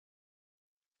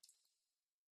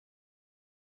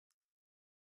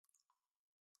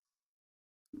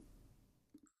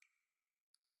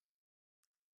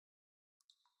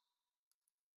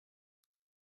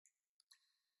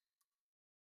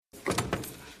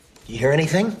You hear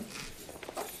anything?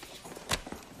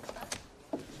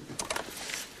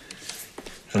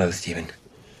 Hello, Stephen.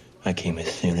 I came as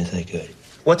soon as I could.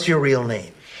 What's your real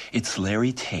name? It's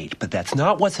Larry Tate, but that's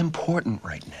not what's important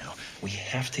right now. We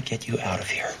have to get you out of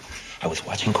here. I was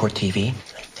watching court TV. I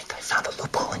think I found a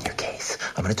loophole in your case.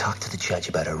 I'm going to talk to the judge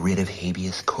about a writ of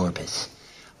habeas corpus.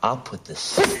 I'll put the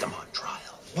system on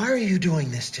trial. Why are you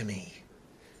doing this to me?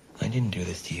 I didn't do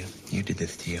this to you. You did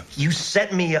this to you. You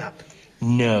set me up.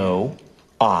 No,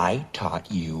 I taught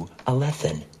you a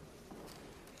lesson.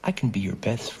 I can be your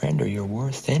best friend or your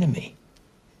worst enemy.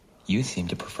 You seem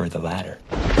to prefer the latter.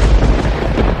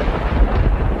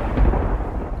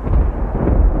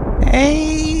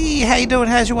 Hey, how you doing?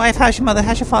 How's your wife? How's your mother?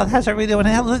 How's your father? How's everybody doing?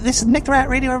 This is Nick the Rat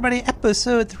Radio, everybody.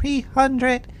 Episode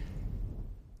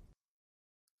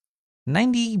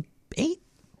 398.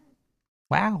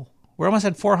 Wow. We're almost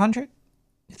at 400.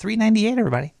 398,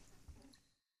 everybody.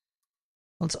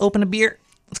 Let's open a beer.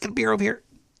 Let's get a beer over here.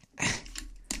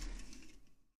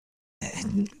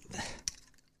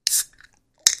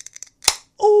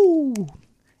 Oh,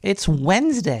 it's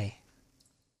Wednesday.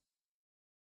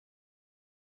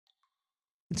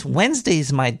 It's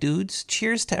Wednesdays, my dudes.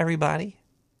 Cheers to everybody.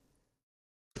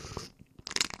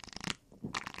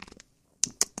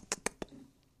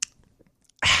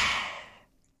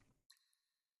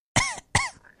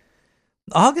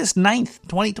 August 9th,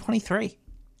 2023.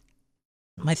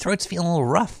 My throat's feeling a little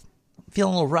rough. I'm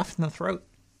feeling a little rough in the throat.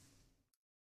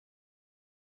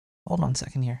 Hold on a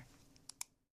second here.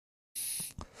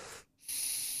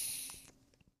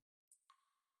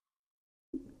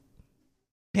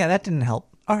 Yeah, that didn't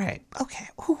help. All right. Okay.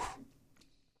 Whew.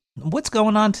 What's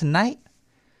going on tonight?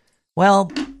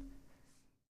 Well,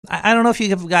 I don't know if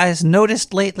you guys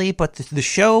noticed lately, but the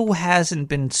show hasn't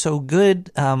been so good,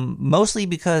 mostly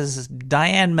because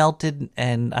Diane melted,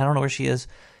 and I don't know where she is,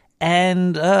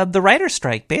 and the writer's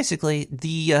strike. Basically,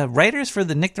 the writers for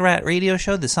the Nick the Rat radio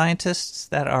show, the scientists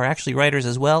that are actually writers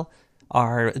as well,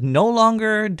 are no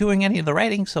longer doing any of the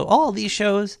writing, so all these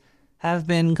shows have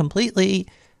been completely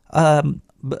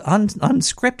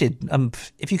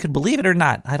unscripted. If you could believe it or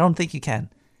not, I don't think you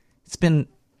can. It's been,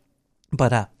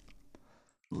 but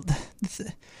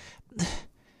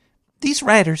these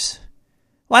writers,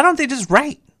 why don't they just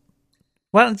write?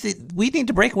 We need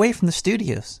to break away from the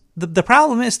studios. The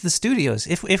problem is the studios.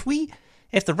 If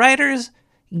the writers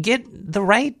get the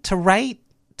right to write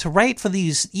for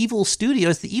these evil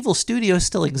studios, the evil studios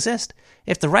still exist.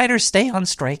 If the writers stay on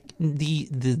strike,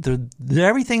 the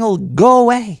everything will go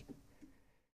away.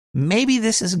 Maybe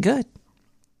this is good.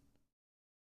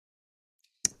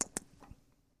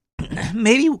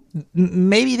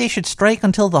 Maybe they should strike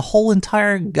until the whole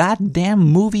entire goddamn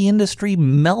movie industry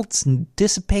melts and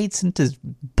dissipates into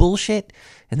bullshit,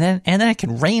 and then it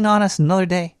can rain on us another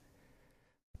day.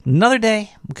 Another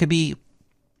day could be.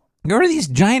 Go to these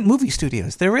giant movie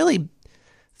studios. They're really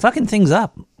fucking things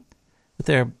up with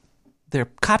their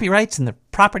copyrights and their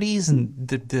properties and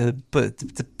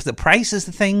the prices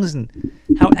of things and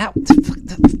how. Get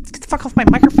the fuck off my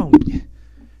microphone.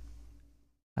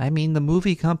 I mean, the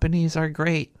movie companies are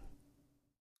great.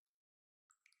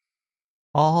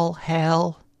 All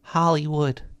hail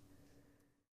Hollywood.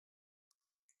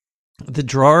 The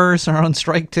drawers are on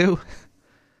strike too.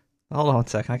 Hold on a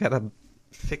second. I gotta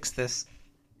fix this.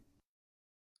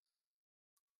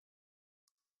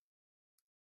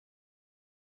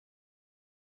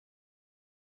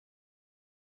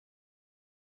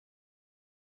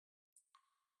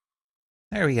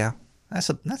 There we go. That's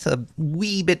a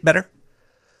wee bit better.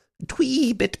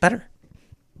 Twee bit better.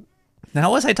 Now,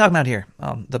 what was I talking about here?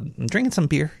 I'm drinking some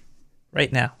beer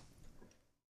right now.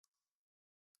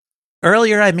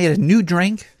 Earlier, I made a new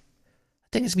drink. I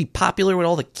think it's going to be popular with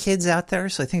all the kids out there,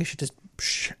 so I think I should just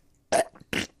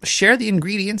share the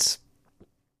ingredients.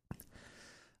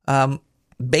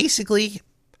 Basically,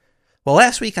 well,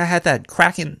 last week I had that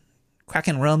Kraken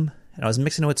rum, and I was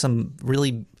mixing it with some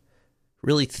really,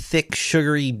 really thick,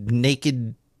 sugary,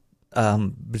 naked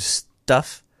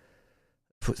stuff.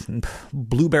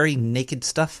 Blueberry naked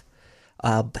stuff.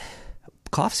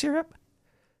 Cough syrup?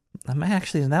 That might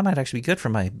actually be good for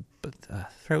my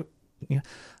throat. Yeah.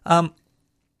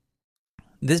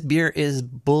 This beer is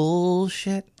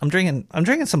bullshit. I'm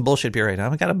drinking some bullshit beer right now.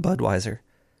 I got a Budweiser.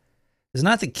 It's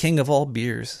not the king of all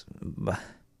beers.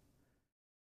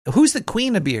 Who's the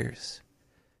queen of beers?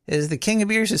 Is the king of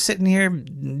beers just sitting here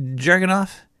jerking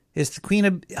off? Is the queen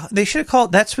of... They should have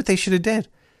called... That's what they should have did.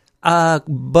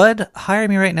 Bud, hire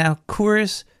me right now.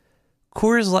 Coors,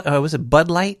 was it Bud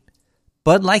Light?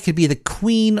 Bud Light could be the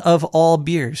queen of all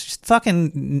beers. Just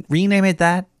fucking rename it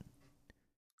that.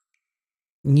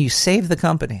 And you save the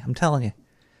company, I'm telling you.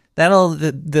 That'll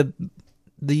the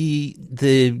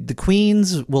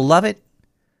queens will love it,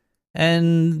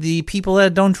 and the people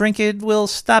that don't drink it will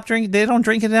stop drinking. They don't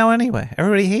drink it now anyway.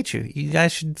 Everybody hates you. You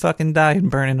guys should fucking die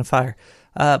and burn in a fire.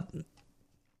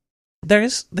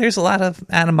 There's a lot of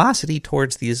animosity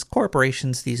towards these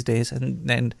corporations these days,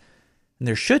 and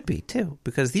there should be too,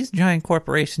 because these giant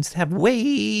corporations have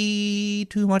way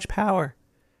too much power.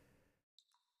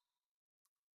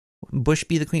 Bush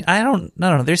be the queen. I don't.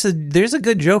 No. There's a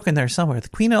good joke in there somewhere. The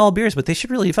queen of all beers, but they should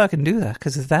really fucking do that,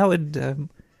 because that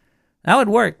would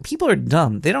work. People are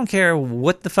dumb. They don't care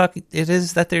what the fuck it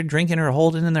is that they're drinking or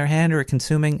holding in their hand or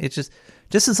consuming. It's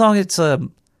just as long as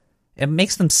it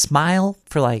makes them smile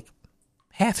for like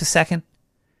half a second.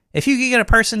 If you can get a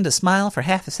person to smile for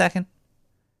half a second,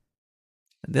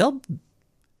 they'll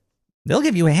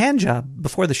give you a hand job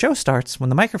before the show starts when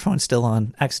the microphone's still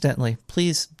on accidentally.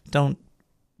 Please don't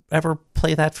ever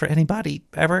play that for anybody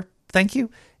ever. Thank you.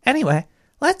 Anyway,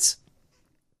 let's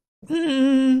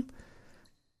listen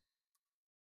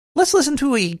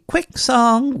to a quick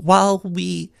song while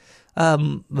we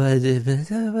we're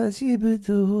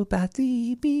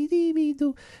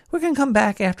gonna come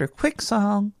back after a quick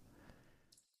song.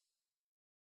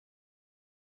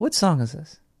 What song is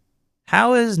this?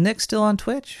 How is Nick still on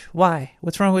Twitch? Why?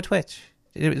 What's wrong with Twitch?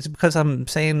 It's because I'm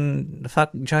saying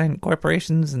fuck giant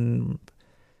corporations and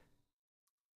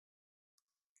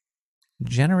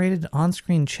generated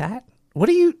on-screen chat? What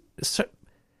is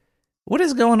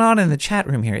going on in the chat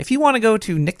room here? If you want to go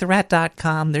to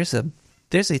nicktherat.com, there's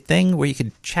a thing where you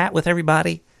can chat with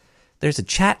everybody. There's a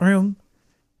chat room.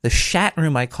 The chat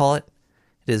room, I call it.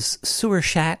 It is sewer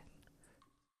chat.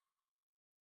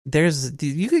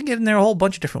 You can get in there a whole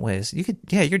bunch of different ways.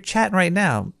 You're chatting right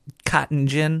now. Cotton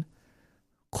Gin,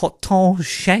 Coton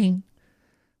Shane.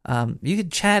 You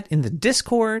could chat in the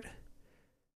Discord,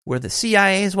 where the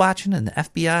CIA is watching and the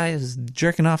FBI is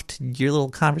jerking off to your little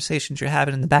conversations you're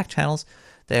having in the back channels.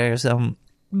 There's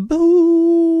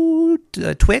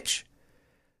Twitch.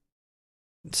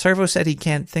 Servo said he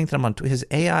can't think that I'm on his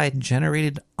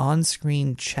AI-generated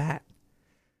on-screen chat.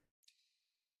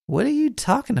 What are you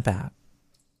talking about?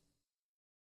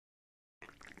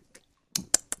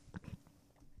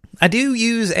 I do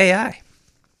use AI,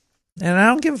 and I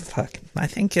don't give a fuck. I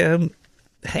think,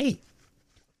 hey,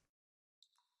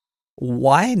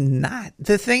 why not?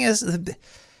 The thing is,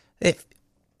 if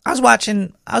I was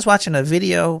watching a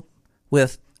video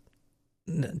with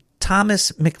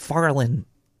Thomas McFarlane,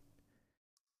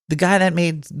 the guy that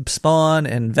made Spawn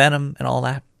and Venom and all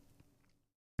that.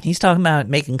 He's talking about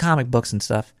making comic books and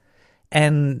stuff.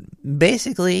 And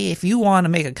basically, if you want to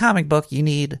make a comic book, you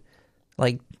need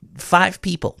like 5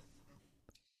 people.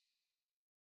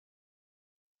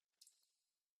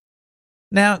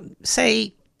 Now,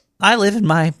 say I live in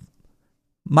my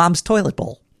mom's toilet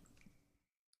bowl.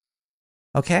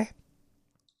 Okay?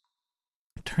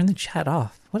 Turn the chat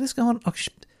off. What is going on?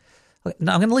 Okay,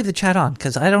 no, I'm going to leave the chat on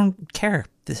because I don't care.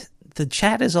 The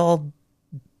chat is all...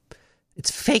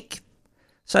 It's fake.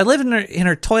 So I live in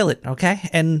her toilet, okay?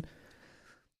 And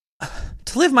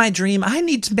to live my dream, I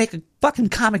need to make a fucking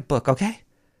comic book, okay?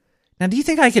 Now, do you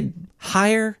think I could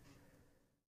hire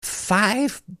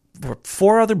 5 or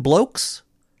 4 other blokes?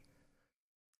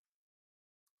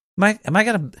 Am I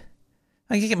gonna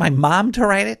get my mom to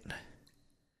write it?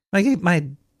 I get my,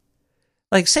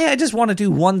 like, say I just want to do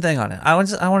one thing on it. I want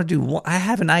to do one, I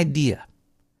have an idea.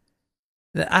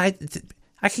 I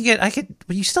could,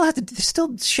 but you still have to, there's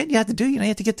still shit you have to do. You know, you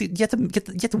have to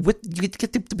whip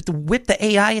the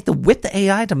AI. You have to whip the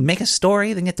AI to make a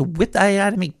story. Then you have to whip the AI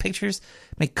to make pictures,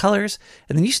 make colors,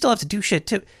 and then you still have to do shit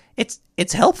too. It's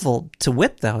helpful to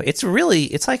whip though. It's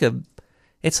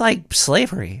like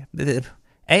slavery.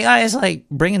 AI is like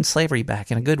bringing slavery back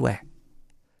in a good way.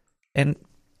 And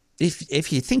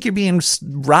if you think you're being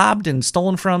robbed and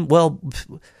stolen from, well,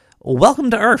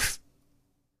 welcome to Earth.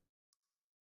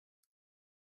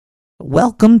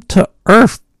 Welcome to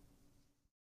Earth.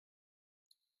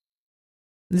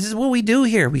 This is what we do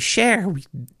here. We share.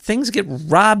 Things get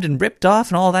robbed and ripped off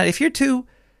and all that. If you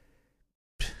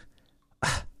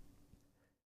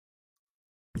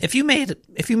made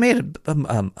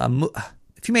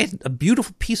a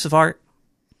beautiful piece of art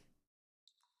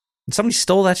and somebody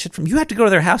stole that shit from you, have to go to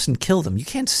their house and kill them. You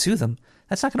can't sue them.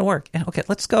 That's not going to work. Okay,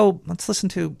 let's listen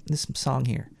to this song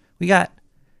here. We got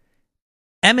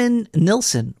Emin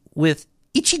Nilsson with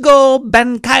Ichigo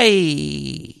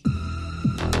Bankai.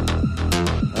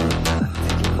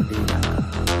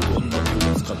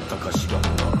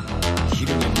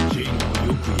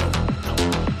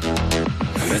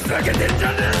 ふざけてんじ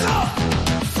ゃねえぞ。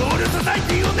ソウルソサイ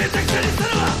ティをめちゃくちゃにした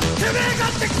のはてめえが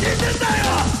って聞いてんだよ。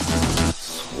そ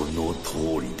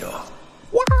りだ。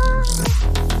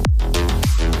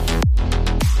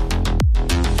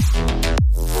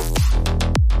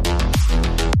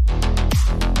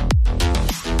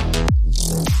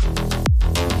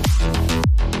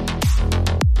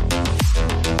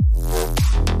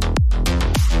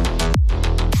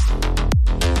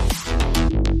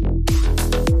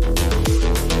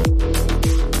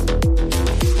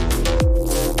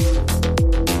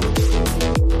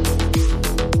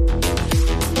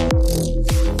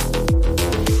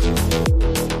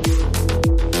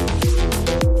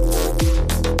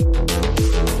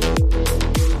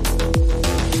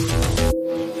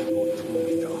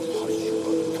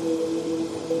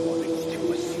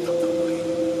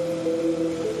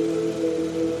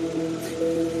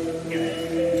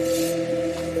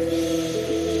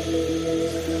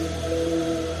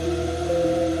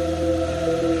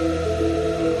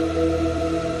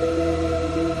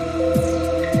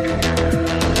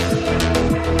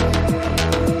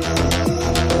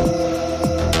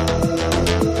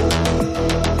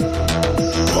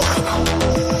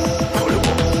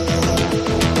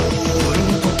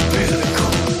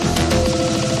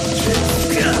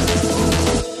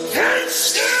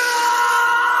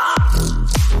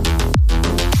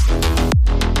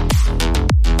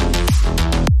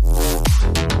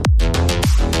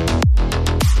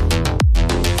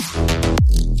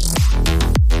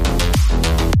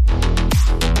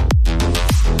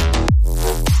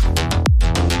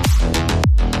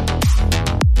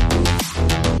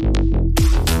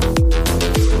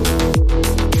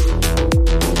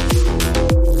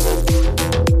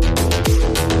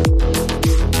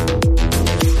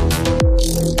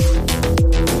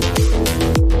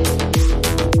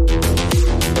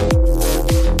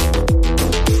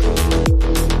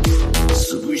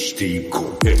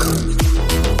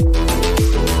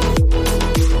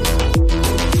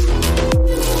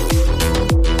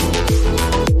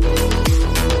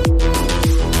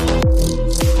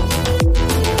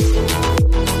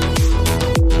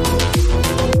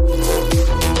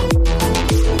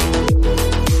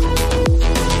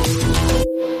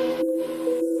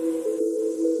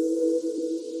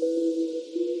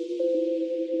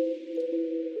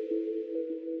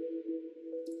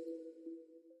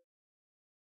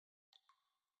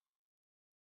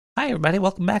Hi everybody,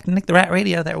 welcome back to Nick the Rat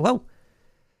Radio there. Whoa.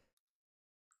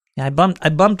 Yeah, I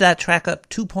bumped that track up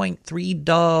 2.3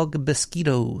 dog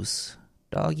mosquitoes.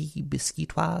 Doggy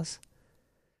mosquitoes.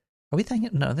 Are we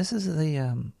thinking? No, this is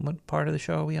the, what part of the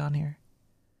show are we on here?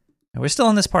 No, we're still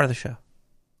on this part of the show.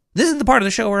 This is the part of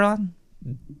the show we're on?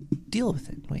 Deal with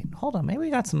it. Wait, hold on. Maybe we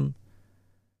got some...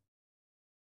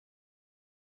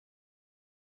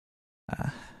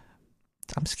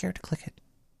 I'm scared to click it.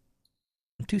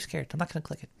 I'm too scared. I'm not going to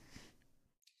click it.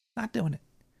 Not doing it.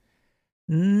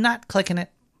 Not clicking it.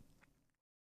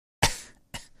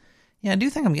 Yeah, I do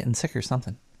think I'm getting sick or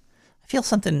something. I feel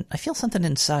something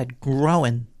inside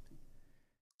growing.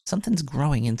 Something's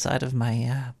growing inside of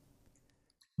my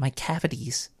my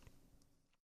cavities.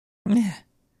 Yeah.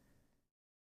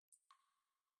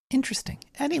 Interesting.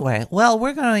 Anyway, well,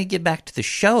 we're going to get back to the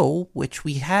show, which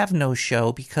we have no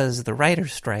show because of the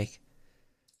writer's strike.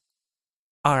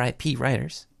 R.I.P.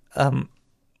 writers.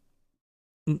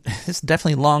 This is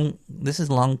definitely long. This is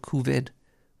long COVID.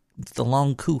 It's the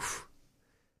long coof.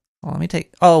 Well, let me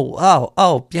take.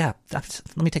 Oh, yeah.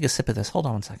 Let me take a sip of this. Hold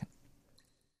on 1 second.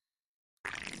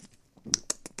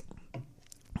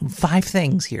 5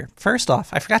 things here. First off,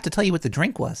 I forgot to tell you what the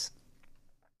drink was.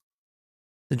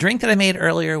 The drink that I made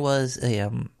earlier was a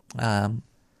what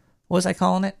was I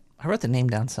calling it? I wrote the name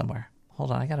down somewhere.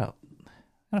 Hold on, I gotta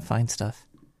find stuff.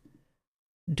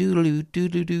 Doodaloo,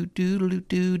 doodaloo, doodaloo,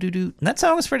 doodaloo. And that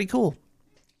song was pretty cool.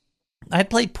 I'd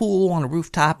played pool on a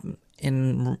rooftop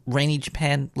in rainy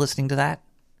Japan listening to that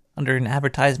under an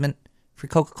advertisement for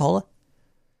Coca-Cola.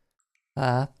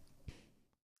 Where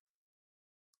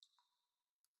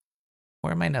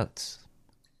are my notes?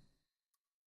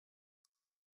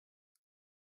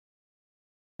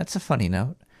 That's a funny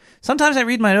note. Sometimes I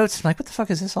read my notes and I'm like, what the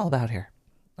fuck is this all about here?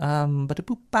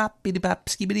 Ba-da-boop bop, biddy-bop,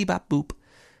 skibidi-bop boop.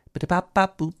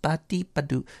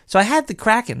 So I had the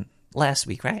Kraken last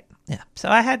week, right? Yeah. So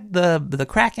I had the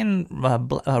Kraken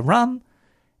rum,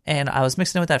 and I was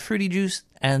mixing it with that fruity juice,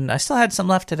 and I still had some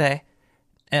left today.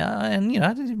 And, you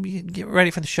know, get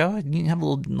ready for the show. You have a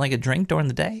little, like a drink during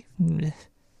the day.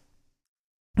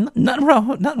 Nothing wrong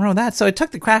with that. So I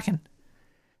took the Kraken,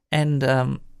 and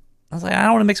I was like, I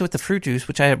don't want to mix it with the fruit juice,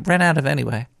 which I ran out of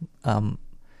anyway. I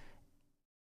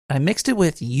mixed it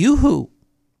with Yoo-Hoo.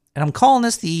 And I'm calling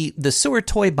this the sewer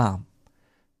toy bomb.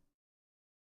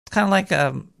 It's kind of like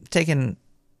taking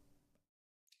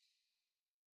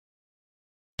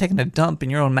taking a dump in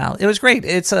your own mouth. It was great.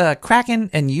 It's Kraken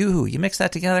and Yoo-Hoo. You mix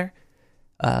that together,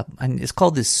 and it's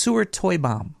called the Sewer Toy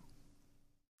Bomb.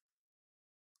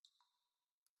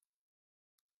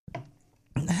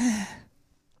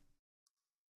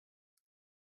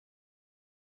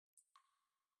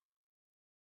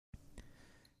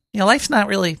 Life's not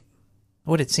really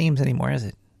what it seems anymore, is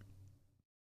it?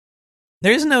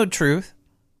 There is no truth.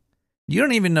 You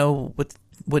don't even know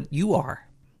what you are.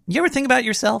 You ever think about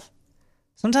yourself?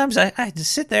 Sometimes I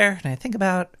just sit there and I think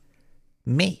about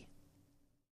me.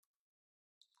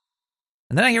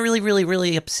 And then I get really, really,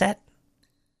 really upset.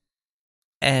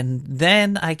 And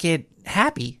then I get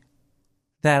happy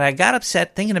that I got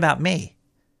upset thinking about me.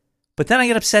 But then I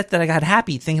get upset that I got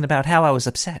happy thinking about how I was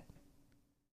upset.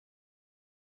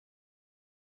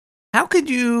 How could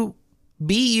you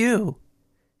be you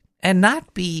and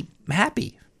not be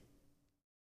happy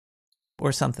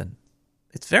or something?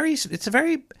 It's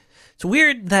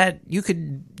weird that you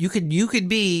could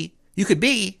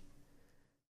be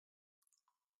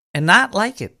and not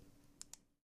like it.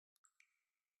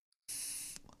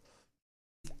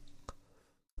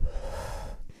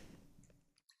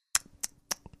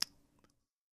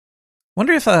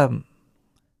 Wonder if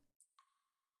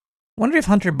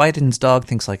Hunter Biden's dog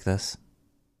thinks like this.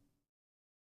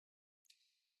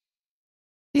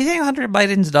 Do you think Hunter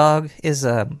Biden's dog is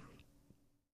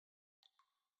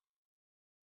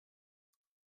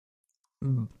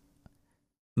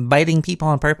biting people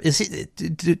on purpose?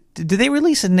 Do they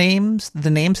release the names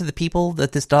of the people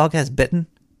that this dog has bitten?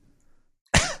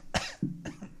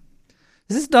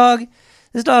 This dog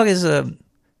is a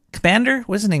Commander.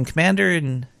 What's his name? Commander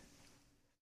and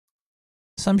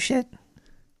some shit.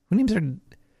 What names are?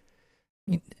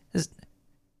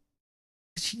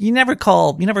 You never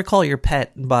call your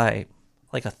pet by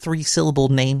like a 3-syllable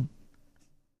name.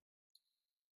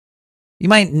 You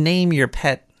might name your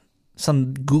pet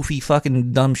some goofy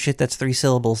fucking dumb shit that's 3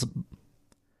 syllables,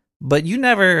 but you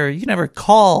never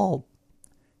call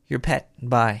your pet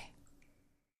by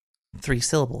 3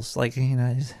 syllables. Like,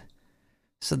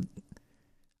 so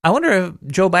I wonder if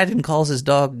Joe Biden calls his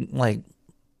dog like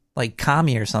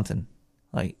Kami or something.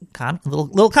 Like,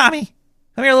 little Kami.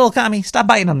 Come here, little Kami. Stop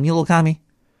biting him, you little Kami.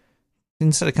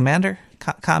 Instead of Commander,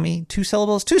 Kami, 2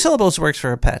 syllables. 2 syllables works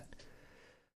for a pet.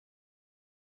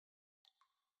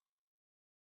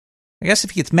 I guess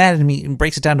if he gets mad at me and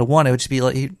breaks it down to 1, it would just be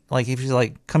like if he's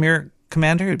like, come here,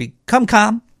 Commander, it'd be, come.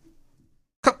 Mr.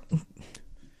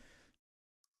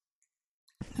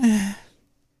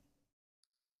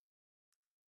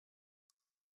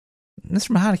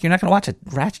 Mahonic, you're not going to watch a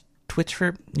rat twitch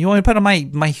for... You want me to put on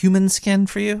my human skin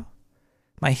for you?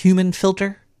 My human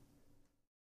filter?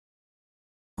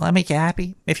 Will that make you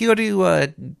happy? If you go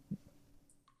to...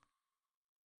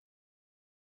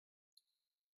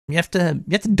 You have to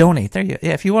donate. There you go.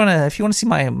 Yeah, if you want to see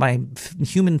my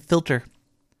human filter,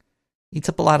 eats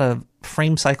up a lot of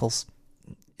frame cycles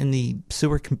in the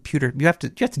sewer computer. You have to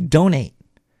donate.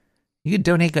 You can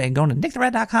donate going to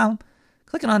nickthered.com,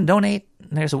 clicking on donate.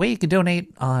 And there's a way you can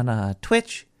donate on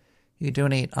Twitch. You can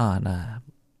donate on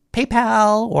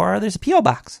PayPal, or there's a PO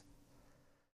box.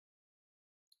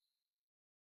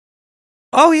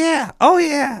 Oh yeah.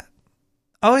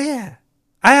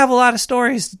 I have a lot of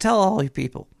stories to tell all you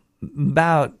people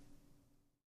about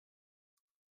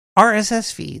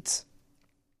RSS feeds.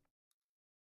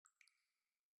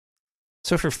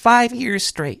 So for 5 years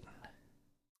straight.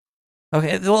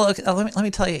 Okay, well, okay, let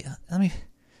me tell you.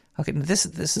 Okay, this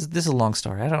is a long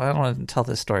story. I don't want to tell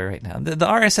this story right now. The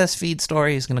RSS feed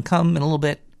story is going to come in a little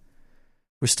bit.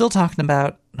 We're still talking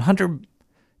about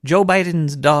Joe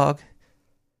Biden's dog,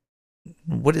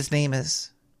 what his name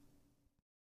is,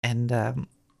 and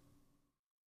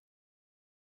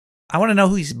I want to know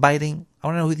who he's biting. I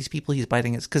want to know who these people he's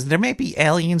biting is, because there may be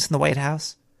aliens in the White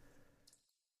House.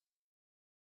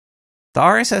 The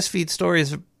RSS feed story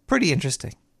is pretty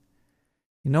interesting.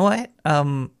 You know what?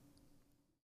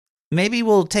 Maybe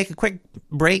we'll take a quick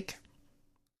break.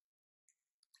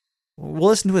 We'll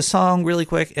listen to a song really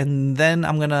quick, and then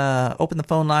I'm going to open the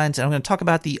phone lines, and I'm going to talk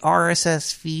about the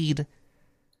RSS feed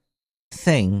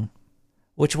thing,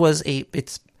 which was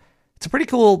it's a pretty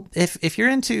cool, if you're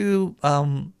into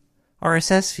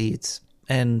RSS feeds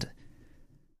and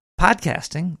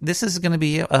podcasting, this is going to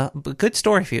be a good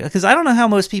story for you, because I don't know how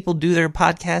most people do their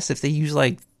podcasts, if they use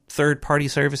like third-party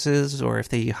services or if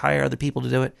they hire other people to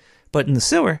do it. But in the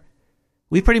sewer,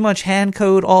 we pretty much hand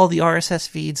code all the RSS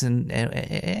feeds,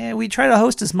 and we try to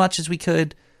host as much as we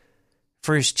could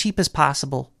for as cheap as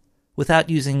possible without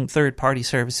using third-party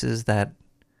services that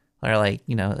are like,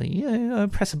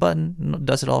 press a button,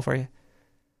 does it all for you.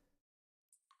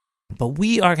 But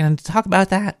we are going to talk about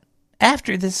that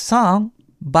after this song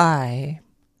by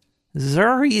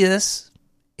Zurius,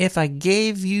 If I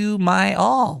Gave You My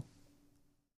All.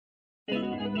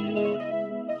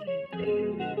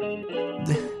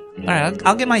 All right,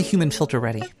 I'll get my human filter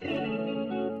ready.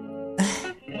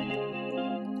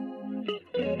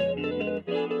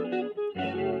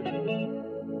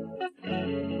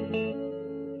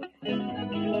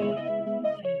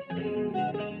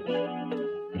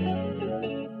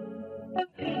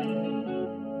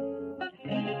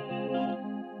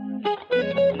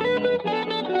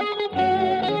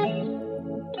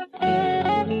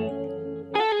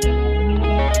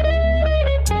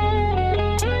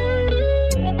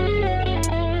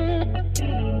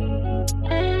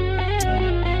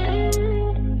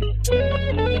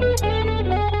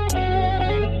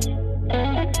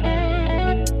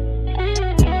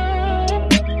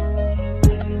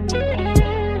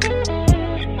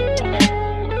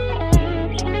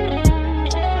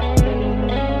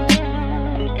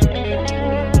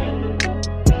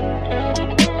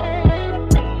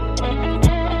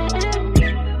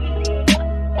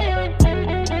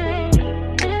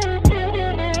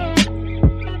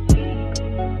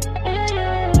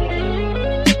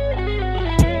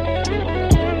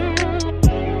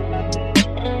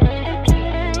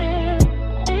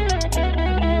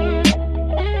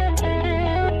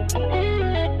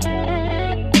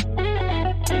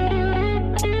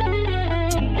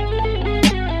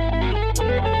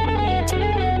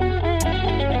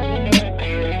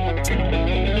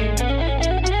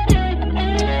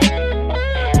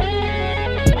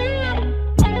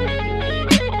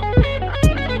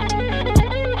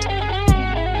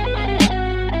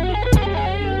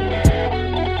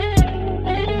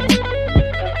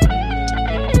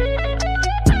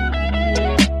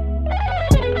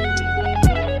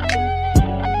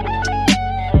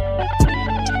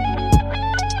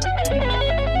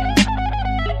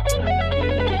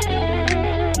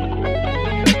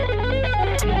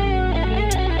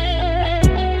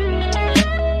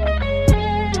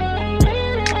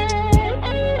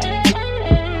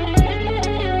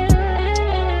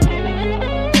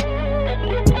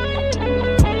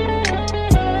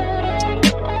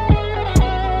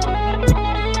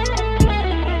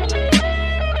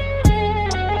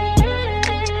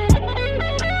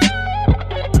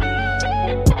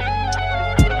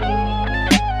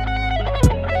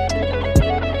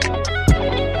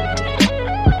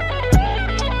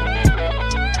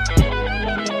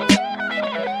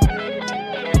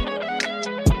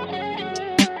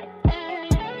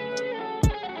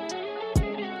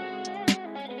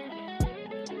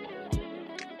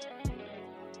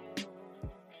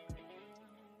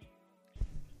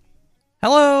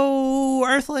 Hello,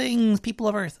 Earthlings, people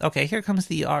of Earth. Okay, here comes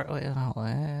the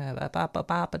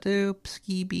ba-ba-ba-ba-doop,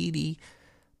 ski-beady,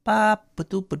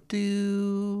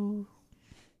 ba-ba-doop-a-doo.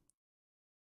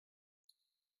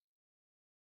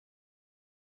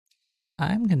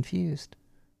 I'm confused.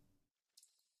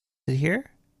 Is it here?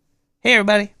 Hey,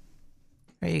 everybody.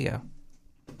 There you go.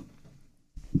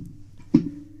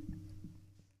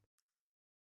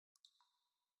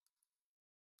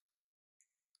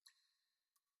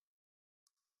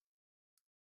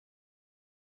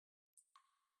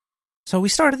 So we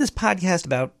started this podcast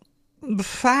about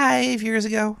 5 years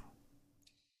ago.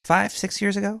 6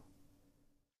 years ago?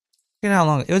 You know how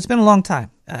long? It's been a long time.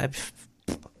 I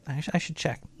should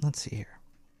check. Let's see here.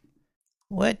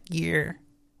 What year?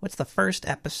 What's the first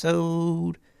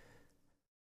episode?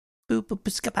 Boop boop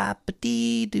skapa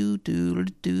dee doo doo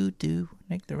doo doo.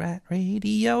 Make the Rat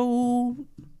Radio.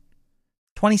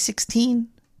 2016.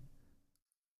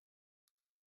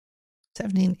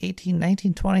 17, 18,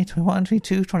 19, 20, 21,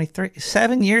 22, 23,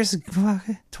 7 years ago.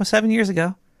 7 years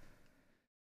ago.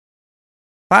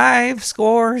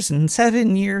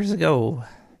 7 years ago.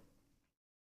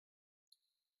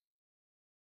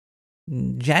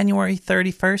 January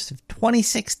 31st of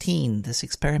 2016, this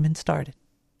experiment started.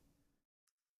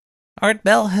 Art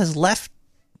Bell has left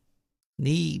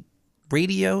the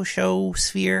radio show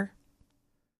sphere.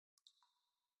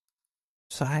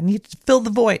 So I need to fill the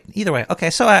void. Either way. Okay,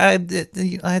 so I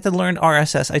had to learn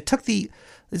RSS. I took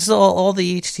it's all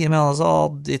the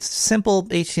HTML it's simple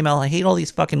HTML. I hate all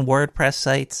these fucking WordPress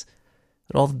sites.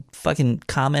 All the fucking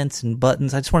comments and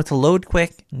buttons. I just want it to load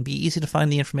quick and be easy to find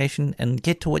the information and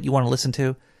get to what you want to listen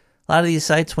to. A lot of these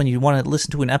sites, when you want to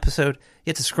listen to an episode,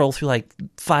 you have to scroll through like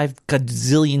 5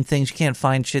 gazillion things. You can't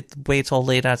find shit. The way it's all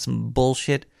laid out, some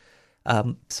bullshit.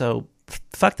 So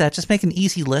fuck that. Just make an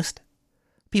easy list.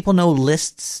 People know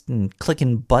lists and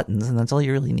clicking buttons, and that's all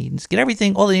you really need. Just get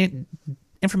everything, all the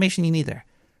information you need there.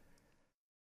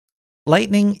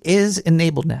 Lightning is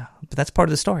enabled now, but that's part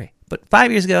of the story. But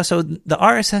 5 years ago, so the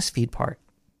RSS feed part.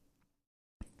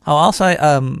 Oh, also,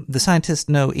 the scientists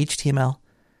know HTML,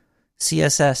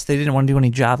 CSS. They didn't want to do any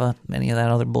Java, any of that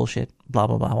other bullshit. Blah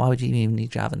blah blah. Why would you even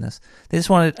need Java in this? They just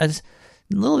wanted a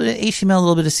little bit of HTML, a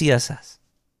little bit of CSS.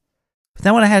 But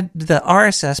then when I had the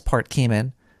RSS part came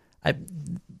in, I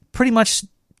pretty much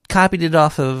copied it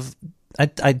off of.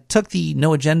 I took the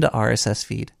No Agenda RSS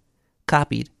feed,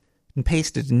 copied and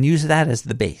pasted, and used that as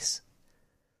the base.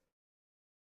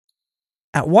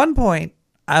 At one point,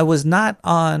 I was not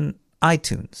on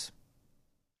iTunes.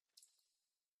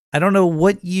 I don't know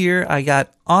what year I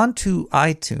got onto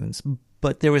iTunes,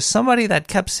 but there was somebody that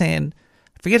kept saying,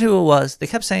 I forget who it was, they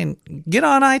kept saying, get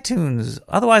on iTunes,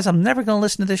 otherwise I'm never going to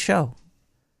listen to this show.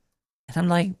 And I'm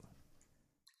like,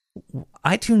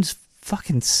 iTunes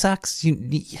fucking sucks.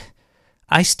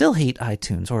 I still hate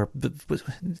iTunes or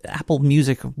Apple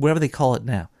Music, whatever they call it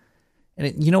now.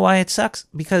 And you know why it sucks?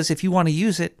 Because if you want to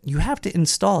use it, you have to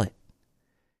install it.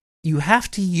 You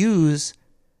have to use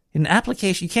an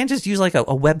application. You can't just use like a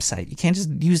website. You can't just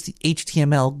use the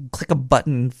HTML, click a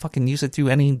button, fucking use it through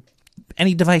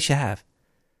any device you have.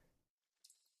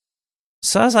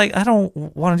 So I was like, I don't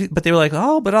want to do, but they were like,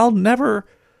 oh, but I'll never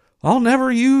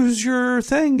use your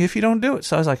thing if you don't do it.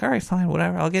 So I was like, all right, fine,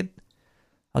 whatever. I'll get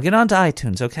onto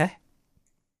iTunes, okay?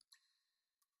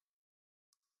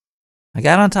 I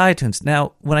got onto iTunes.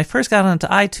 Now, when I first got onto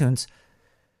iTunes,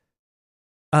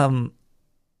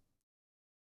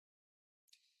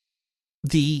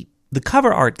 the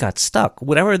cover art got stuck.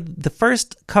 Whatever the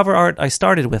first cover art I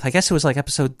started with, I guess it was like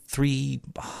episode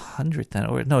 300 then,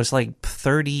 or no, it's like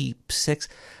 36.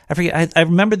 I forget. I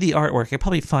remember the artwork. I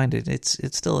probably find it. It's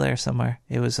still there somewhere.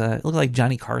 It was it looked like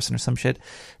Johnny Carson or some shit.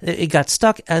 It got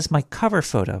stuck as my cover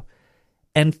photo,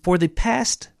 and for the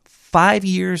past 5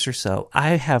 years or so,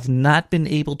 I have not been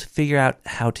able to figure out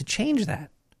how to change that.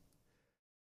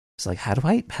 It's like,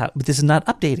 but this is not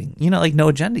updating. You know, like No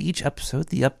Agenda, each episode,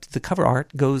 the cover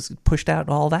art goes pushed out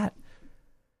and all that.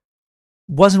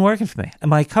 Wasn't working for me. And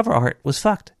my cover art was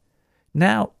fucked.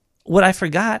 Now, what I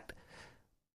forgot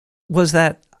was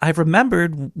that I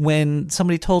remembered when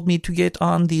somebody told me to get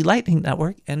on the Lightning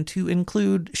Network and to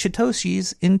include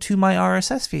Shitoshis into my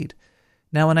RSS feed.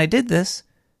 Now, when I did this,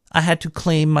 I had to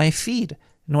claim my feed.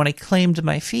 And when I claimed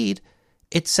my feed,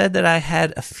 it said that I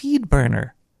had a feed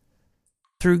burner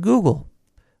through Google,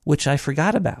 which I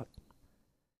forgot about.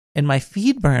 And my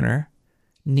feed burner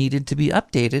needed to be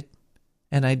updated,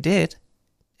 and I did,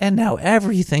 and now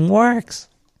everything works.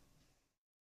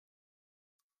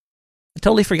 I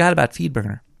totally forgot about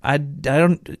FeedBurner. I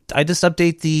just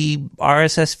update the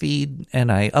RSS feed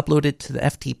and I upload it to the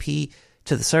FTP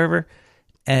to the server,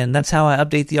 and that's how I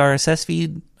update the RSS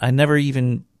feed. I never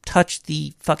even touched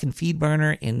the fucking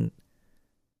FeedBurner in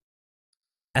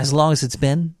as long as it's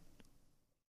been.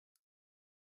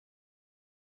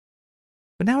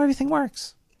 But now everything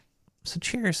works. So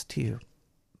cheers to you.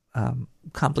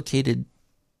 Complicated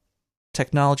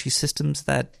technology systems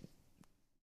that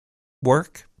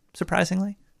work,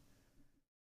 surprisingly.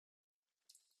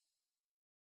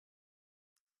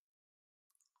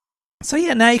 So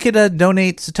yeah, now you could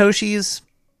donate Satoshis.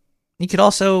 You could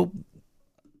also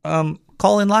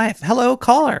call in live. Hello,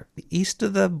 caller. East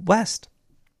of the West.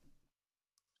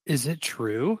 Is it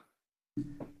true?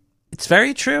 It's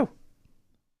very true.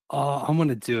 Oh, I'm going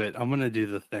to do it. I'm going to do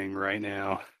the thing right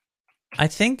now. I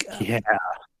think... Yeah.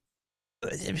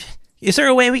 Is there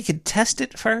a way we could test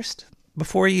it first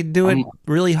before you do it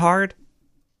really hard?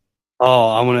 Oh,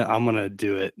 I'm gonna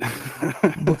do it.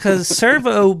 Because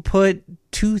Servo put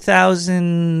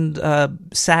 2,000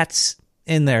 sats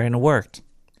in there and it worked.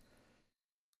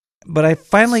 But I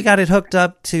finally got it hooked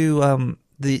up to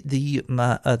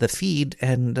the feed,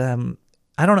 and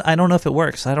I don't know if it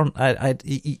works.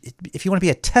 If you want to be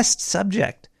a test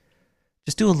subject,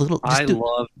 just do a little. I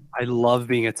love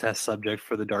being a test subject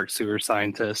for the Dark Sewer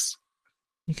Scientists.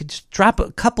 You could just drop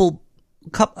a couple.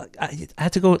 I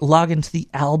had to go log into the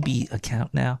Albi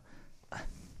account now.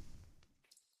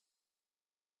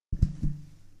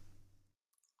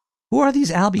 Who are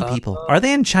these Albi people? Are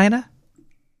they in China?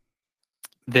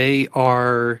 They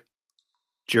are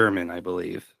German, I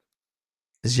believe.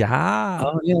 Yeah.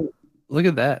 Oh yeah. Look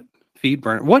at that. Feed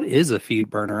burner. What is a feed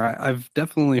burner? I've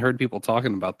definitely heard people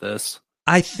talking about this.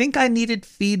 I think I needed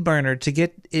FeedBurner to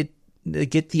get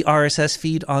the RSS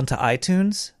feed onto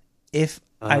iTunes. If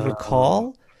I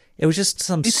recall, it was just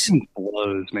some. iTunes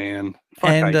blows, man. Fuck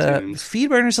and iTunes.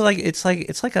 FeedBurners are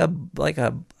it's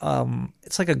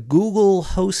like a Google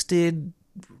hosted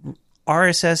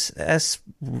RSS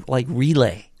like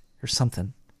relay or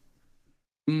something.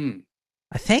 Mm.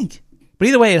 I think, But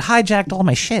either way, it hijacked all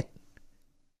my shit.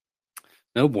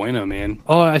 No bueno, man.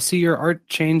 Oh, I see your art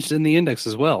changed in the index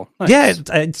as well. Nice. Yeah,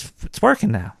 it's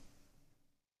working now.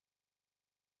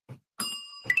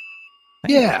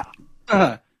 Yeah.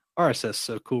 RSS is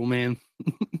so cool, man.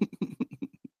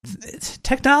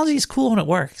 Technology is cool when it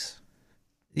works.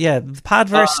 Yeah,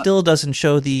 Podverse still doesn't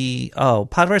show the... Oh,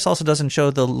 Podverse also doesn't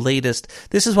show the latest...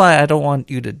 This is why I don't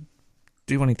want you to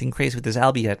do anything crazy with this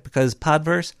Albie yet, because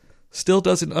Podverse still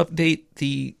doesn't update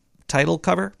the title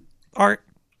cover art,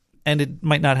 and it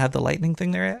might not have the lightning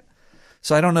thing there yet.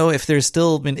 So I don't know if there's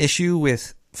still an issue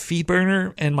with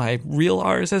FeedBurner and my real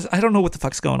RSS. I don't know what the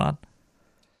fuck's going on.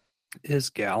 Is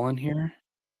Gal in here?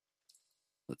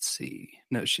 Let's see.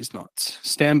 No, she's not.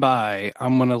 Stand by.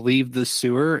 I'm going to leave the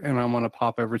sewer and I'm going to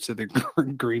pop over to the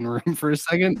green room for a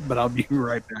second, but I'll be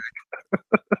right back.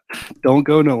 Don't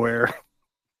go nowhere.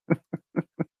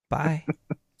 Bye.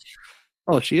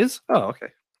 Oh, she is? Oh, okay.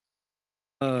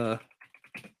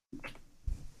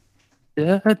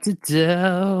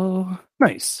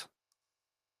 Nice.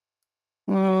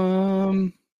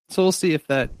 So we'll see if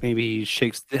that maybe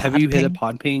shakes. Have you hit a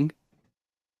pod ping?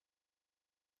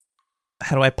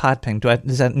 How do I pod ping?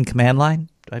 Is that in command line?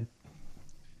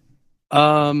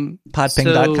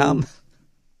 Podping.com. So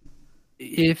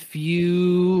if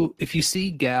you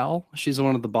see Gal, she's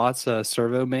one of the bots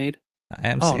Servo made. I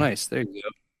am. Oh, nice. There you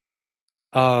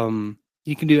go.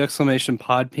 You can do exclamation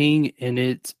pod ping, and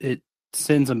it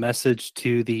sends a message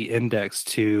to the index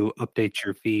to update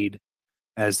your feed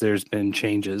as there's been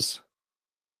changes.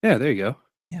 Yeah, there you go.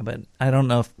 Yeah, but I don't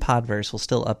know if Podverse will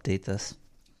still update this.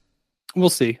 We'll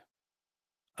see.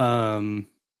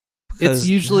 It's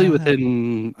usually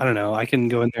within, I don't know, I can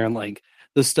go in there and like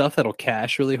the stuff that'll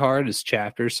cache really hard is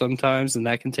chapters sometimes, and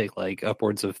that can take like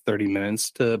upwards of 30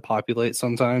 minutes to populate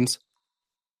sometimes.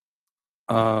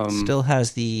 Still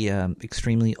has the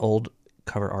extremely old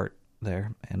cover art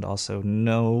there, and also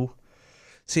no...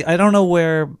 See, I don't know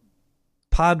where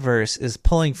Podverse is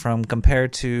pulling from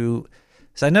compared to...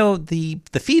 So I know the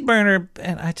FeedBurner,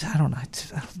 and I don't know.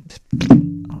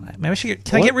 Maybe I should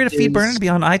can I get rid of FeedBurner to be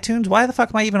on iTunes? Why the fuck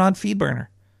am I even on FeedBurner?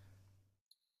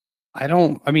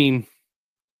 I mean,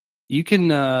 you can...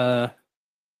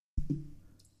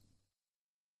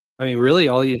 really,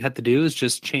 all you have to do is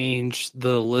just change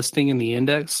the listing in the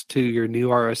index to your new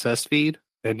RSS feed,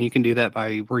 and you can do that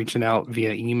by reaching out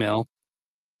via email.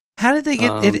 How did they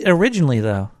get it originally,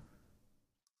 though?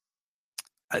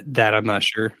 That I'm not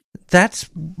sure. That's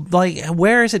like,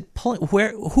 where is it pulling?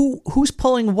 Who's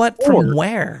pulling what from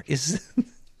where? Is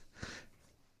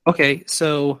okay.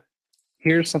 So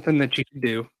here's something that you can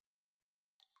do.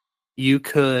 You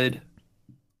could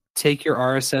take your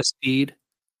RSS feed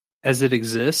as it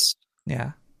exists.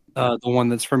 Yeah. The one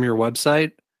that's from your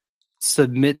website.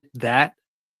 Submit that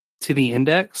to the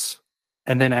index,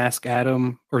 and then ask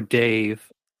Adam or Dave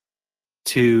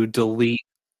to delete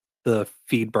the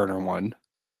FeedBurner one.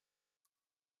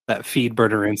 That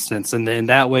FeedBurner instance, and then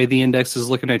that way the index is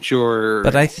looking at your...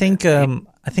 But I think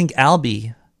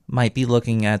Albie might be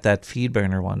looking at that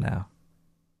FeedBurner one now.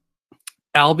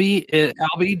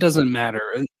 Albie doesn't matter.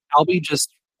 Albie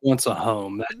just wants a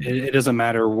home. It doesn't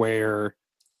matter where.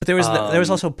 But there was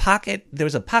also Pocket. There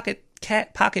was a Pocket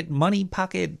Cat, Pocket Money,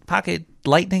 Pocket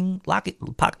Lightning,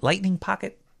 Lightning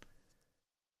Pocket.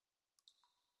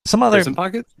 Some other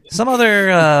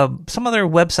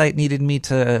website needed me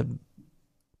to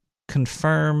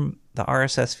confirm the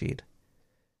RSS feed.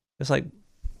 It's like,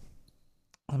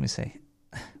 let me see.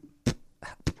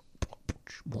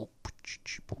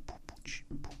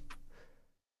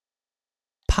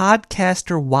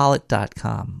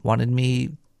 Podcasterwallet.com wanted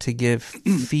me to give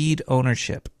feed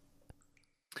ownership.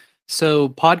 So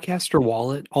Podcaster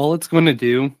Wallet, all it's going to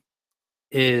do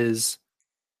is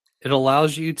it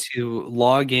allows you to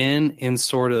log in and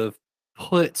sort of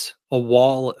put a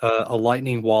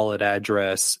Lightning wallet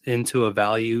address into a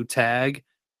value tag,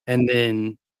 and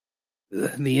then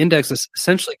the index is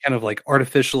essentially kind of like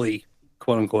artificially,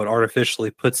 quote unquote,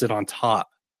 artificially puts it on top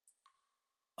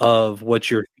of what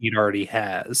your feed already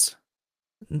has.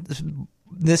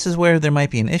 This is where there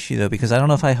might be an issue, though, because I don't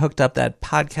know if I hooked up that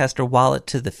Podcaster wallet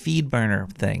to the FeedBurner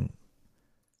thing.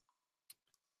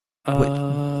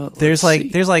 There's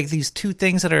like these two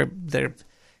things that are there.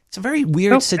 It's a very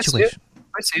weird situation.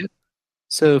 I see it.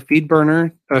 So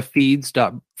FeedBurner,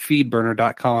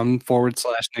 feeds.feedburner.com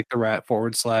 /Nick the Rat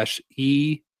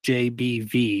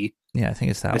 /EJBV. Yeah, I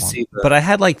think it's that one. But I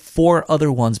had like 4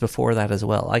 other ones before that as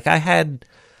well. Like I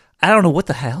don't know what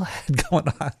the hell I had going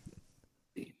on.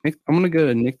 I'm going to go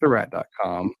to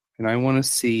nicktherat.com, and I want to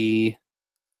see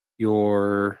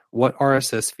what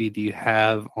RSS feed do you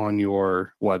have on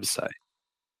your website?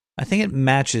 I think it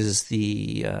matches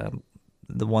the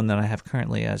one that I have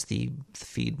currently as the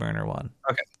feed burner one.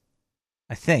 Okay.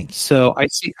 I think. So I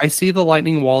see the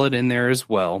Lightning wallet in there as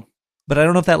well. But I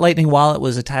don't know if that Lightning wallet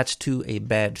was attached to a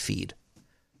bad feed.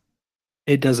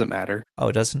 It doesn't matter. Oh,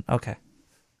 it doesn't? Okay.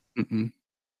 Mm-mm.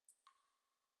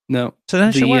 No. So then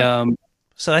it should work. The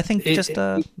So I think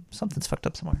something's fucked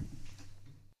up somewhere.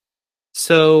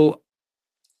 So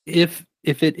if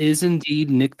it is indeed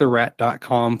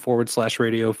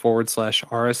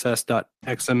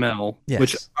nicktherat.com/radio/RSS.xml, Yes.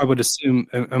 which I would assume,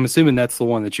 I'm assuming that's the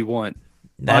one that you want.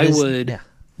 I would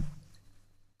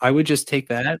just take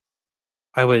that.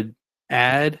 I would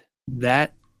add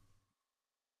that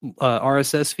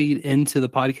RSS feed into the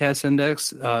podcast index.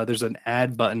 There's an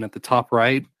add button at the top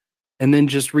right, and then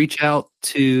just reach out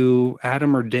to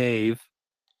Adam or Dave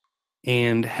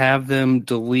and have them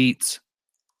delete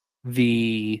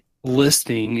the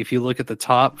listing. If you look at the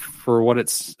top for what it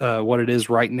is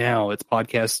right now, it's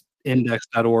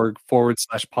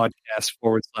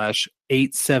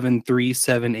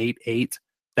podcastindex.org/podcast/873788.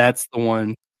 That's the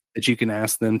one that you can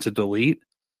ask them to delete.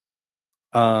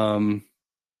 The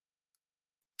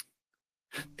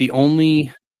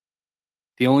only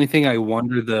thing I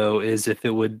wonder though is if it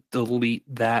would delete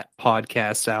that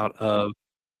podcast out of.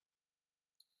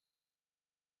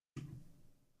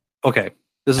 Okay,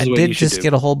 this is I what did you should just do.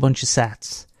 get a whole bunch of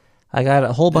sats. I got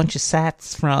a whole bunch of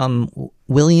sats from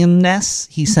William Ness.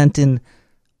 He sent in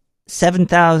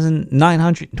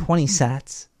 7,920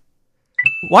 sats.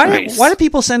 Nice. Why do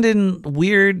people send in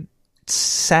weird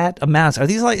sat amounts? Are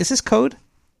these is this code?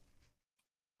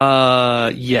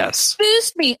 Yes.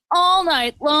 Boost me all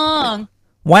night long.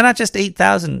 Why not just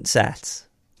 8,000 sats?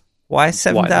 Why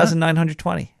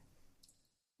 7,920?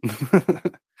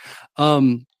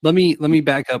 Let me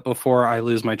back up before I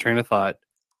lose my train of thought.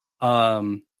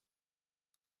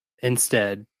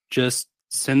 Instead, just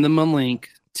send them a link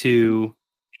to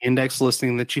the index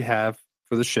listing that you have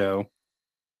for the show.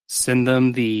 Send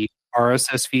them the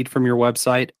RSS feed from your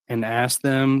website and ask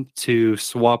them to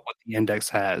swap what the index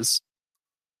has.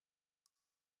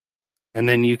 And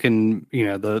then you can,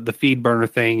 the feed burner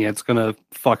thing, it's going to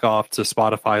fuck off to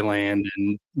Spotify land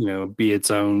and, be its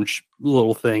own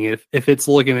little thing. If it's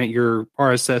looking at your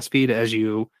RSS feed as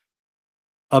you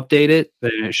update it,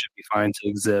 then it should be fine to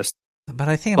exist. But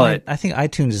I think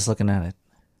iTunes is looking at it.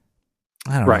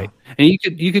 I don't know. And you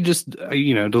could just,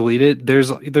 delete it.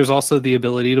 There's also the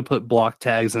ability to put block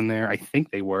tags in there. I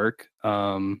think they work.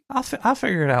 I'll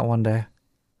figure it out one day.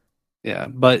 Yeah,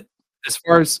 but as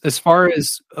far as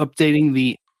updating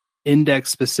the index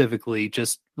specifically,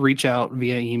 just reach out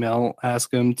via email,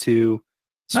 ask them to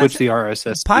switch the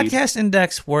RSS feed. Podcast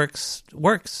Index works.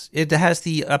 It has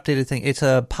the updated thing. It's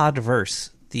a Podverse,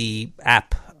 the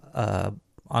app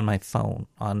on my phone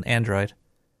on Android.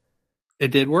 It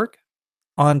did work?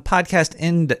 On Podcast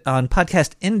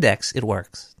Index, it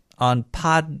works. On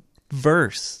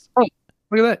Podverse. Oh,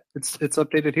 look at that! It's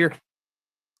updated here.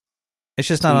 It's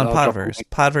just not on Podverse.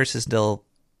 Podverse is still.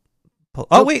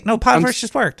 Oh wait, no, Podverse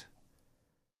just worked.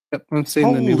 Yep, I'm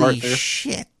seeing the new part there. Holy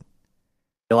shit!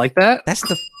 You like that? That's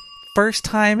the first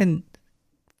time in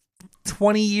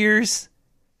 20 years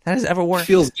that has ever worked.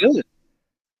 Feels good.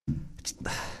 I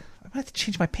might have to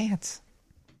change my pants.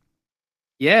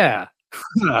 Yeah.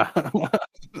 I'm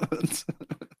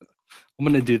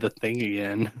gonna do the thing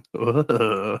again.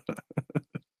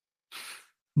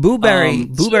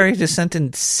 Booberry just sent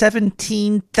in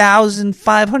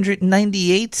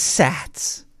 17,598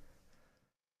 sats.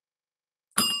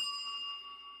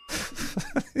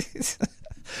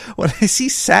 When I see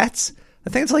sats, I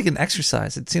think it's like an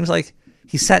exercise. It seems like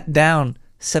he sat down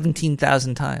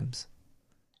 17,000 times.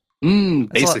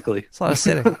 Basically. It's a lot of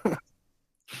sitting.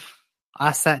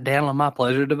 I sat down on my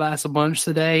pleasure device a bunch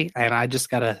today, and I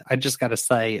just gotta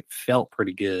say it felt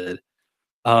pretty good.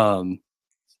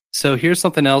 So here's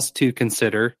something else to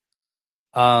consider.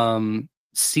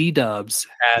 C-Dubs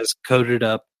has coded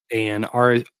up an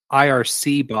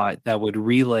IRC bot that would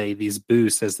relay these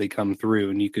boosts as they come through,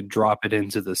 and you could drop it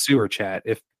into the sewer chat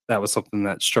if that was something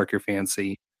that struck your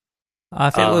fancy.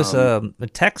 If it was a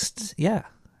text, yeah.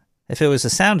 If it was a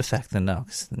sound effect, then no.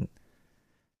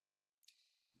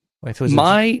 If it was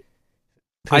I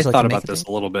thought about this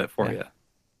a little bit for you.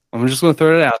 I'm just going to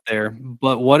throw it out there.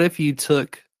 But what if you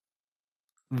took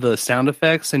the sound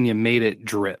effects and you made it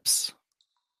drips?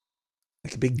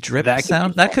 Like a big drip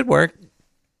sound? That could work.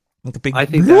 Like a big I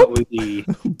think bloop. that would be...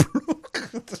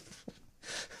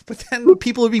 But then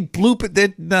people would be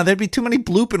blooping. There'd be too many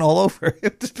blooping all over.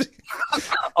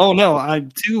 Oh no,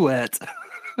 I'm too wet.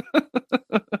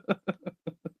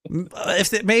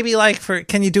 Maybe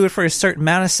can you do it for a certain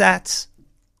amount of sats?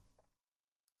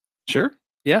 Sure.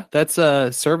 Yeah, that's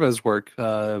Servo's work.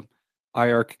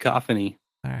 IR Cacophony.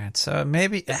 All right, so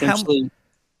maybe Essentially,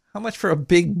 how much for a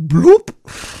big bloop?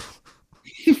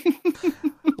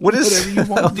 What is Whatever you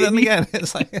want, then baby. again?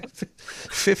 It's like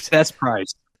 50, best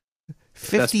price.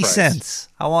 50 price. cents.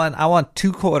 I want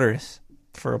 2 quarters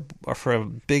for a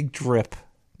big drip.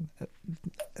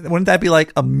 Wouldn't that be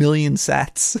like 1 million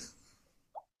sats?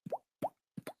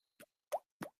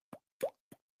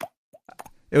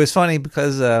 It was funny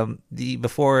because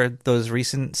before those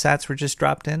recent sats were just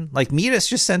dropped in, like Midas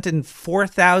just sent in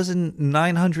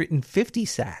 4,950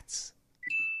 sats.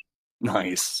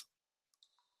 Nice.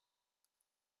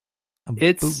 A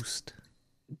It's- boost.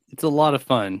 It's a lot of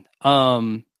fun.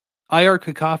 IR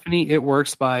Cacophony, it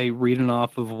works by reading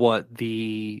off of what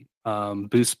the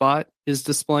boost spot is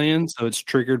displaying. So it's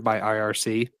triggered by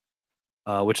IRC,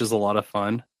 which is a lot of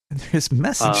fun. And there's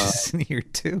messages in here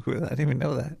too. I didn't even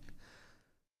know that.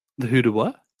 The who to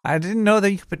what? I didn't know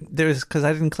that you could. There's because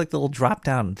I didn't click the little drop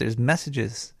down. There's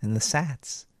messages in the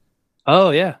sats. Oh,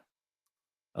 yeah.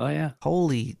 Oh, yeah.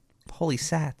 Holy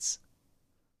sats!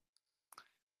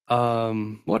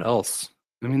 What else?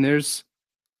 I mean, there's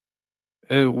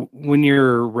when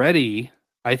you're ready,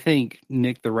 I think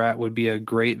Nick the Rat would be a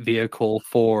great vehicle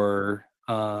for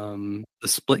the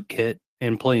split kit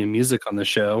and playing music on the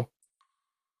show.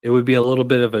 It would be a little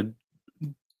bit of a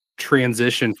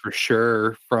transition for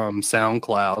sure from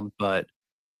SoundCloud, but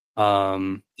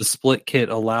the split kit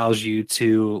allows you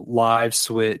to live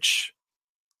switch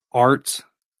art,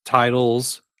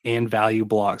 titles, and value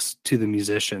blocks to the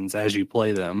musicians as you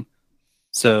play them.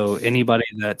 So anybody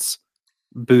that's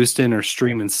boosting or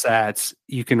streaming sats,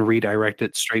 you can redirect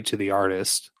it straight to the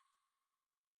artist.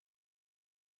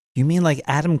 You mean like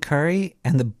Adam Curry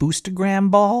and the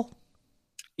Boostagram ball?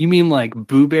 You mean like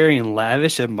Booberry and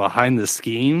Lavish and Behind the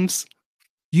Schemes?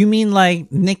 You mean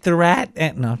like Nick the Rat?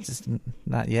 No, just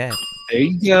not yet. There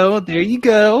you go. There you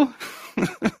go.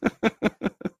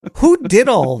 Who did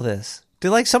all this?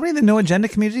 Did like somebody in the No Agenda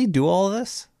community do all of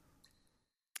this?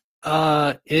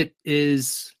 It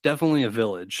is definitely a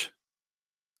village.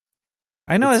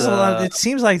 I know It's, there's a lot. It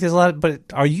seems like there's a lot. But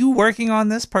are you working on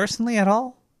this personally at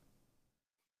all?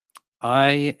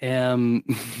 I am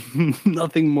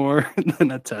nothing more than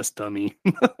a test dummy.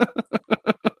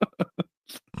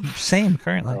 Same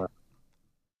currently.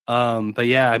 But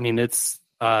yeah, I mean, it's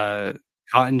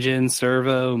Cotton Gin,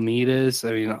 Servo, Midas.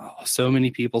 I mean, so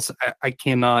many people. I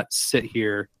cannot sit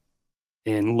here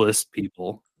and list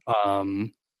people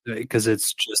because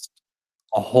it's just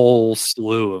a whole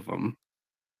slew of them.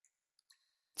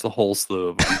 It's a whole slew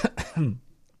of them.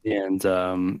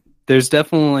 And there's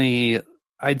definitely,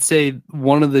 I'd say,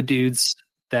 one of the dudes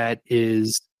that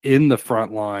is in the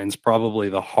front lines, probably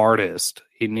the hardest,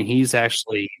 and he's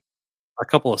actually a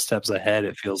couple of steps ahead,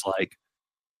 it feels like,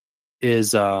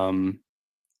 is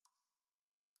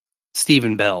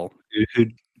Stephen Bell, who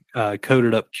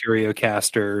coded up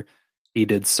CurioCaster. He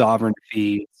did Sovereign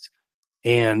Feeds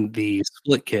and the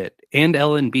Split Kit and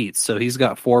LN Beats. So he's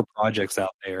got 4 projects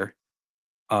out there.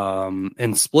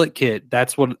 And Split Kit,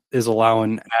 that's what is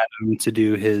allowing Adam to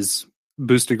do his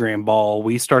Boostagram ball.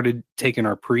 We started taking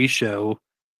our pre-show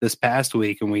this past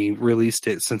week, and we released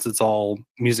it since it's all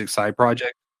music side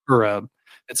project, or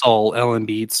it's all LN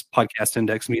Beats podcast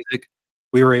index music.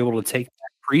 We were able to take that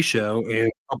pre-show and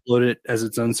upload it as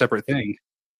its own separate thing.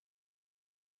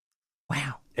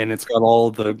 Wow. And it's got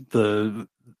all the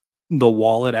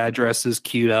wallet addresses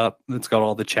queued up. It's got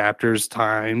all the chapters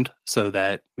timed so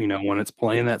that, you know, when it's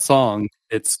playing that song,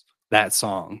 it's that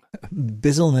song.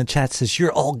 Bizzle in the chat says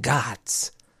you're all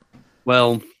gods.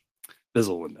 Well,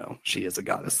 Bizzle would know. She is a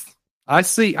goddess. I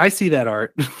see that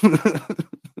art.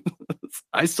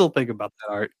 I still think about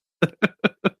that art.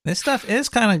 This stuff is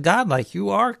kind of godlike. You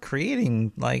are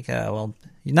creating like, well,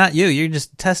 not you. You're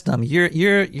just test dummy.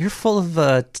 You're full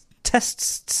of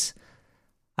tests.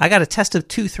 I got a test of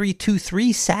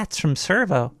 2323 sats from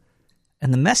Servo,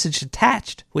 and the message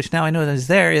attached, which now I know that is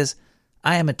there, is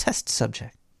I am a test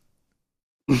subject.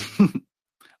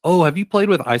 Oh, have you played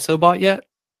with Isobot yet?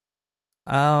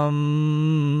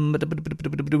 No,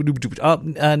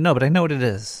 but I know what it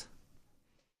is.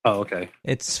 Oh, okay.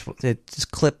 It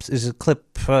just clips. Is it clip?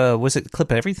 Was it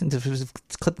clip everything? Was it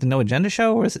clip the No Agenda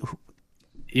show, or is it?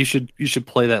 You should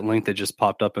play that link that just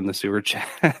popped up in the sewer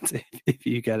chat if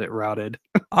you get it routed.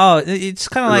 Oh, it's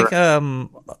kind of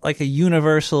like a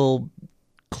universal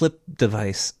clip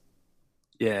device.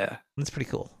 Yeah, That's pretty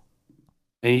cool.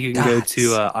 and you can go to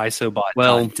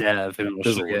Isobot dev and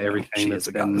it'll show you everything that's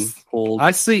been pulled.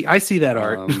 I see that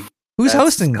art. Who's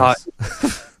hosting this?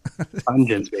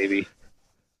 Dungeons, baby.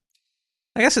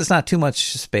 I guess it's not too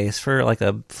much space for like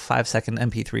a 5-second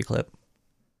MP3 clip.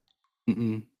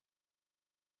 Mm-mm.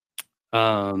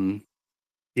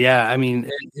 Yeah, I mean,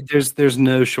 there's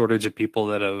no shortage of people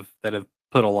that have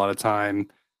put a lot of time.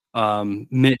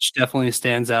 Mitch definitely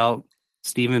stands out.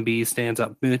 Stephen B stands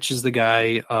out. Mitch is the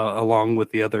guy, along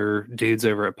with the other dudes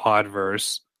over at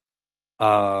Podverse.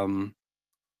 Oscar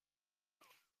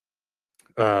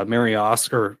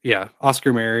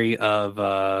Mary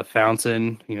of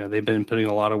Fountain. You know, they've been putting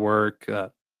a lot of work.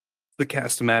 The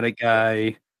Castamatic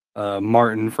guy,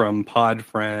 Martin from Pod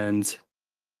Friends.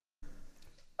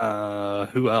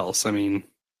 Who else? I mean,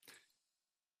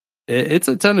 it's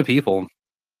a ton of people.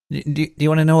 Do you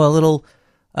want to know a little?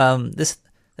 This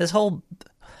whole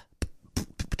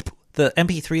the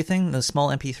MP3 thing, the small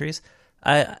MP3s.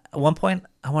 At one point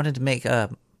I wanted to make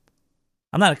I'm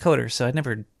not a coder, so I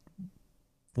never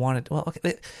wanted. Well,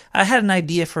 okay, I had an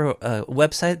idea for a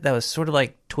website that was sort of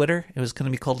like Twitter. It was going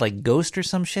to be called like Ghost or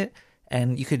some shit,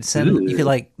 and you could send. You could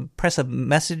like press a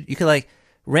message. You could like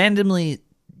randomly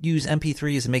use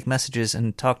MP3s and make messages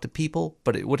and talk to people,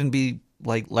 but it wouldn't be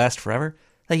like last forever.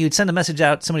 Like you'd send a message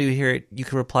out, somebody would hear it, you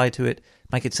could reply to it,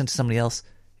 might get sent to somebody else,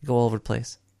 go all over the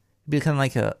place. It'd be kind of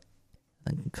like a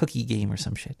cookie game or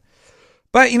some shit.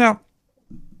 But, you know,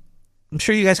 I'm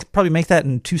sure you guys could probably make that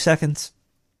in 2 seconds.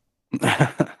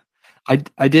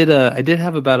 I did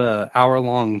have about an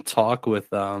hour-long talk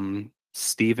with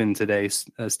Steven today,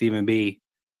 Stephen B.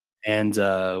 And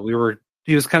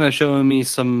he was kind of showing me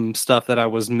some stuff that I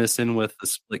was missing with the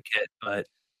split kit, but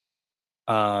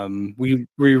we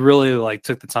really like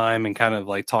took the time and kind of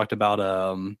like talked about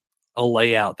a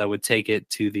layout that would take it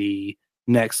to the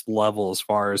next level as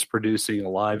far as producing a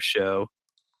live show.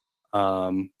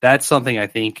 That's something I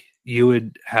think you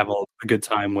would have a good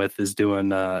time with, is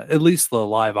doing at least the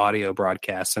live audio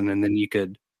broadcast, and then you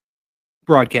could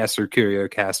broadcast through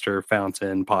CurioCaster,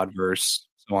 Fountain, Podverse,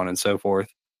 so on and so forth.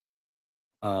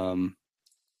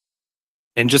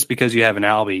 And just because you have an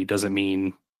Alby doesn't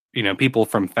mean, you know, people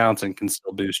from Fountain can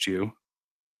still boost you,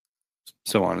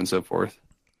 so on and so forth.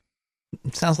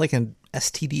 It sounds like an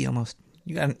STD almost.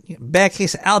 You got a bad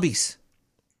case of Albies.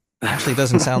 Actually, it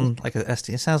doesn't sound like a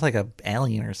STD. It sounds like an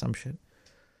alien or some shit.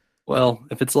 Well,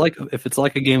 if it's like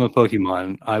a game of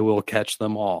Pokemon, I will catch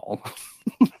them all.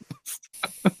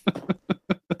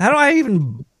 How do I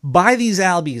even buy these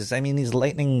Albies? I mean, these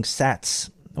lightning sats.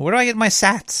 Where do I get my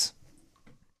sats?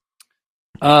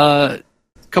 A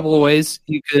couple of ways.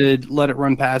 You could let it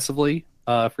run passively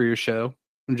for your show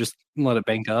and just let it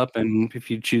bank up, and if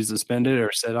you choose to spend it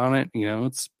or sit on it, you know,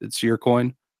 it's your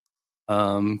coin.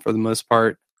 For the most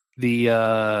part,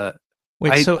 I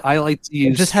like to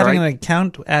use just Strike. having an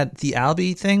account at the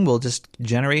Albi thing will just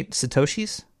generate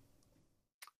Satoshis?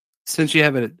 Since you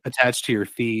have it attached to your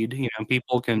feed, you know,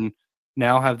 people can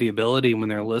now have the ability, when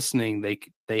they're listening, they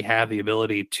have the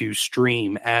ability to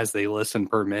stream as they listen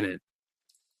per minute.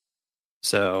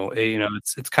 So, you know,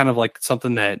 it's kind of like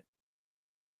something that,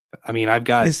 I mean, I've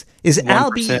got... Is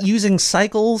Albi using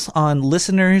cycles on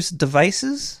listeners'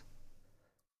 devices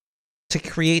to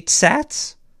create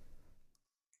sats?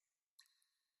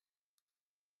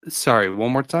 Sorry,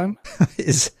 one more time?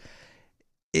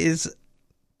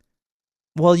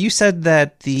 Well, you said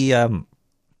that the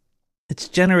it's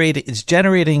generating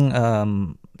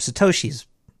Satoshis,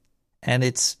 and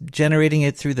it's generating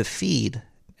it through the feed.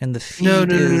 And the feed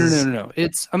No.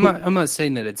 I'm not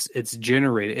saying that it's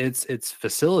generated. It's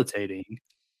facilitating.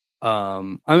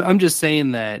 I'm just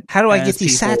saying that. How do I get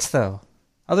these sats though?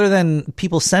 Other than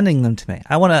people sending them to me,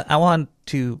 I want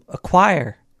to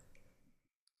acquire.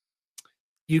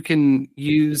 You can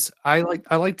use. I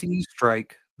like to use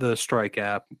Strike, the Strike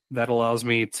app that allows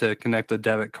me to connect a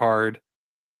debit card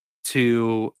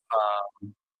to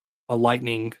a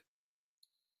Lightning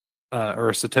or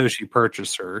a Satoshi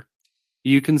purchaser.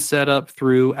 You can set up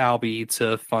through Albi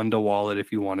to fund a wallet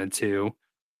if you wanted to.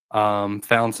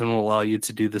 Fountain will allow you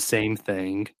to do the same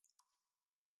thing.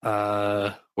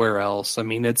 Where else? I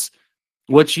mean, it's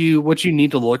what you need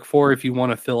to look for if you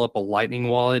want to fill up a Lightning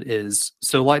wallet is,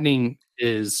 so Lightning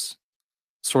is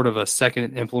sort of a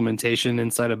second implementation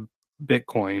inside of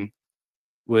Bitcoin,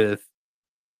 with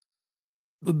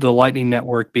the Lightning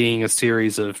Network being a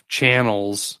series of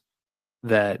channels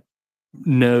that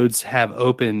nodes have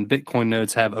open, Bitcoin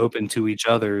nodes have open to each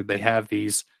other. They have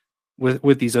these,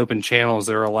 with these open channels,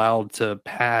 they're allowed to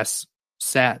pass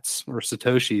sats or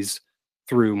Satoshis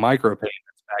through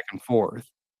micropayments back and forth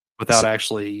without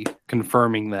actually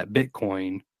confirming that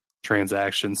Bitcoin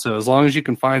transaction. So as long as you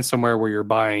can find somewhere where you're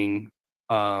buying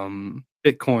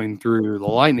Bitcoin through the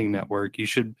Lightning Network, you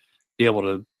should be able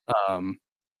to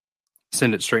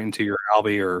send it straight into your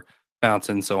Albi or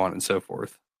fountain, so on and so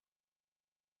forth.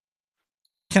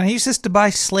 Can I use this to buy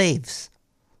slaves?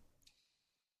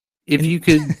 If you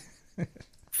could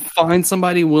find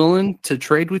somebody willing to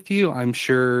trade with you, I'm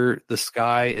sure the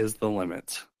sky is the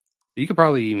limit. You could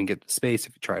probably even get to space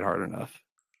if you tried hard enough,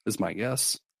 is my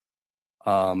guess.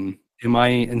 Am I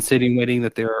insinuating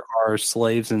that there are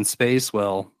slaves in space?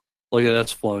 Well, look at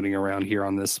us floating around here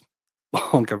on this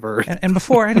hunk of Earth. And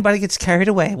before anybody gets carried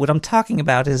away, what I'm talking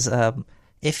about is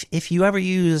if you ever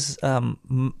use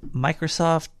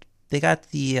Microsoft, they got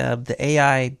the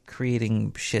AI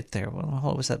creating shit there.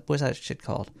 What was that shit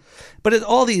called? But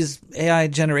all these AI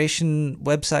generation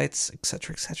websites,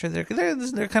 etc., etc.,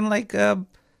 they're kind of like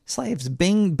slaves.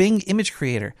 Bing image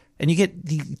creator, and you get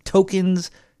the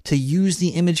tokens to use the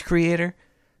image creator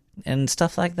and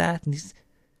stuff like that. And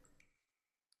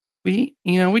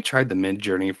we tried the Mid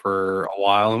Journey for a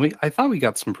while, and I thought we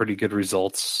got some pretty good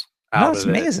results out it's of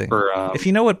amazing. It. For, if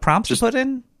you know what prompts to put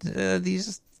in,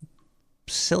 these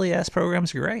silly ass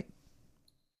programs are great.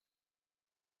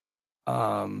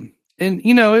 And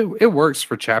it works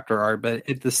for chapter art, but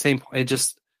at the same point,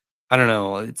 I don't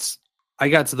know. I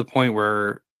got to the point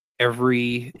where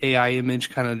every AI image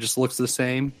kind of just looks the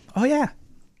same. Oh yeah,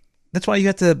 that's why you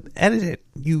have to edit it.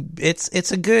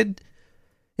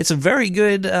 It's a very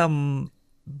good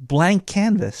blank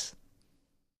canvas.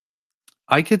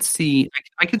 I could see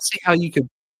how you could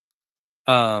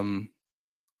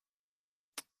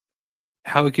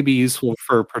how it could be useful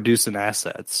for producing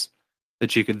assets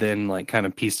that you could then like kind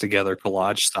of piece together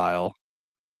collage style.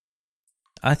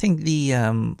 I think the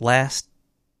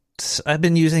I've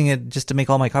been using it just to make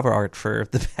all my cover art for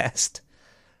the past,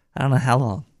 I don't know how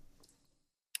long.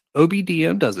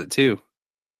 OBDM does it too.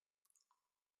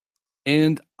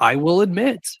 And I will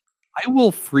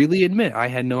freely admit, I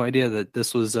had no idea that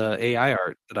this was AI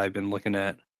art that I've been looking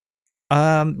at.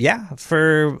 Yeah,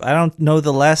 I don't know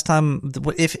the last time,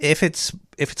 if it's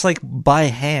like by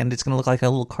hand, it's gonna look like a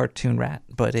little cartoon rat.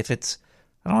 But if it's,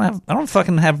 I don't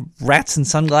fucking have rats and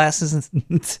sunglasses.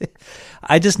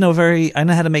 I just know I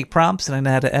know how to make prompts and I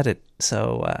know how to edit.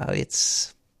 So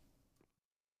it's.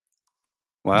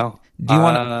 Wow. Do you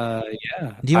want?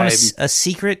 Yeah. Do you want a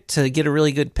secret to get a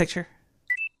really good picture?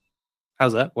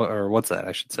 How's that? What's that?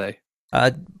 I should say.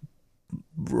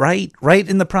 Write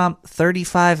in the prompt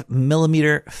 35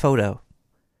 millimeter photo,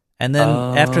 and then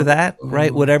after that,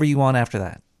 write whatever you want after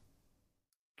that.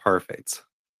 Perfect.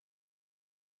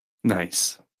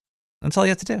 Nice. That's all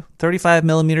you have to do. 35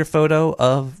 millimeter photo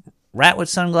of rat with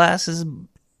sunglasses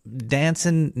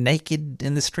dancing naked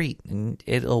in the street, and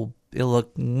it'll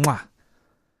look mwah.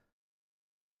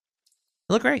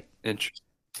 It'll look great. Interesting.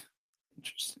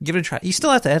 Give it a try. You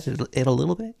still have to edit it a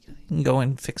little bit. You can go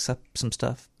and fix up some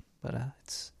stuff, but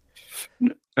it's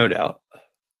no doubt.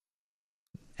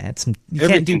 Add some. You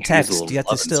can't do text. You have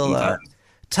to still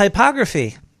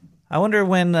typography. I wonder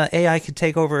when AI could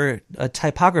take over a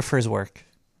typographer's work.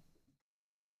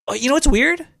 Oh, you know what's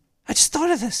weird? I just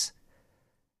thought of this.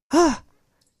 Do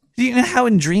you know how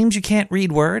in dreams you can't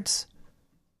read words?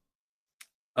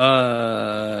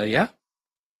 Yeah.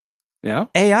 Yeah.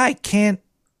 AI can't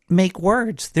make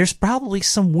words. There's probably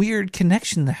some weird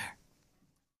connection there.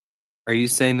 Are you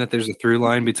saying that there's a through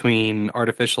line between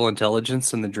artificial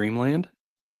intelligence and the dreamland?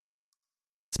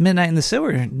 It's midnight in the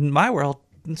sewer in my world.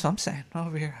 That's what I'm saying.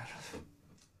 Over here.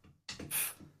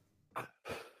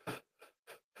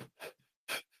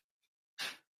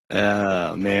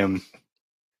 Man.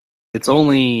 It's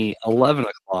only 11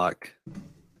 o'clock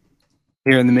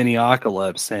here in the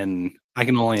Minneapolis, and I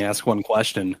can only ask one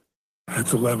question.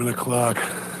 It's 11 o'clock.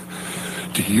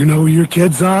 Do you know who your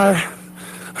kids are?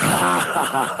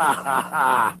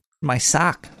 My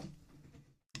sock.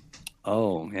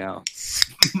 Oh, yeah.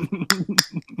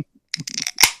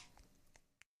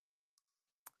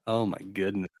 Oh, my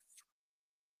goodness.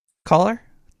 Caller,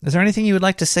 is there anything you would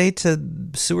like to say to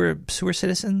sewer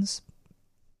citizens?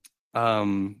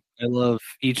 I love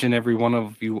each and every one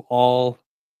of you all.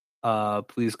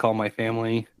 Please call my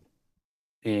family.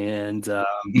 And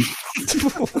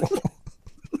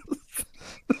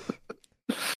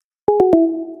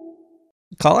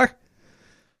Caller?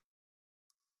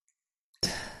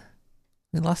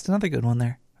 We lost another good one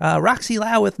there. Roxy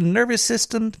Lau with nervous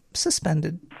system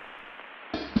suspended.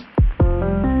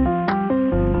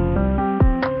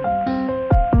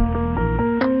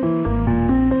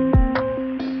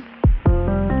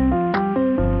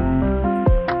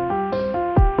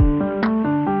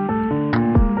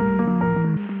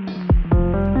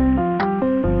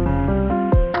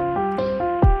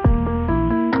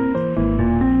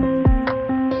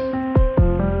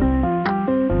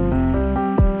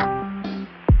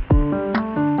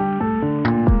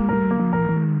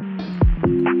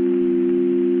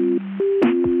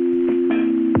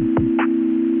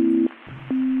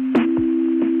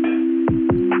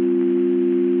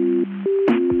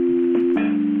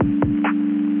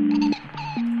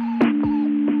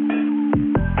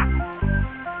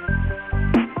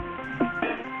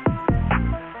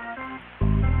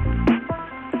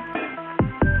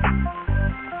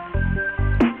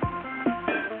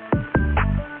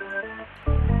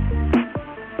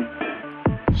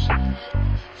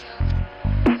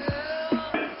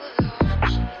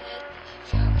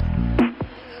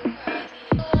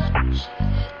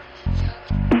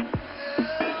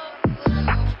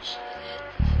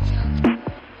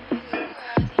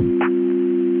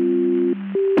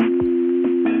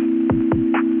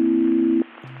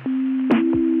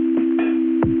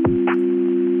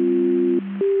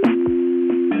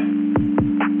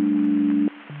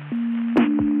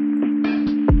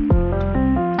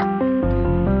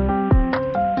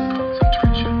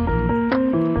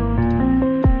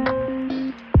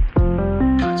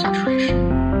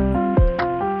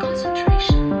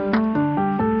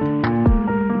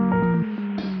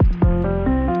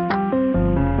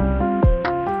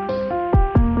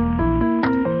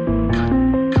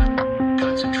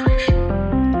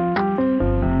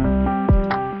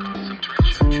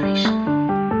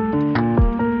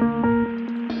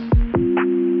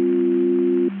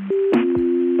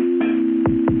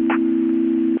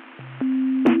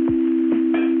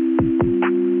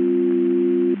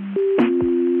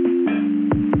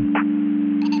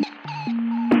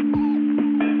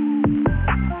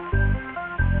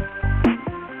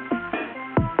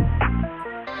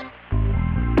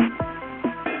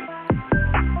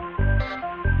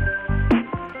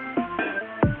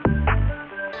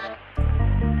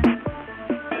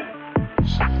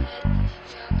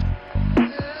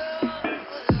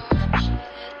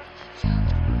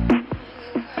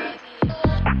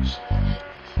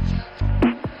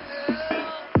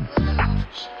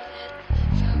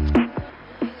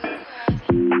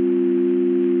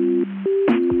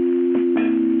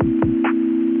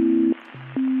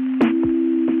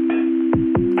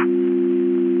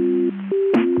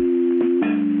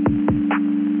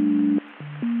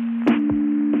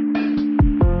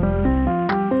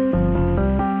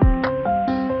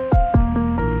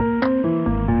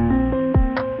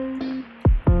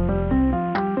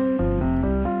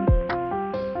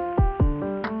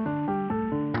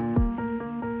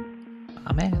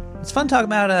 Oh man, it's fun talking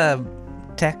about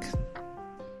tech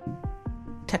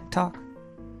talk.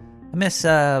 I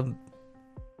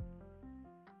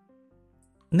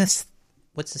miss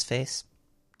what's his face,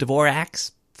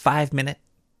 Dvorak's 5 minute.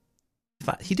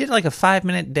 He did like a 5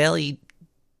 minute daily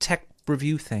tech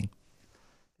review thing.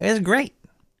 It was great.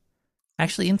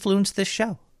 Actually influenced this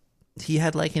show. He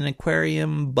had like an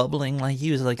aquarium bubbling, like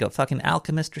he was like a fucking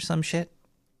alchemist or some shit.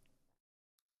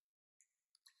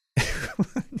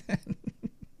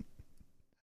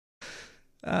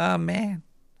 Oh man,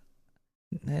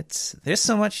 there's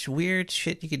so much weird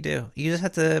shit you could do. You just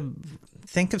have to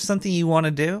think of something you want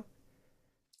to do,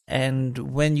 and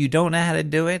when you don't know how to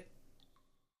do it,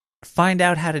 find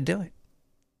out how to do it.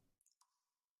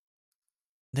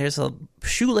 There's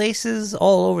shoelaces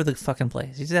all over the fucking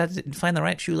place. You just have to find the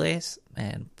right shoelace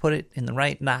and put it in the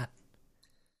right knot.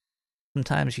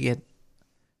 Sometimes you get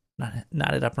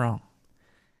knotted up wrong.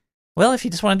 Well, if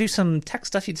you just want to do some tech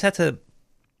stuff, you just have to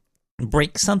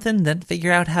break something, then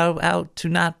figure out how to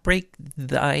not break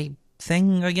the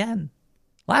thing again.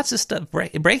 Lots of stuff.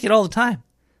 Break it all the time.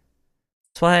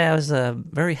 That's why I was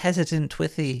very hesitant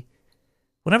with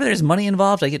whenever there's money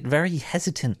involved, I get very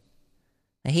hesitant.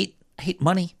 I hate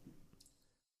money.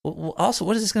 Also,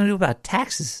 what is this going to do about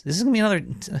taxes? This is going to be another...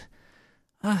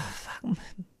 fuck. I'm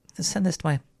going to send this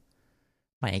to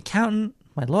my accountant,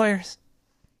 my lawyers.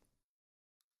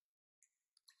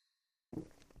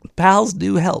 Pals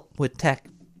do help with tech.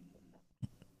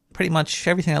 Pretty much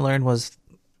everything I learned was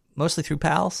mostly through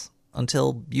Pals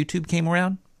until YouTube came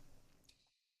around.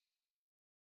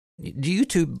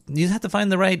 YouTube, you have to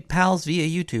find the right Pals via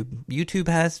YouTube. YouTube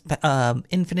has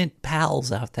infinite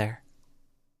Pals out there.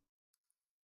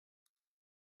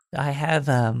 I have,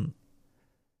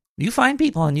 you find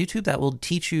people on YouTube that will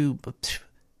teach you.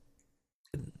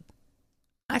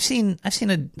 I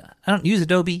don't use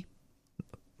Adobe.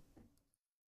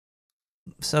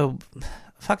 So,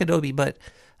 fuck Adobe, but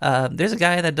there's a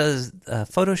guy that does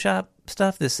Photoshop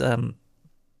stuff. I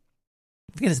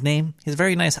forget his name. He has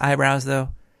very nice eyebrows, though.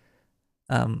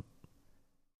 And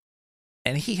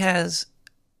he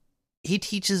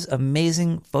teaches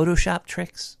amazing Photoshop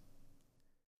tricks.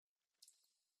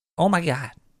 Oh my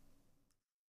god.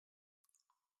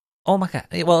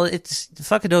 Well, it's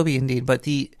fuck Adobe indeed, but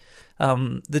the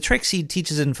tricks he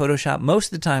teaches in Photoshop most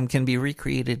of the time can be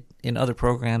recreated in other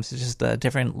programs. It's just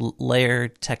different layer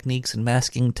techniques and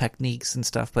masking techniques and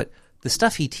stuff. But the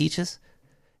stuff he teaches,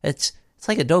 it's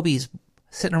like Adobe's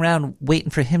sitting around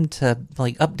waiting for him to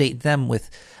like update them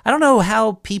with. I don't know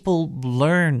how people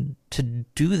learn to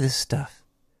do this stuff.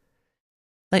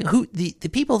 Like the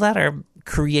people that are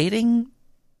creating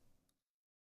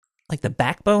like the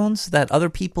backbones that other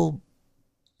people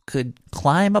could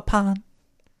climb upon.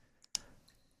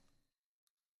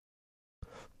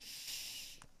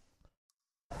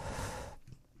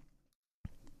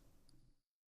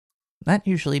 That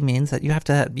usually means that you have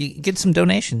to you get some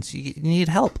donations. You need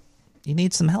help. You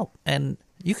need some help. And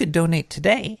you could donate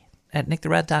today at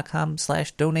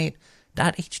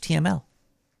nicktherat.com/donate.html.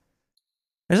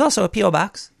 There's also a P.O.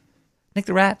 Box. Nick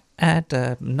the Rat at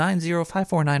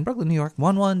 90549 Brooklyn, New York,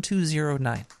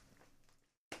 11209.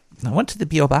 I went to the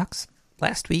P.O. Box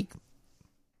last week,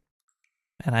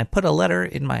 and I put a letter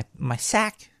in my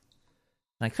sack,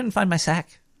 and I couldn't find my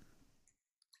sack.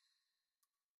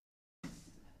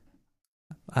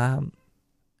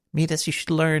 Midas, you should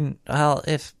learn, well,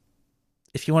 if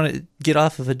you want to get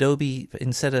off of Adobe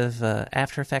instead of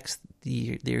After Effects,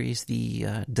 there is the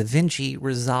DaVinci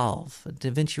Resolve.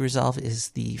 DaVinci Resolve is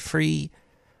the free,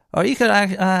 or you could.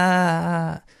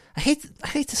 I hate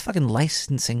this fucking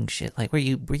licensing shit. Like where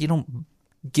you don't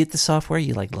get the software,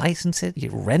 you like license it,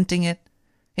 you're renting it.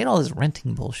 I hate all this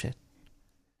renting bullshit.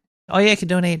 Oh yeah, you can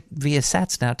donate via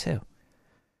Sats now too.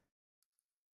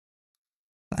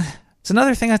 It's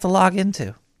another thing I have to log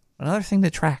into. Another thing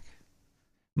to track.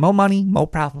 More money, more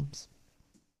problems.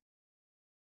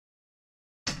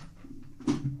 I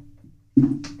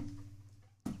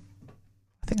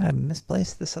think I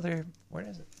misplaced this other... Where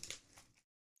is it?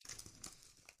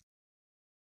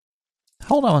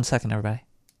 Hold on one second, everybody.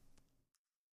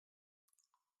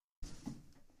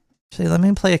 See, let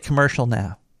me play a commercial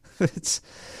now. Let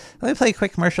me play a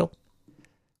quick commercial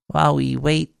while we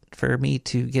wait for me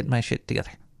to get my shit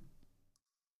together.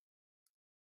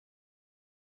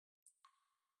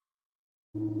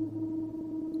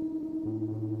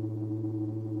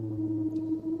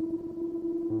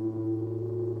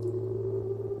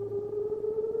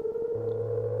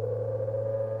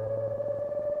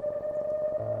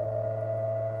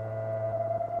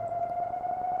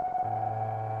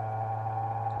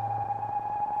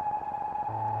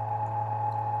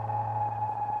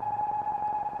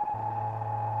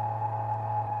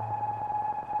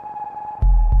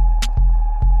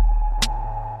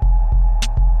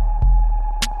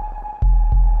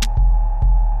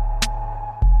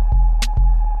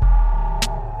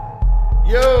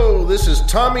 Yo, this is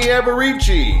Tommy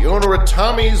Aberici, owner of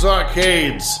Tommy's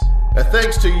Arcades. And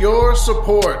thanks to your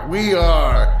support, we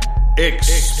are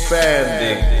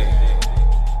expanding.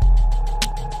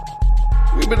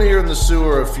 We've been here in the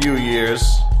sewer a few years,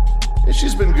 and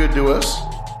she's been good to us.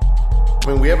 I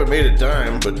mean, we haven't made a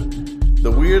dime, but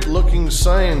the weird-looking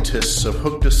scientists have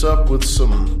hooked us up with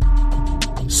some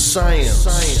science.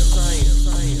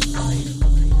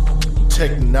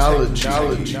 Technology.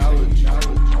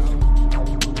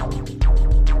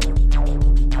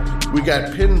 We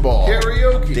got pinball,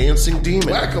 karaoke, dancing demon,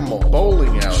 whack-a-mole,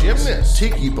 bowling alley, gymnast,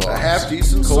 tiki bar, a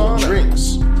half-decent cold sauna,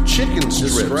 drinks, chicken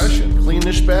strips, discretion,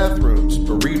 cleanish bathrooms,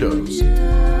 burritos,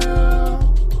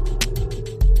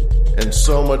 and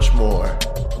so much more.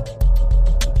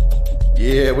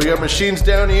 Yeah, we got machines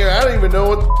down here. I don't even know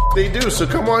what they do, so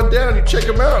come on down. You check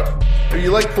them out. Are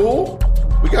you like pool?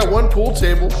 We got one pool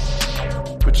table,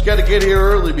 but you got to get here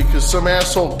early because some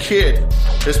asshole kid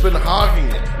has been hogging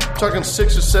it. Talking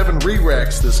 6 or 7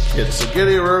 re-racks, this kid, so get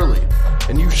here early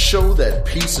and you show that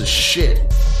piece of shit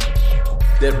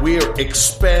that we're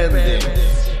expanding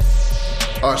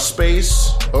our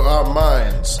space or our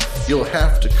minds. You'll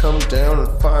have to come down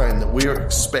and find that we are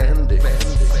expanding.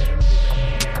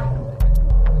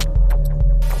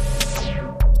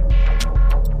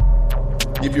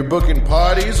 If you're booking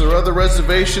parties or other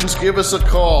reservations, give us a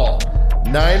call.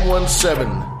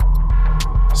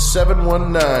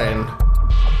 917-719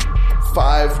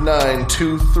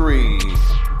 5923.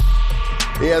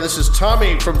 Yeah, this is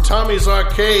Tommy from Tommy's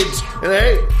Arcades, and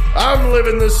hey, I'm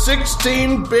living the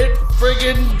 16-bit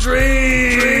friggin'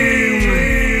 dream.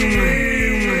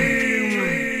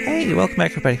 Hey, welcome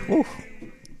back, everybody. Woo.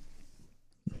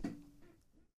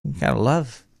 You gotta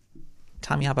love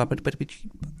Tommy Aberici.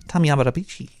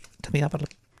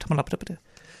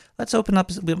 Let's open up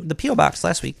the P.O. box.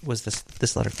 Last week was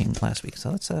this letter came last week,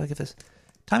 so let's give this.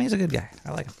 Tommy's a good guy.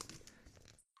 I like him.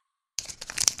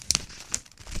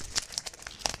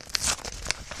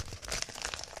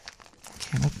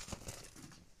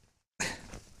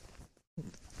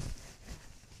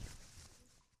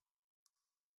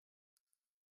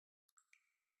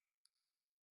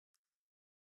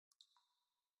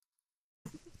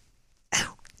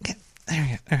 Ow. Okay. There we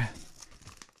go. There we go.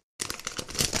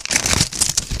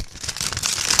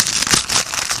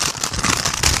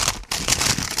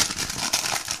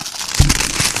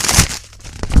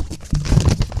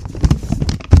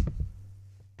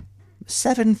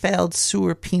 Seven failed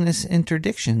sewer penis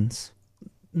interdictions.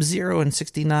 0 and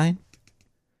 69.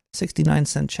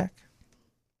 69-cent check.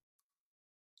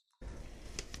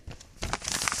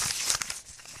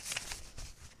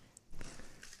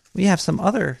 We have some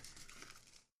other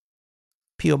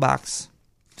P.O. Box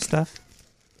stuff.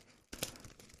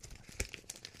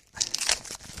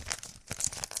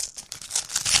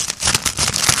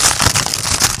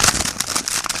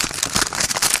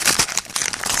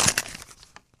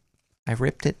 I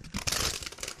ripped it.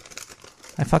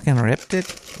 I fucking ripped it.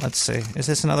 Let's see. Is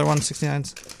this another one?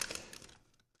 69s?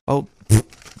 Oh,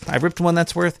 I ripped one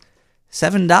that's worth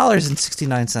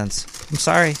 $7.69. I'm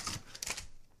sorry,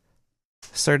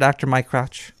 Sir Dr. Mike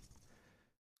Crotch.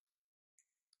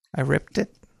 I ripped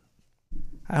it.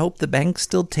 I hope the bank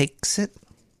still takes it.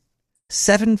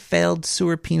 7 failed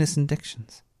sewer penis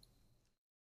indictions.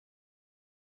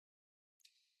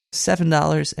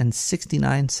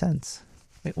 $7.69.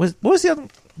 Wait, what was the other?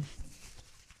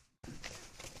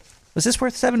 Was this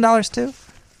worth $7 too?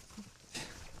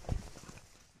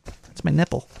 That's my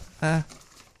nipple.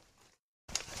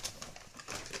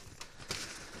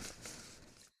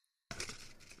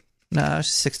 No, it's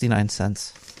 69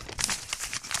 cents.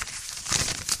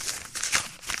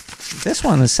 This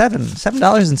one is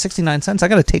 $7.69. I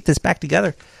got to take this back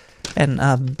together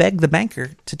and beg the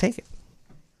banker to take it.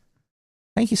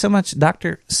 Thank you so much,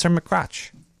 Dr. Sir McCrotch.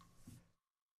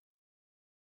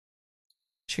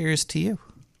 Cheers to you.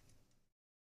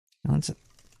 Now let's...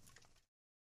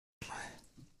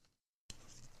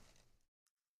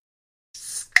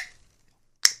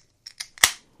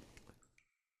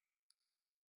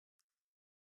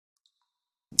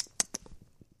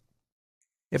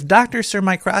 If Dr. Sir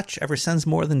My Crotch ever sends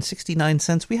more than 69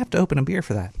 cents, we have to open a beer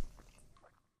for that.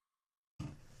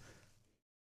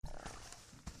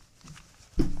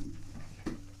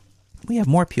 We have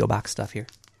more P.O. Box stuff here.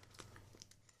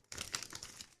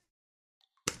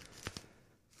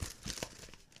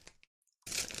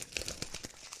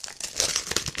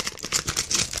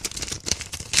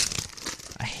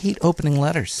 I hate opening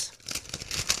letters.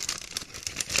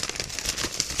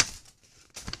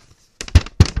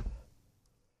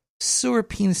 Sewer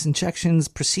penis injections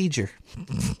procedure.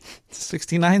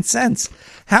 69 cents.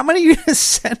 How many are you going to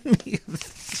send me?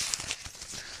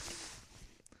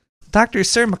 Dr.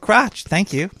 Sir McCrotch,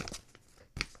 thank you.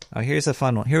 Oh, here's a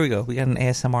fun one. Here we go. We got an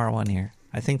ASMR one here.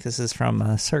 I think this is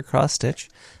from Sir Cross Stitch.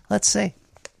 Let's see.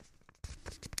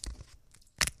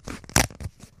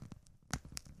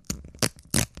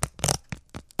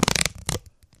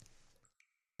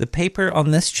 The paper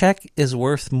on this check is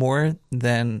worth more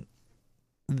than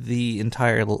the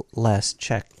entire last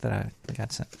check that I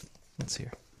got sent. Let's see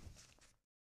here.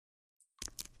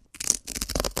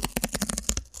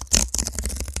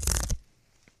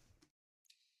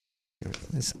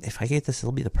 If I get this,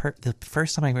 it'll be the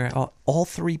first time I wear all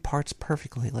three parts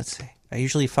perfectly. Let's see. I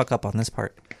usually fuck up on this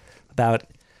part. About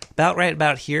right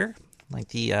about here, like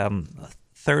the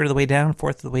third of the way down,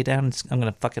 fourth of the way down. I'm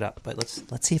gonna fuck it up. But let's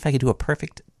see if I can do a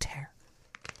perfect tear.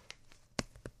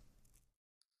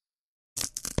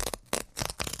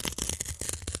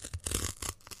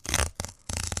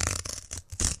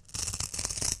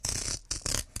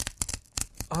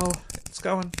 Oh, it's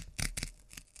going.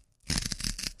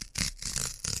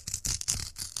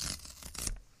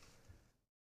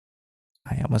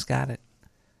 I almost got it.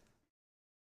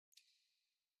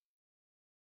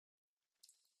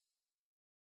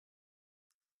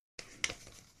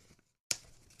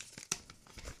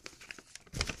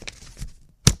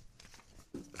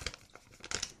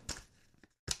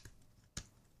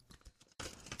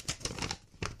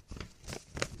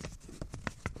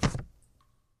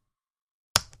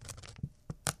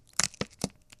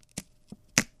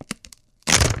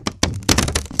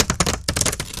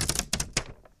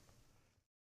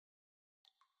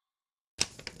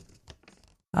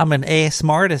 I'm an ASMR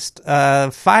artist.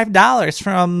 $5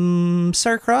 from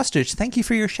Sir Crosstitch. Thank you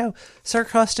for your show. Sir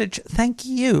Crosstitch, thank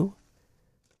you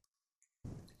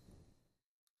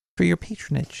for your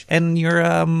patronage and your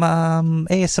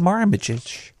ASMR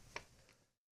images.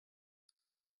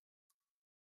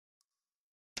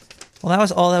 Well, that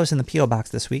was all that was in the P.O. Box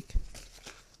this week.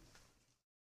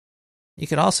 You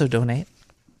can also donate.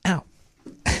 Ow.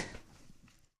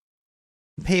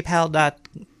 PayPal.com.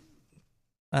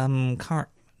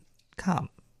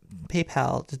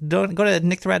 PayPal. Go to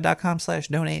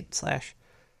nicktherat.com/donate/ I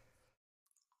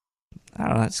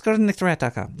don't know. Just go to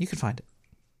nicktherat.com. You can find it.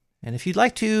 And if you'd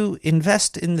like to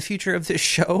invest in the future of this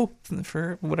show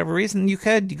for whatever reason, you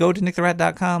could. You go to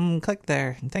nicktherat.com, click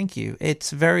there, and thank you.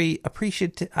 It's very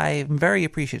appreciative. I am very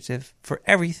appreciative for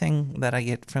everything that I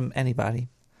get from anybody,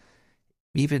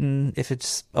 even if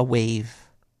it's a wave.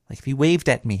 Like if you waved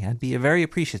at me, I'd be very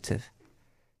appreciative.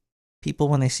 People,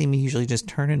 when they see me, usually just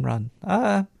turn and run.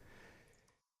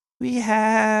 We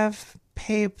have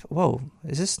Whoa,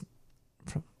 is this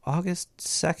from August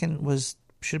 2nd?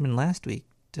 Should have been last week.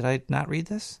 Did I not read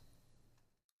this?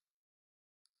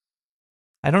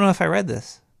 I don't know if I read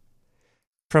this.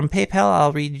 From PayPal,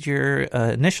 I'll read your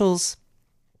initials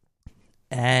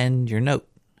and your note.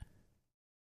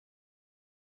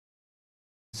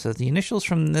 So the initials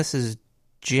from this is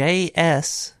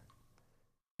JS,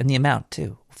 and the amount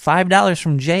too. $5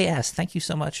 from JS. Thank you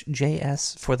so much,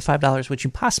 JS, for the $5, which you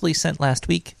possibly sent last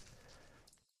week.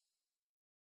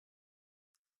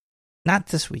 Not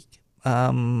this week.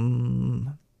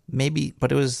 Maybe,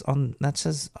 but it was on. That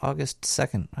says August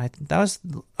 2nd. I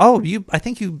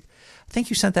think you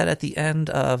sent that at the end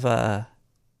of the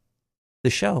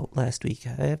show last week.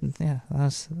 I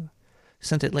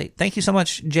sent it late. Thank you so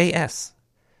much, JS.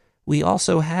 We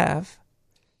also have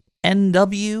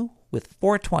NW with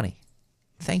 420.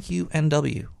 Thank you,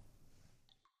 NW.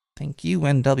 Thank you,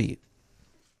 NW.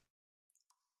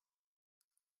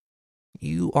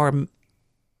 You are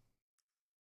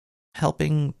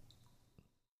helping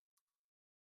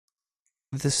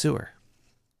the sewer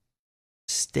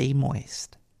stay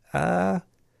moist. And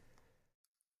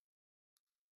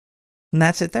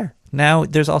that's it there. Now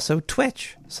there's also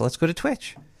Twitch. So let's go to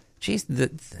Twitch. Geez,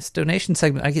 this donation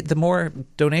segment, I get the more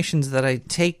donations that I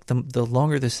take, the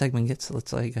longer the segment gets. So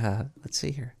it's like, let's see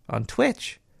here. On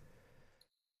Twitch,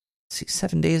 let's see,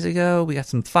 7 days ago, we got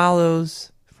some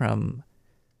follows from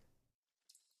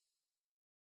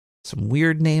some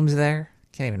weird names there.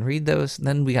 Can't even read those. And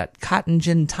then we got Cotton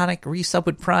Gin Tonic resub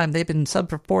with Prime. They've been sub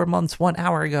for 4 months, 1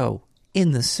 hour ago.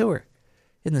 In the sewer.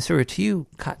 In the sewer to you,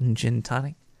 Cotton Gin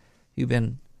Tonic. You've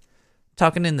been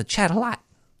talking in the chat a lot.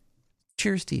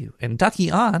 Cheers to you. And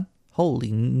Ducky On,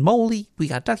 holy moly, we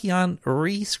got Ducky On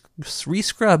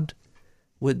rescrubbed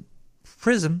with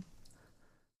Prism.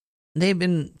 They've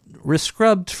been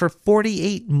rescrubbed for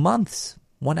 48 months,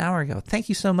 1 hour ago. Thank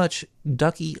you so much,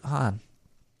 Ducky On.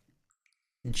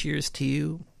 And cheers to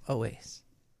you always.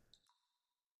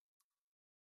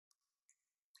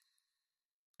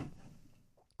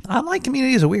 Online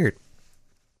communities are weird.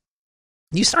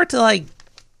 You start to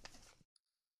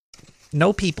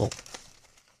know people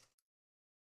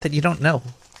that you don't know.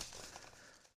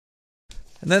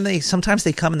 And then sometimes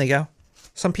they come and they go.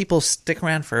 Some people stick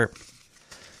around for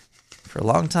a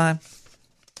long time.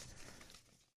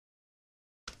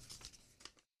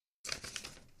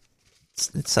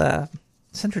 It's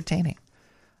entertaining.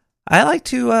 I like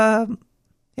to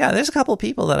there's a couple of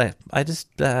people that I just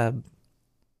I've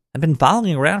been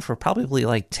following around for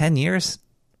probably 10 years.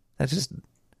 That's just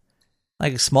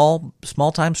small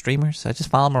time streamers. I just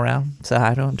follow them around, say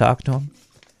hi to them, talk to them.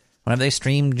 Whenever they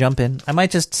stream, jump in. I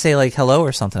might just say hello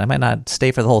or something. I might not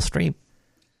stay for the whole stream.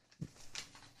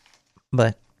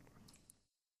 But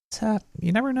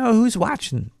you never know who's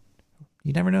watching.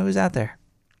 You never know who's out there.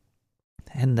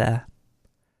 And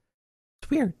it's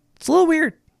weird. It's a little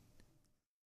weird.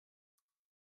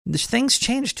 Things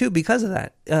change too because of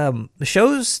that. The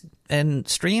shows and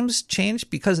streams change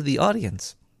because of the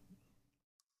audience.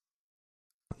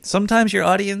 Sometimes your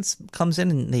audience comes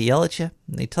in and they yell at you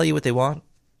and they tell you what they want.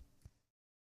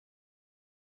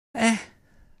 I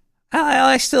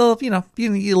still,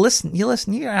 you listen,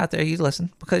 you're out there, you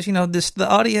listen, because, the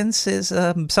audience is,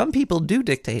 some people do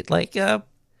dictate, like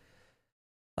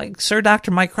Sir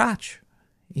Dr. Mike Crotch.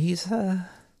 He's,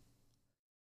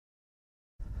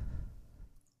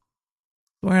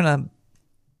 wearing a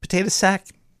potato sack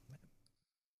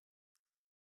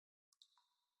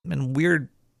and weird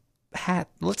hat.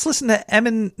 Let's listen to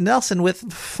Emin Nelson with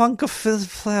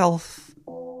Funkafil.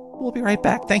 We'll be right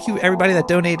back. Thank you, everybody that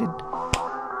donated.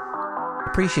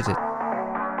 Appreciate it.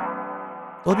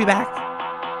 We'll be back.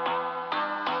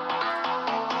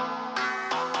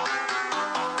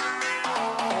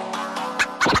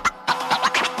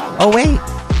 Oh, wait.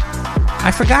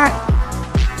 I forgot.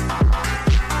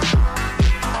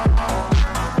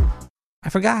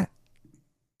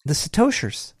 The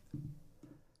Satoshers.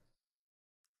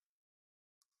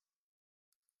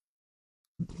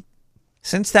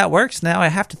 Since that works now, I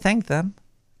have to thank them.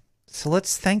 So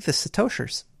let's thank the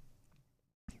Satoshers.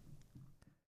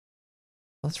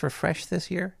 Let's refresh this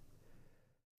here.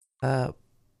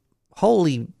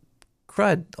 Holy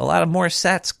crud. A lot of more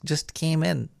sets just came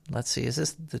in. Let's see. Is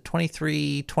this the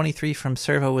 23 from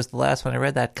Servo was the last one I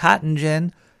read? That Cotton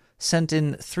Gin sent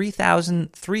in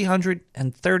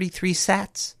 3,333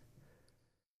 sats.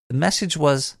 The message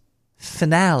was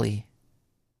finale.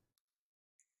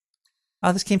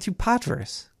 Oh, this came through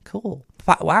Podverse. Cool.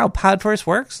 Wow, Podverse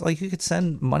works? You could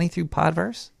send money through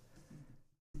Podverse?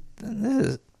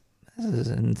 This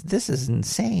is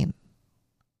insane.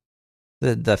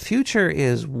 The future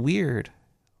is weird.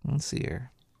 Let's see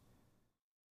here.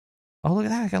 Oh, look at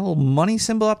that. I got a little money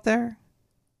symbol up there.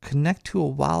 Connect to a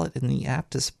wallet in the app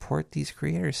to support these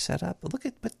creators set up. But look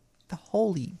at the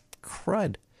holy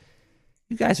crud.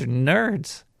 You guys are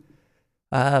nerds.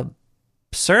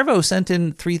 Servo sent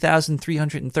in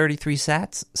 3,333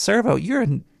 sats. Servo, you're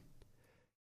a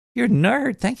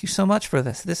nerd. Thank you so much for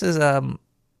this. This is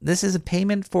a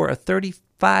payment for a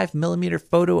 35mm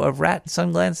photo of rat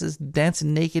sunglasses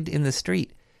dancing naked in the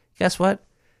street. Guess what,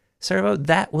 Servo?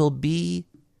 That will be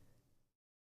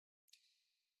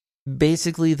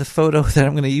basically the photo that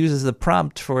I'm going to use as the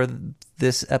prompt for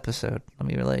this episode. Let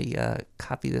me really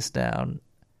copy this down.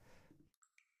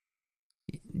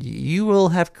 You will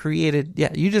have created,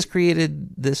 you just created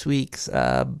this week's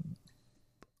art.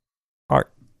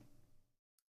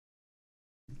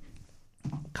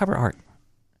 Cover art.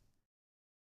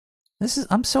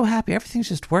 I'm so happy. Everything's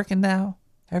just working now.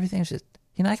 Everything's just,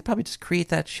 I could probably just create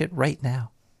that shit right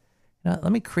now.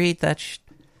 Let me create that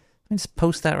let me just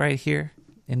post that right here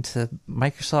into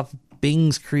Microsoft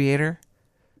Bing's creator.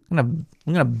 I'm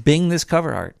gonna Bing this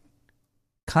cover art.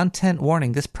 Content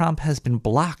warning, this prompt has been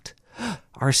blocked.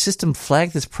 Our system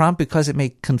flagged this prompt because it may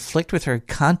conflict with our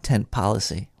content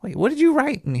policy. Wait, what did you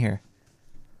write in here?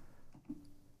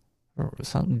 Or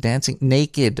something dancing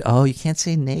naked. Oh, you can't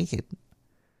say naked.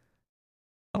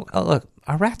 Oh, look,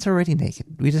 our rat's already naked.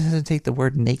 We just have to take the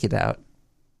word naked out.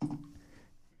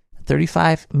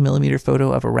 35 millimeter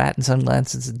photo of a rat in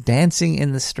sunglasses dancing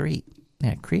in the street.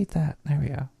 Yeah, create that. There we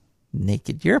go.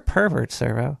 Naked. You're a pervert,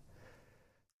 Servo.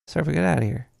 Servo, get out of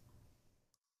here.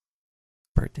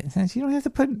 Birthday. You don't have to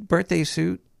put birthday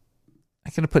suit. I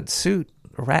could have put suit.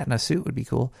 A rat in a suit would be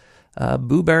cool.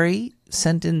 Booberry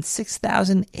sent in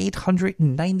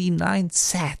 6,899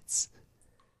 sats.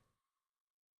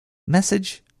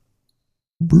 Message.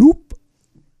 Bloop.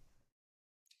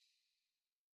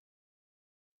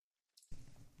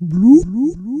 Bloop.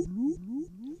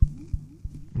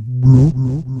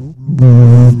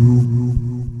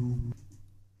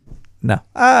 No.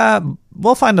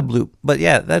 We'll find a bloop. But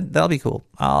yeah, that'll be cool.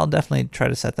 I'll definitely try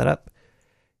to set that up.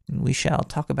 And we shall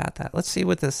talk about that. Let's see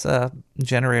what this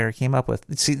generator came up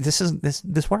with. See,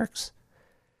 this works.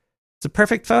 It's a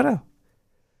perfect photo.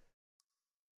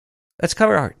 That's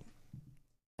cover art.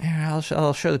 Here,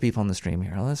 I'll show the people on the stream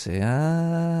here. Let's see.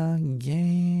 Game.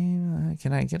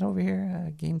 Can I get over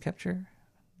here? Game capture.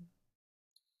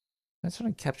 I just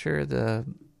want to capture the.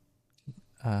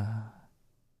 I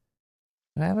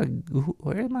have a.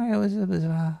 Where am I?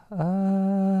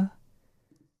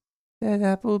 That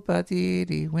apple butty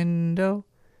the window,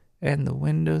 and the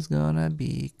window's gonna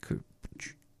be.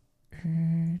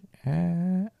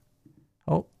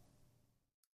 Oh,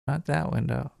 not that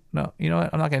window. No, you know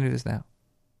what? I'm not gonna do this now.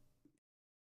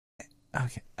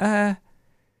 Okay.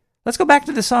 Let's go back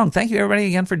to the song. Thank you everybody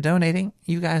again for donating.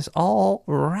 You guys all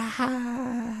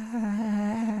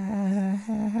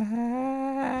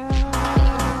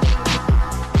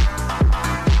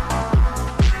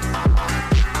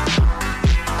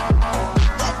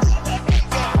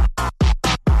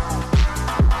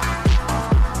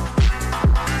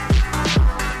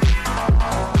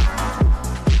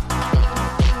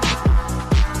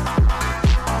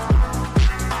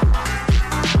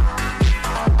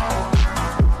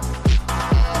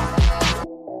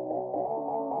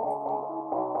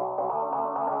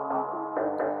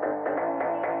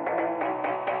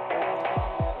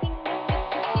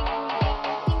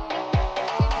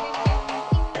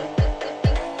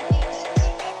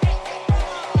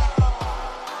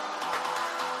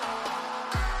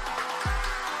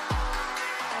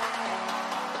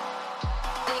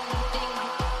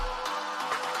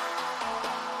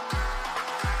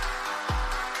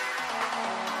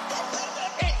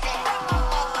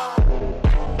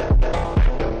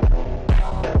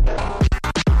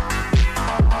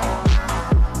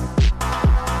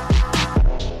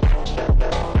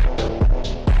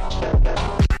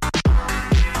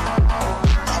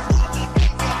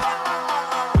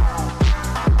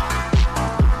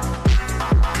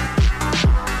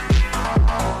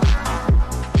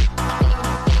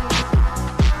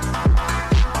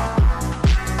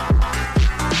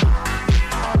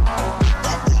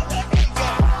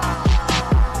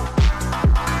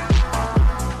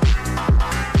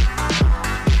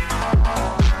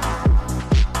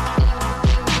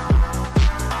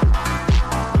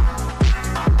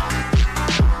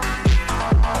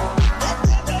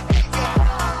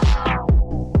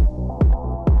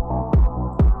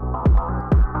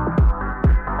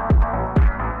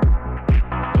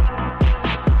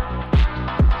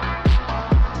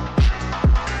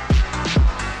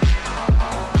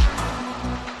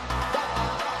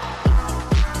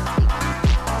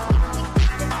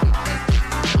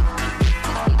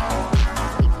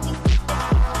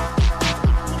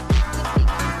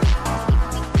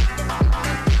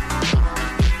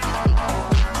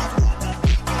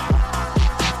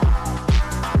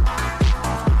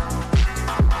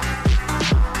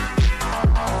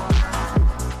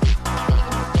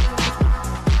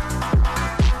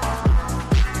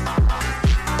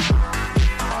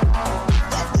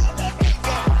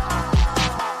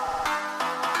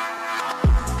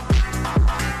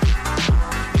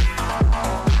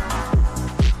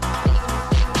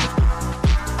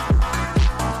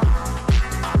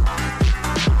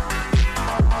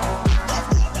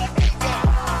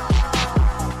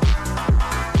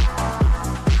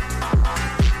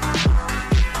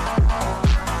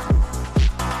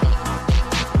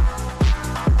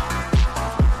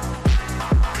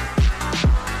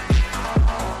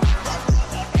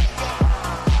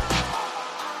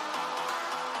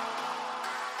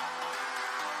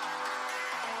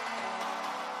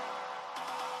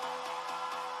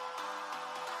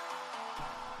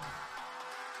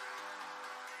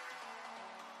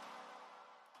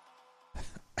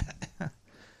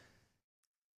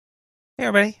Hey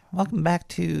everybody, welcome back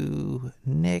to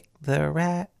Nick the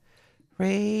Rat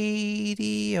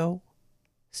Radio.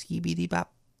 Skibidi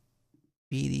bop,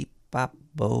 beady bop,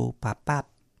 bo pop pop.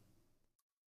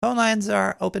 Phone lines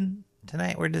are open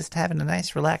tonight. We're just having a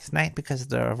nice relaxed night because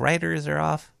the writers are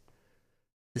off.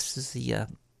 This is the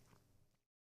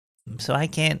so I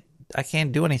can't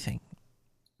do anything.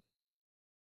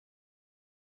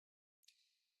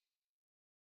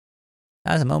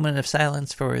 That was a moment of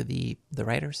silence for the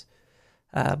writers.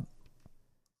 I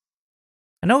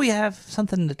know we have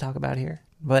something to talk about here,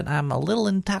 but I'm a little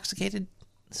intoxicated,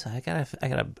 so I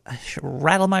gotta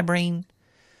rattle my brain.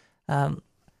 I'm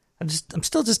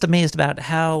still just amazed about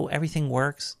how everything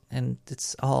works, and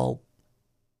it's all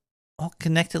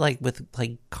connected with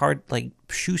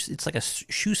shoes. It's like a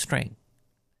shoestring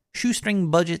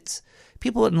budgets.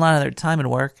 People put in a lot of their time and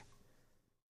work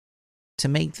to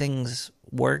make things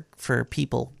work for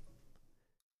people.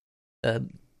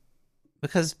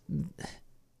 Because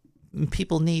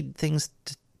people need things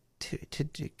to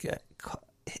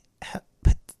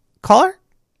caller?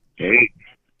 Hey,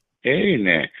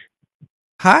 Nick.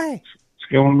 Hi. What's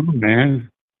going on, man?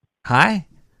 Hi,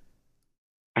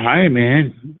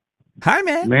 man. Hi,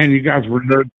 man. Man, you guys were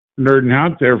nerding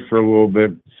out there for a little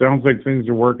bit. Sounds like things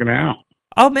are working out.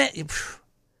 Oh man,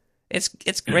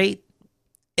 it's great.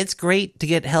 It's great to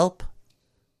get help.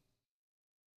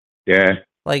 Yeah.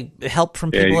 Like help from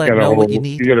Yeah, people that know what you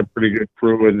need. You got a pretty good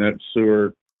crew in that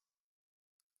sewer.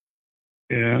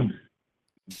 Yeah.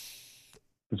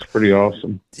 It's pretty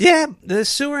awesome. Yeah, the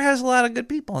sewer has a lot of good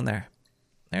people in there.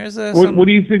 There's What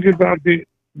do you think about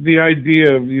the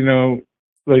idea of,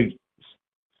 like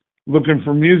looking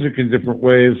for music in different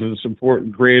ways and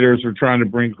supporting creators or trying to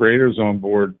bring creators on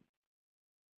board?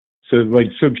 So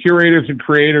curators and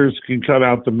creators can cut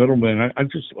out the middleman. I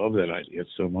just love that idea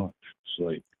so much. It's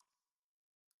like,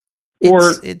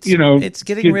 it's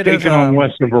getting rid of taking on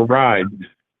less of a ride.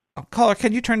 Caller,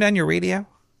 can you turn down your radio?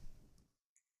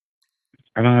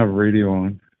 I don't have a radio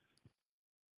on.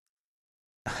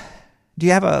 Do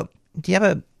you have a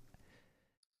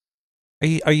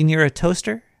are you near a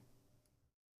toaster?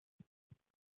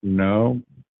 No,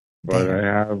 but I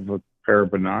have a pair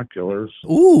of binoculars.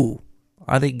 Ooh,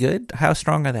 are they good? How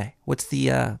strong are they? What's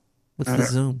the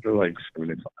zoom? They're like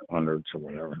 7,500 or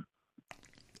whatever.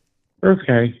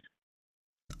 Okay.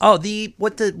 Oh,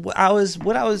 what I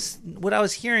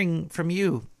was hearing from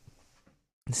you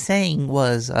saying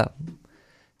was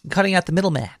cutting out the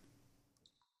middleman.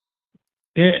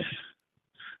 Yeah.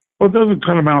 Well, it doesn't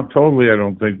cut them out totally, I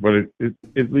don't think, but it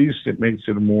at least it makes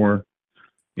it a more,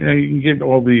 you can get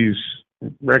all these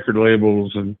record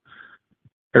labels and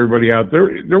everybody out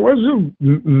there. There was a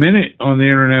minute on the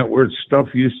internet where stuff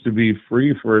used to be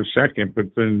free for a second,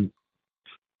 but then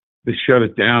they shut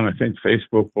it down. I think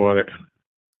Facebook bought it.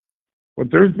 But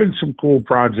there's been some cool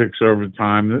projects over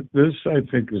time. This, I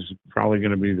think, is probably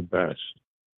going to be the best.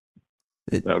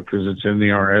 Because it's in the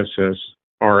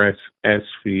RSS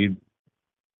feed.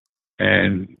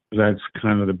 And that's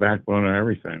kind of the backbone of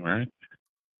everything, right?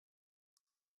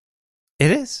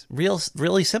 It is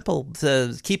really simple.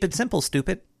 To keep it simple,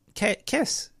 stupid.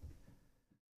 Kiss.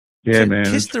 Yeah, man,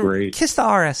 it's great. Kiss the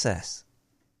RSS.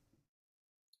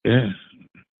 Yeah,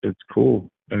 it's cool.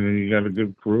 And then you got a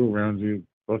good crew around you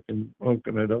fucking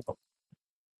hooking it up.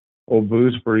 Old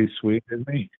Boo's pretty sweet, isn't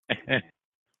he?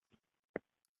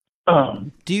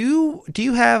 Do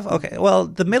you have well,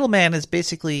 the middleman is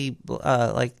basically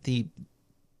like the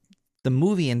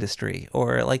movie industry,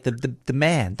 or like the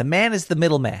man. The man is the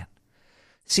middleman.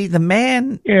 See, the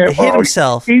man hit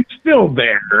himself. He's still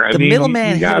there. The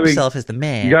middleman hit himself as the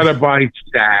man. You got to buy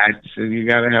stats, and you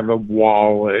got to have a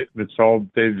wallet that's all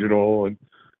digital. And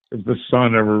if the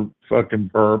sun ever fucking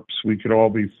burps, we could all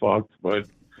be fucked. But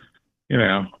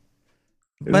at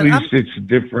least it's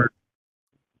different.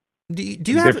 Do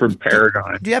you have different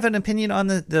paradigm? Do you have an opinion on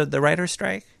the writer's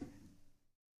strike?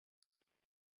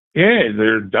 Yeah,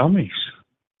 they're dummies.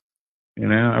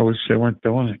 I wish they weren't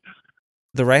doing it.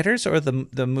 The writers or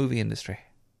the movie industry,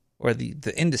 or the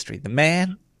industry, the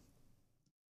man,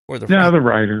 or the the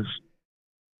writers.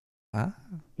 Huh?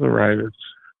 The writers.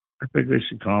 I think they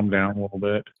should calm down a little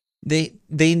bit. They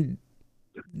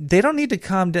don't need to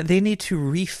calm down. They need to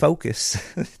refocus.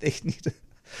 They need to.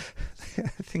 I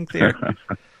think they're.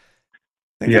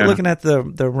 They're looking at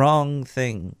the wrong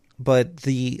thing. But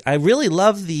I really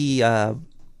love the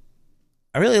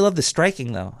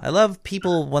striking though. I love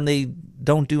people when they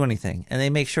don't do anything and they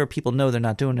make sure people know they're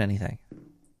not doing anything.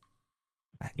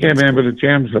 Yeah, man, but it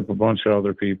jams up a bunch of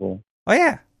other people. Oh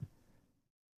yeah.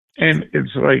 And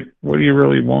it's like, what do you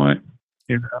really want?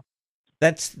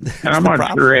 That's and I'm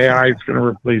not sure AI is going to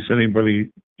replace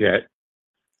anybody yet.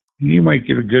 You might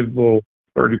get a good little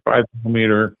 35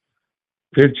 millimeter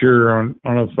picture on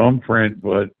a thumbprint,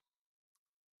 but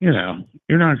you know,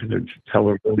 you're not going to tell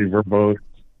a really verbose,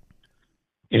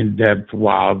 in-depth,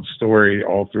 wild story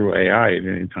all through AI at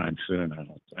any time soon. I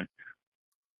don't think.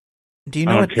 Do you I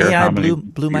know don't what care AI how many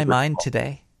blew my people- mind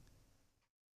today?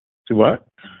 To what?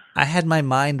 I had my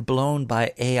mind blown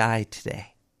by AI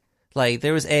today. Like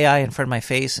there was AI in front of my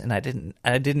face, and I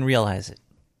didn't realize it.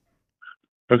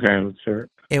 Okay, let's hear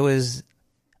it. It was,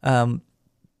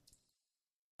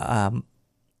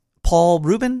 Paul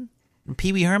Rubin,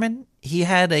 Pee Wee Herman. He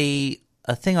had a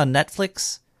thing on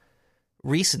Netflix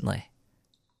recently.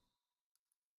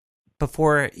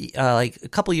 Before, like a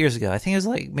couple years ago, I think it was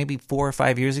like maybe 4 or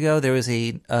 5 years ago, there was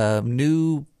a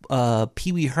new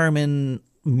Pee Wee Herman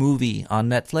movie on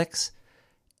Netflix,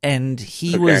 and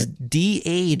he was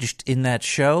de-aged in that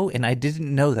show, and I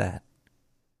didn't know that.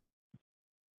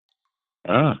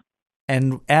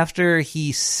 And after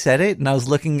he said it, and I was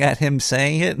looking at him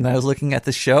saying it, and I was looking at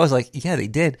the show, I was like, yeah, they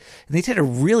did. And they did a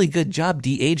really good job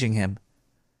de-aging him.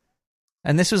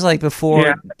 And this was like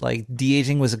before, like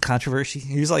de-aging was a controversy.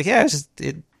 He was like, "Yeah,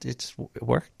 it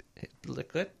worked. It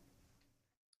looked good."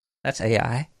 That's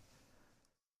AI.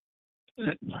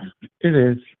 It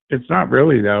is. It's not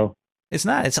really though. It's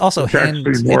not. It's also It's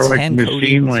actually more like hand machine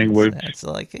coding. language. It's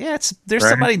like there's Right?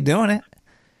 somebody doing it,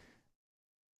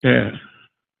 Yeah.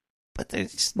 but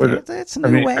it's But, it's I new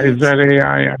mean, ways. is that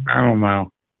AI? I don't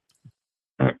know.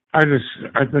 I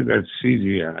think that's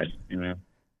CGI. You know.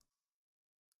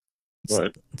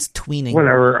 But It's tweening.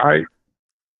 whatever.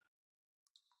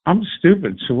 I'm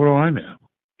stupid, so what do I know?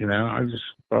 You know,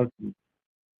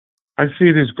 I see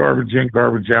it as garbage in,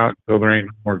 garbage out until there ain't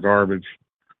no more garbage.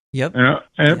 Yep. You know,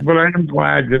 but I am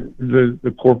glad that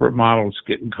the corporate model's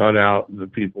getting cut out and the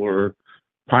people are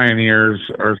pioneers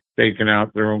are staking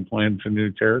out their own claim to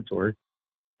new territory.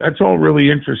 That's all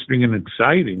really interesting and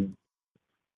exciting.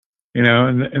 You know,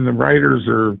 and the writers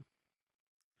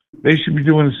they should be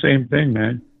doing the same thing,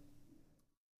 man.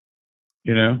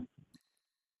 You know,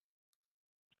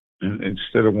 and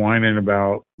instead of whining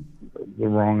about the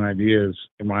wrong ideas,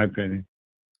 in my opinion.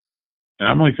 And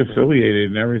I'm like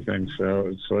affiliated and everything, so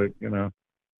it's like, you know,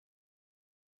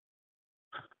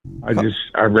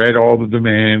 I read all the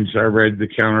demands, I read the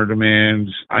counter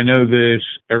demands. I know this,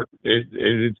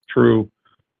 it's true.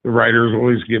 The writers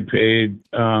always get paid,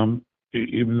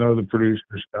 even though the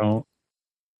producers don't.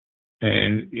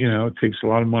 And, you know, it takes a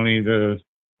lot of money to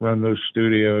run those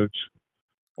studios,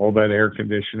 all that air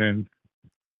conditioning,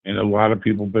 and a lot of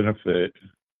people benefit.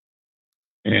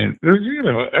 And there's, you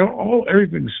know,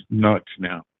 everything's nuts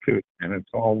now too, and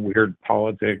it's all weird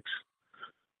politics.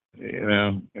 You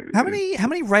know, How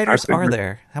many writers are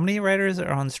there? How many writers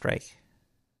are on strike?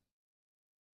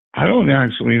 I don't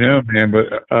actually know, man,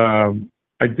 but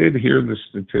I did hear the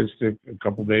statistic a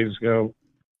couple days ago,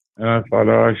 and I thought,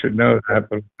 oh, I should know that,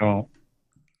 but I don't.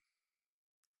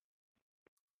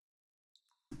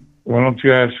 Why don't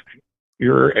you ask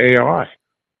your AI?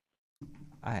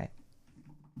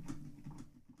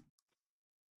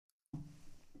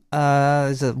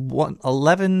 There's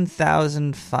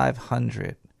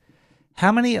 11,500.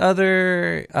 How many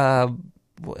other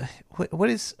what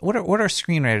are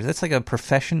screenwriters? That's like a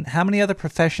profession. How many other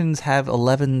professions have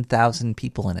 11,000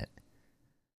 people in it?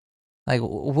 Like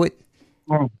what?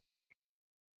 Well,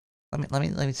 Let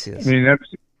me see this. I mean,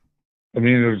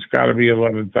 there's got to be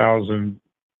 11,000,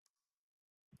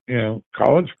 you know,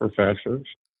 college professors.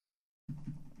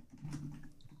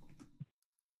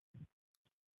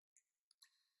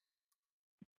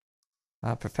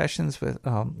 Professions with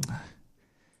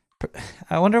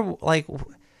I wonder, like,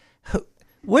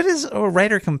 what is a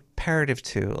writer comparative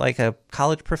to? Like a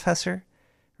college professor?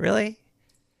 Really?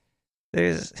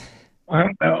 There's. I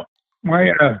don't know.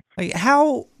 My like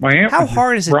how aunt how was a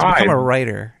hard is it to become a scribe.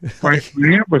 writer? My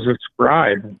aunt was a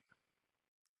scribe.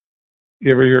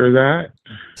 You ever hear of that?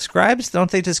 Scribes, don't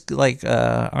they just like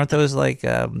aren't those like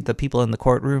the people in the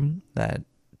courtroom that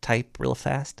type real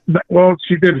fast? Well,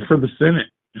 she did it for the Senate.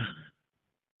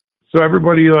 So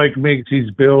everybody like makes these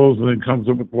bills and then comes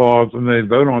up with laws and they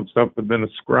vote on stuff, but then a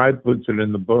scribe puts it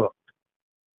in the book,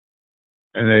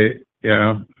 and they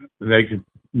could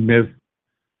miss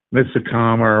a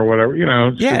comma or whatever, you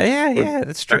know. Yeah,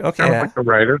 that's true. Okay, kind of like a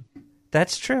writer.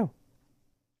 That's true.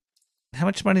 How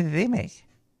much money do they make?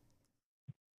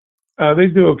 They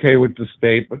do okay with the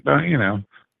state, but you know.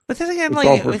 But then again, it's like,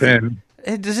 all for thin.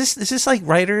 is this like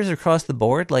writers across the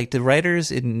board? Like, do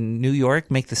writers in New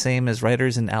York make the same as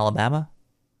writers in Alabama?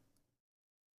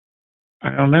 I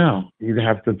don't know. You'd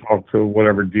have to talk to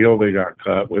whatever deal they got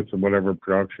cut with, whatever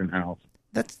production house.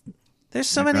 There's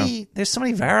so many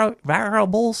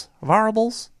variables.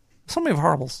 So many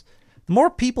variables. The more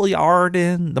people you are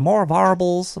in, the more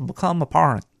variables become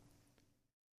apparent.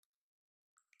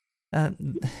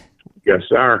 Yes,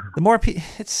 sir. The more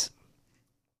it's.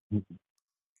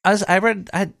 I read.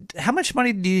 How much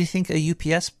money do you think a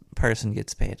UPS person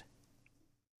gets paid?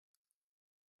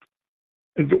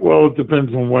 Well, it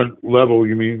depends on what level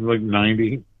you mean, like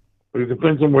 90. But it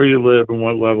depends on where you live and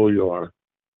what level you are.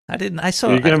 I saw.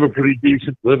 So you can have a pretty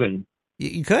decent living.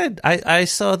 You could. I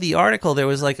saw the article. There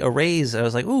was like a raise. I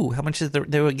was like, ooh, how much is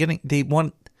they were getting?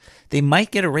 They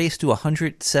might get a raise to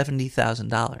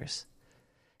 $170,000.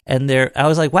 And I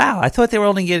was like, wow, I thought they were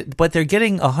only but they're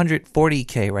getting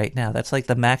 $140K right now. That's like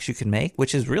the max you can make,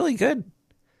 which is really good.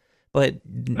 But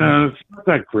it's not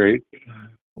that great.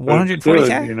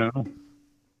 140K, you know,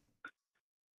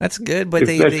 that's good. But if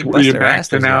they where bust you're their ass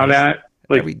maxing out at.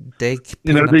 Like, every day.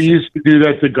 You know, they used to do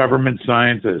that to government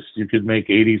scientists. You could make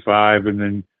 85, and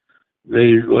then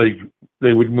they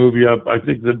would move you up. I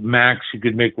think the max you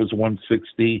could make was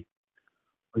 160,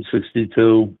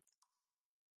 162.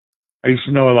 I used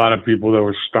to know a lot of people that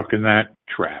were stuck in that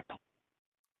trap.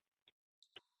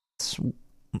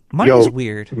 Money's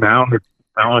weird. Malice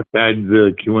had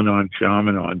the QAnon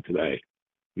shaman on today.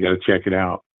 You got to check it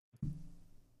out.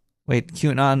 Wait,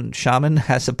 QAnon shaman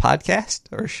has a podcast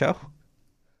or a show?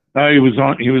 No, he was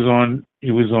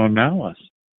on Malice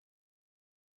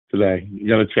today. You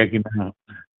got to check him out.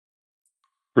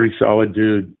 Pretty solid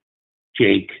dude,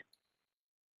 Jake.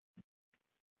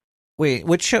 Wait,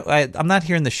 which show? I'm not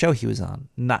hearing the show he was on.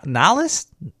 Malice?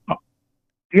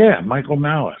 Yeah, Michael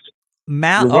Malice.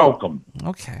 You're welcome.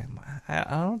 Okay. I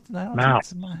don't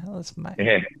Malice. think it's Malice.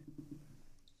 Yeah.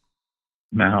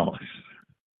 Malice.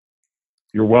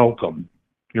 You're welcome.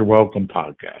 You're welcome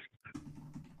podcast.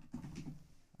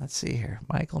 Let's see here.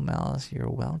 Michael Malice, you're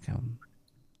welcome.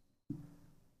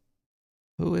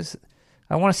 Who is...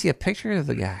 I want to see a picture of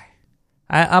the guy.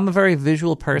 I'm a very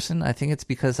visual person. I think it's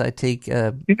because I take... You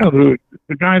know,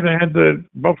 the guy that had the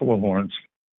buffalo horns.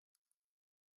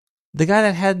 The guy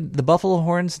that had the buffalo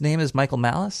horns name is Michael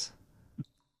Malice?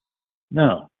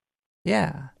 No.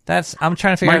 Yeah. I'm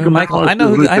trying to figure out who Michael... I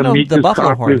know the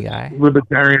buffalo horn guy.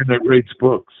 Libertarian that rates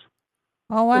books.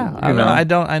 Oh, wow. I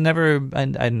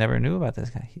never knew about this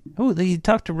guy. Oh, he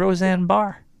talked to Roseanne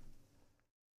Barr.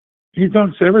 He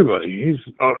talks to everybody.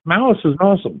 Malice is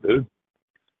awesome, dude.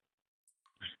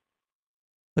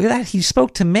 Look at that. He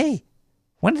spoke to me.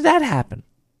 When did that happen?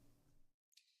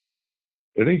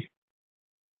 Did he?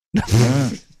 Yeah.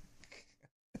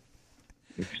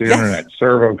 It's the internet.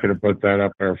 Servo could have put that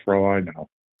up there for all I know.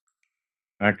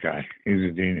 That guy, he's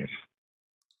a genius.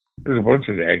 There's a bunch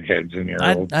of eggheads in here.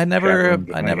 I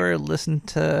never listened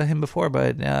to him before,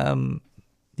 but yeah,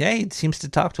 he seems to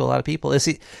talk to a lot of people.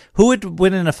 Who would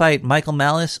win in a fight, Michael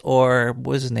Malice or what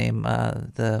was his name?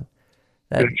 That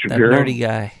nerdy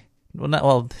guy.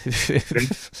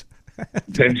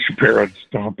 Ben Shapiro would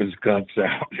stomp his guts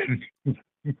out.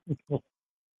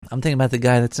 I'm thinking about the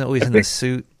guy that's always in the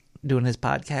suit doing his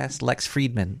podcast, Lex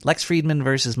Friedman. Lex Friedman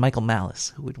versus Michael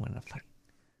Malice. Who would win a fight?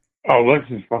 Oh, Lex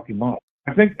is fucking up.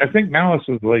 I think Malice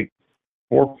is like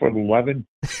 4'11".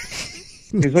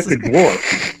 He's like a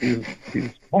dwarf.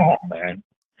 He's small, man.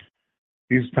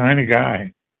 He's a tiny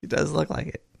guy. He does look like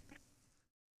it.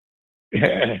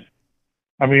 Yeah.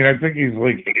 I mean, I think he's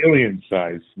like alien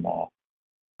size small.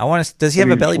 Does he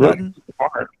have a belly button?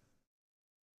 Smart.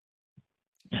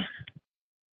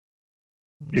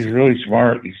 He's really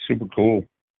smart. He's super cool.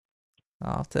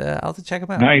 I'll have to check him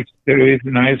out. Nice. He's a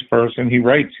nice person. He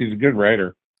writes. He's a good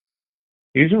writer.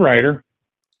 He's a writer.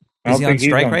 Is he on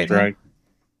strike right now?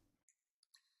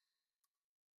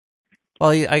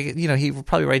 Well, he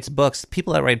probably writes books.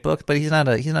 People that write books, but he's not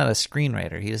a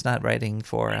screenwriter. He is not writing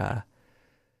for.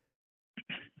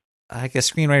 I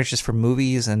guess screenwriters just for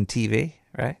movies and TV,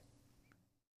 right?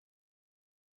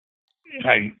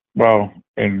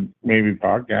 And maybe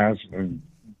podcasts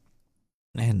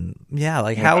and yeah,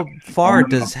 like how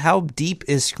deep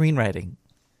is screenwriting?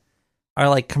 Are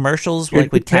like commercials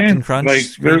like with Captain Crunch? Like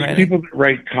there's people that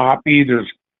write copy. There's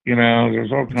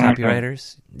all kinds of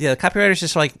copywriters. Yeah, copywriters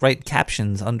just like write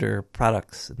captions under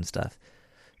products and stuff.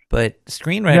 But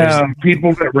screenwriters, yeah,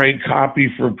 people that write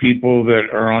copy for people that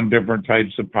are on different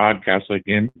types of podcasts, like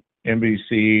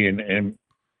NBC and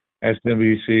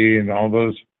SNBC and all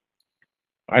those.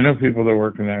 I know people that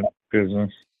work in that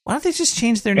business. Why don't they just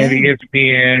change their name? And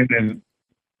ESPN and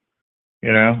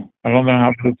I don't know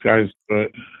how those guys,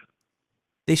 but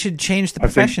they should change the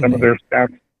profession name. Their staff,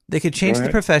 they could change the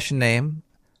profession name,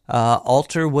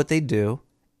 alter what they do,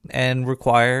 and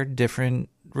require different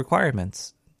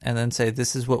requirements. and then say,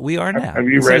 this is what we are now. Have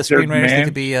you Instead read of their screenwriters, they demands?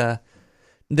 could be,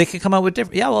 they could come up with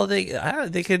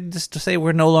different, they could just say,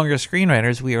 we're no longer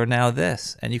screenwriters, we are now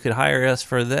this, and you could hire us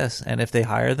for this, and if they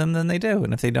hire them, then they do,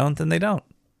 and if they don't, then they don't.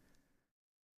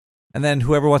 And then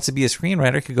whoever wants to be a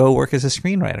screenwriter could go work as a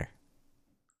screenwriter.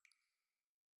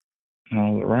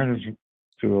 No, the writers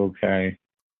do okay,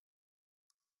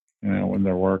 when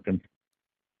they're working.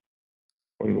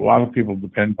 A lot of people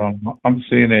depend on. I'm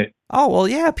seeing it. Oh, well,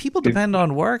 yeah, people depend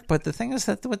on work, but the thing is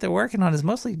that what they're working on is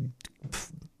mostly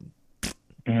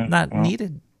not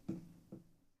needed.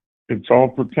 It's all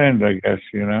pretend, I guess,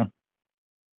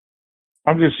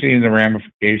 I'm just seeing the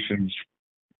ramifications,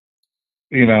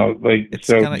 It's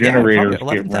so gonna, generators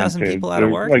probably get 11,000 rented. people out of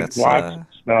There's, work. like, That's lots of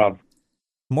stuff.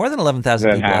 more than 11,000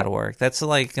 that people out happen. of work. That's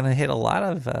like going to hit a lot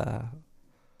of...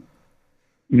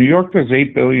 New York does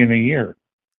 $8 billion a year.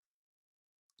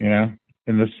 In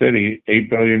the city, $8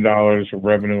 billion of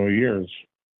revenue a year is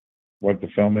what the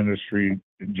film industry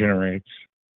generates.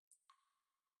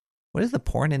 What does the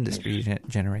porn industry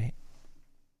generate?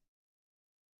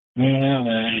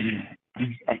 Yeah,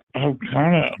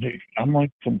 I'm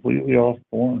like completely off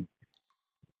porn.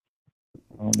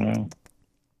 Oh no.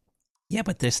 Yeah,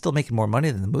 but they're still making more money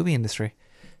than the movie industry.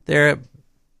 I'm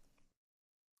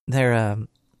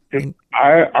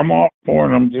off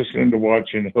porn. I'm just into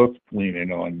watching hoof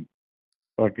cleaning on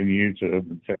fucking YouTube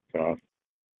and TikTok.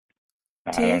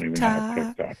 I don't even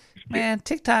have TikTok. Man,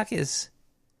 TikTok is...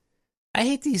 I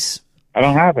hate these... I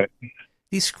don't have it.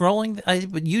 These scrolling...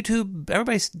 YouTube,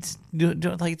 everybody's doing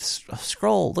like,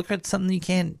 scroll. Look at something you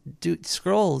can't do.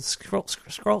 Scroll. It's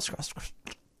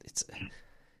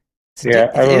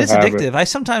Yeah, I it don't is have addictive. it. I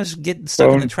sometimes get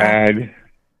stuck in the trap. Bad.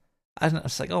 I don't know,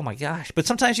 it's like, oh my gosh! But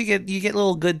sometimes you get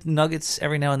little good nuggets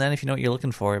every now and then if you know what you're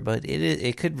looking for. But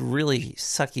it could really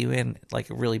suck you in like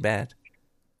really bad.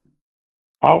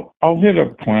 I'll hit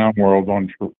up Clown World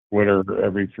on Twitter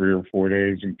every 3 or 4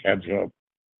 days and catch up.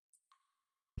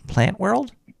 Plant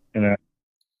World? In a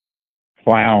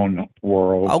Clown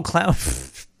World. Oh, Clown.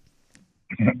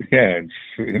 Yeah,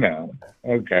 it's,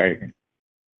 okay.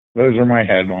 Those are my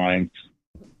headlines.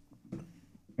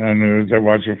 And news. I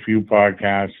watch a few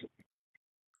podcasts.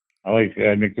 I like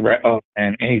Nick the Rat. Oh,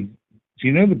 and hey, do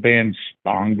you know the band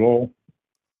Spangle?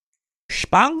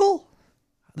 Spangle?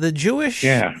 The Jewish,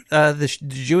 the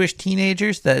Jewish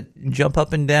teenagers that jump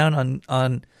up and down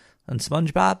on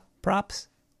SpongeBob props.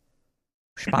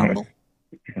 Spangle.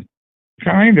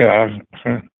 Kinda.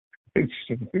 It's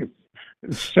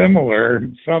similar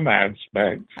in some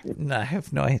aspects. No, I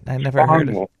have no. I never heard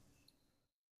of it.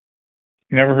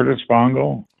 You never heard of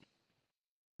Spangle?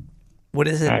 What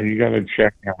is it? You got to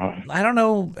check out. I don't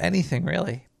know anything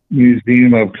really.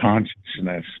 Museum of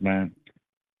Consciousness, man.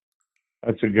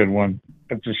 That's a good one.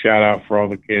 That's a shout out for all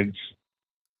the kids.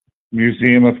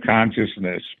 Museum of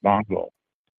Consciousness, Spangle.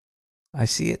 I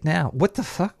see it now. What the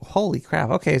fuck? Holy crap.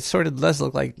 Okay, it sort of does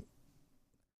look like...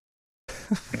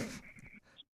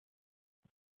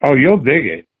 Oh, you'll dig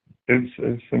it.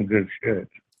 It's some good shit.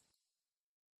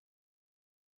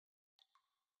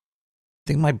 I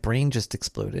think my brain just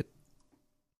exploded.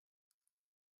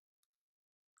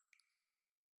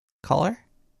 Caller?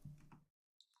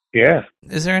 Yeah.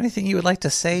 Is there anything you would like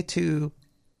to say to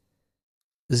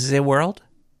the world?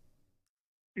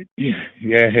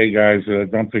 Yeah. Hey guys,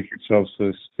 don't take yourselves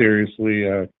so seriously.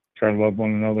 Try to love one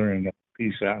another and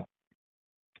peace out.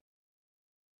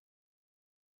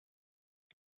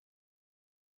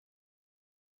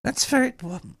 That's very...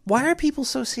 Why are people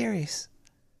so serious?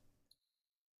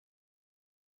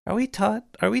 Are we taught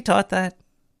that?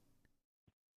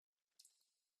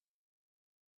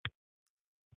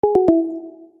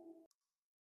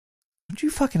 Don't you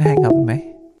fucking hang up on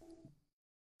me.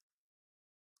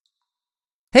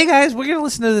 Hey guys, we're going to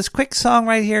listen to this quick song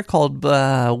right here called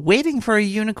Waiting for a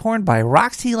Unicorn by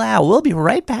Roxy Lau. We'll be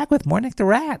right back with more Nick the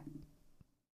Rat.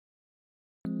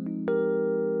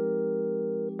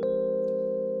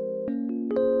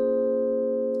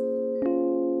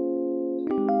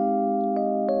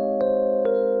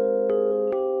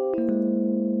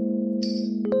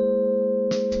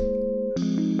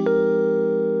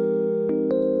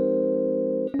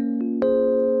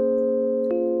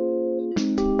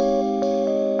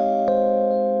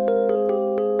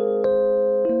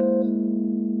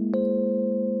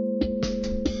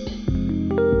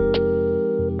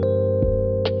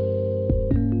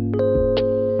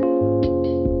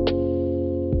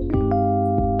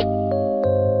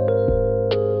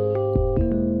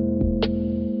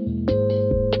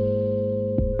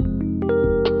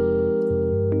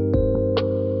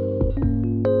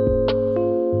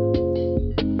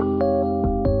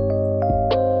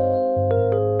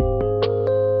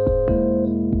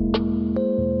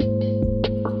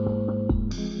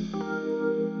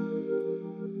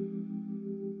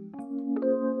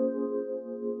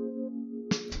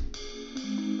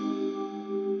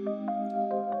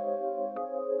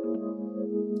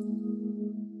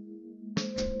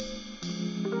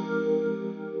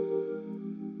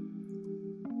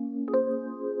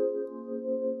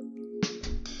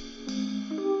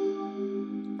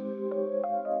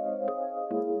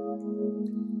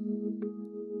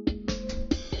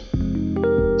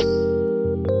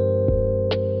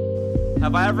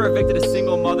 have I ever evicted a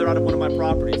single mother out of one of my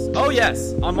properties? Oh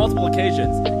yes, on multiple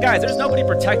occasions. Guys, there's nobody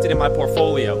protected in my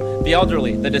portfolio. The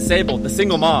elderly, the disabled, the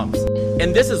single moms.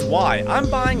 And this is why I'm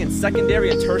buying in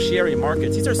secondary and tertiary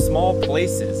markets. These are small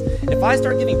places. If I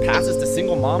start giving passes to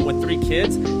single mom with 3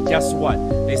 kids, guess what?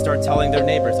 They start telling their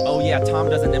neighbors, oh yeah, Tom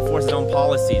doesn't enforce his own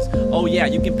policies. Oh yeah,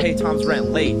 you can pay Tom's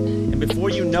rent late. And before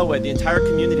you know it, the entire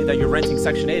community that you're renting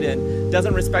Section 8 in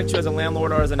doesn't respect you as a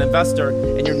landlord or as an investor,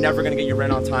 and you're never going to get your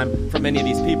rent on time from any of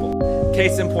these people.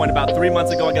 Case in point, about 3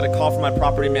 months ago, I got a call from my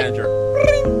property manager.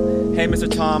 Hey,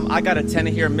 Mr. Tom, I got a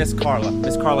tenant here, Miss Carla.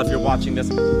 Miss Carla, if you're watching this,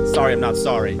 sorry, I'm not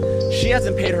sorry. She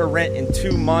hasn't paid her rent in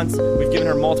 2 months. We've given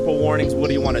her multiple warnings. What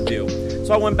do you want to do?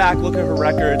 So I went back, looked at her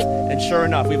records, and sure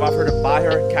enough, we've offered to buy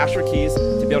her, cash her keys,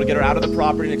 to be able to get her out of the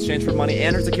property in exchange for money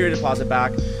and her security deposit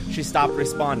back. She stopped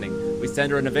responding. We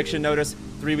send her an eviction notice.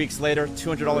 3 weeks later,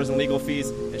 $200 in legal fees,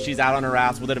 and she's out on her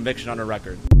ass with an eviction on her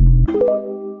record.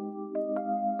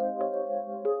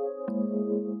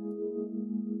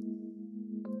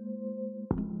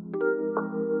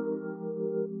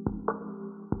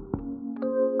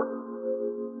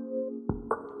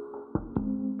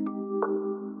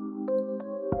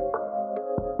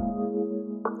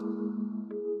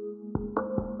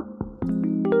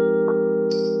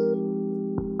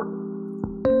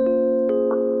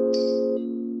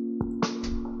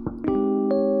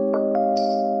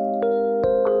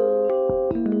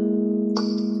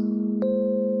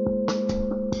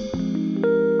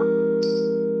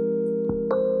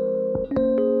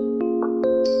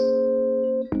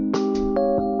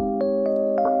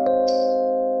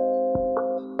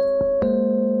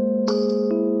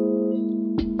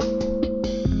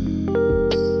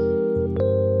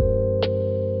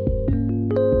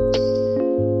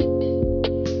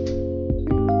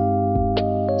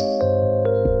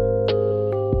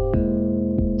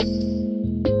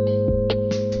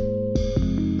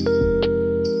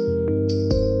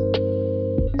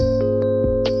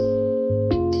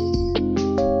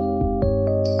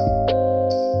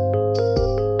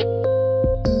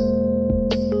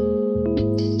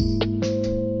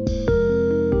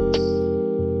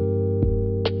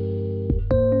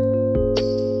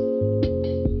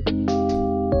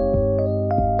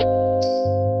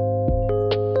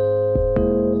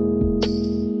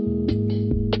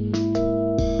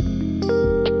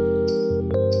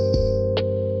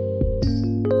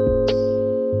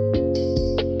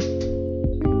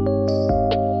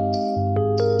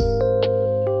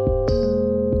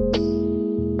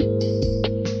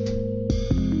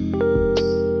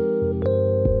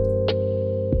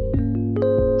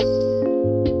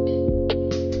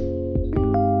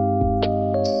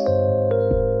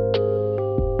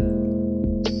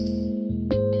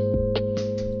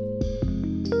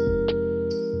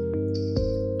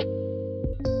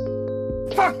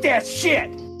 Fuck that shit!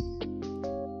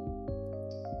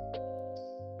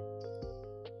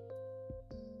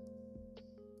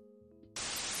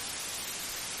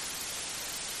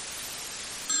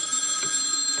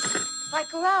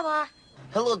 Michaelella.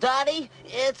 Hello, Dottie.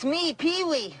 It's me,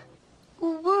 Pee-wee.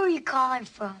 Where are you calling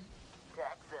from?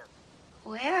 Texas.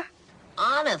 Where?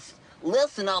 Honest.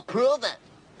 Listen, I'll prove it.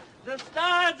 The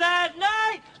stars at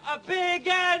night are big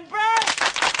and bright.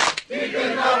 Deep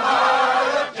in the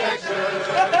heart of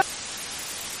Texas.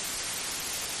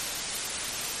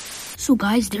 So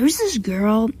guys, there's this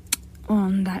girl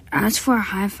that asked for a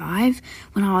high five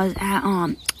when I was at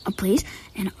a place,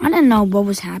 and I didn't know what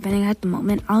was happening at the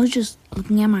moment. I was just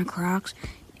looking at my Crocs,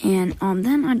 and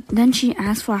then she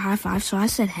asked for a high five, so I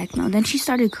said heck no. Then she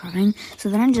started crying, so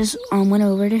then I just went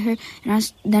over to her,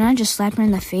 and then I just slapped her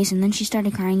in the face, and then she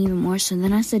started crying even more. So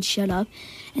then I said shut up,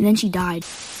 and then she died.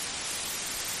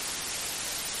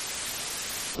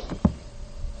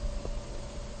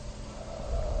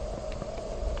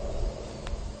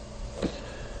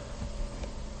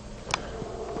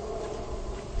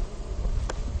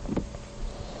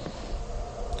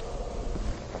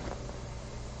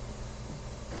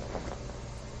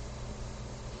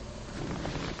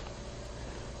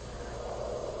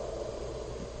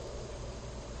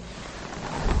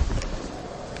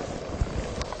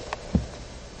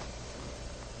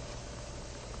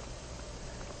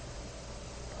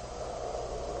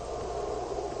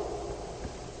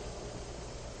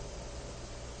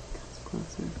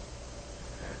 Closer.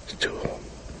 It's two of them.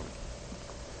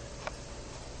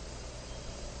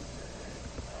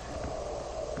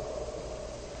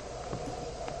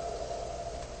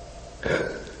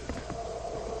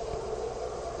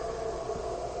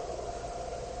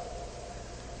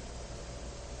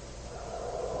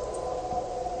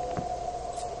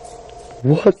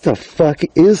 What the fuck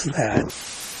is that?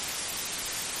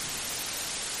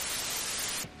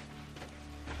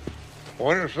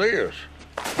 Buenos dias.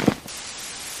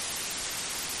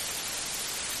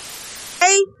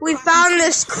 Hey, we found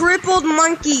this crippled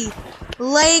monkey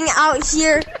laying out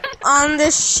here on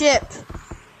this ship.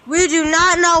 We do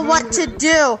not know what to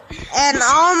do, and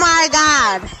oh my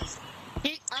god.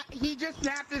 He just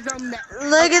snapped his own neck.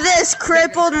 Look at this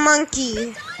crippled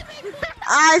monkey.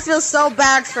 I feel so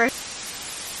bad for him.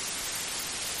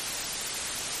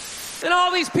 And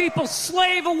all these people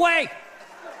slave away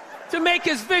to make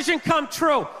his vision come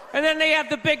true. And then they have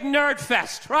the big nerd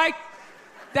fest, right?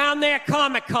 Down there,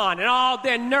 Comic-Con, and all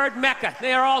their nerd mecca.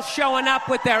 They're all showing up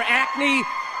with their Acne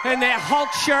and their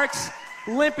Hulk shirts,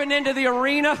 limping into the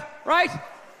arena, right?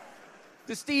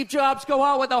 Does Steve Jobs go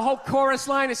out with a whole chorus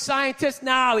line of scientists?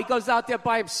 No, he goes out there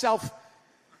by himself.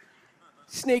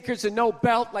 Sneakers and no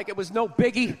belt, like it was no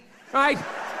biggie, right?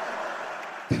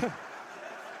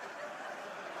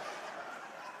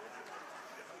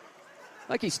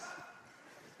 like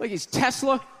he's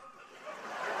Tesla,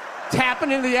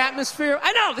 tapping into the atmosphere.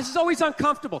 I know, this is always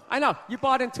uncomfortable. I know, you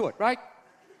bought into it, right?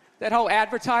 That whole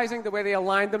advertising, the way they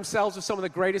aligned themselves with some of the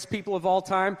greatest people of all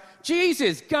time.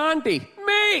 Jesus, Gandhi,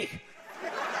 me!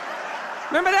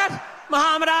 Remember that?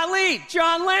 Muhammad Ali,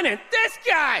 John Lennon, this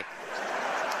guy!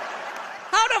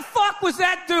 How the fuck was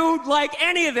that dude like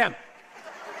any of them?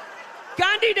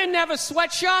 Gandhi didn't have a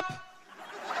sweatshop.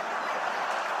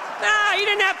 Nah, he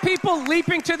didn't have people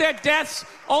leaping to their deaths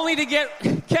only to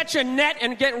catch a net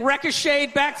and get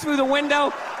ricocheted back through the window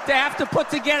to have to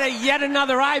put together yet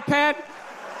another iPad.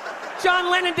 John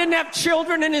Lennon didn't have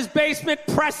children in his basement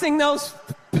pressing those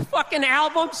fucking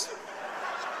albums.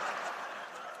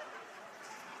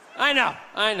 I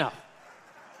know.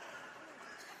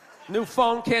 New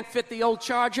phone can't fit the old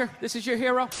charger. This is your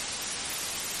hero?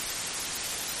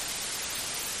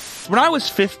 When I was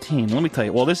 15, let me tell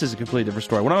you, well, this is a completely different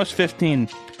story. When I was 15,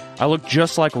 I looked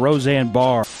just like Roseanne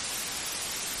Barr.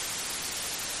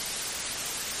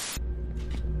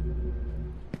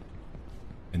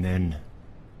 And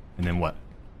then what?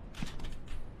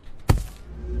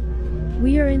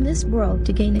 We are in this world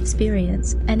to gain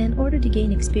experience, and in order to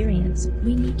gain experience,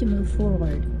 we need to move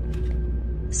forward.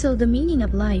 So the meaning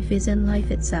of life is in life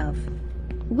itself.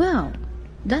 Well,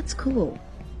 that's cool.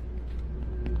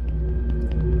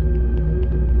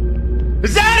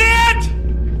 Is that it?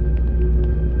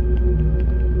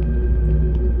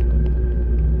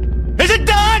 Is it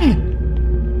done?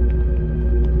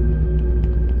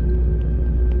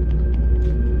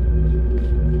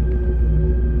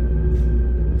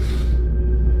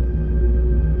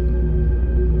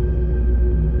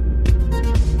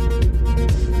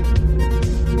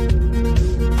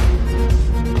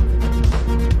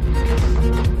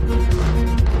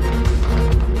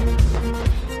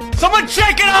 Someone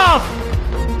shake it off!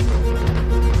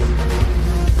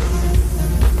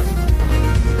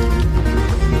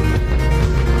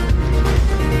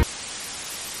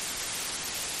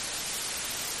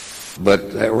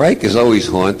 But Reich has always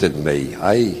haunted me.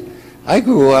 I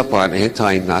grew up on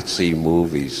anti-Nazi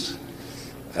movies.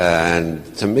 And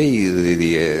to me,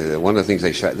 the one of the things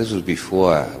they shot, this was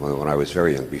before, when I was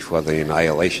very young, before the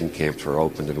annihilation camps were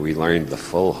opened and we learned the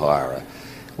full horror.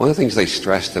 One of the things they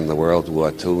stressed in the World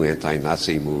War II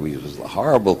anti-Nazi movies was the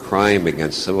horrible crime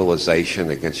against civilization,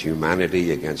 against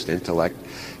humanity, against intellect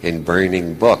in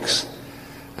burning books.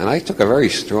 And I took a very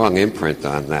strong imprint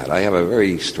on that. I have a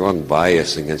very strong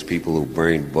bias against people who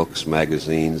burn books,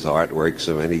 magazines, artworks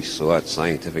of any sort,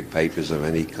 scientific papers of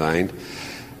any kind.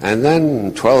 And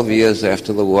then 12 years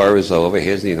after the war is over,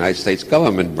 here's the United States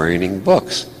government burning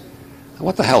books.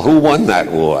 What the hell? Who won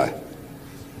that war?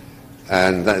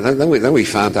 And then we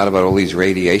found out about all these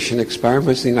radiation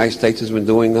experiments the United States has been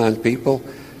doing on people.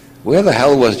 Where the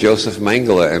hell was Joseph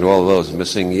Mengele in all those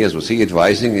missing years? Was he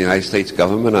advising the United States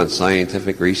government on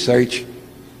scientific research?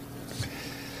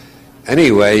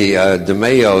 Anyway,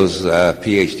 DeMayo's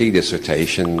PhD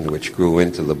dissertation, which grew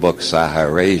into the book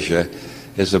Saharasia,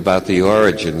 is about the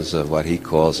origins of what he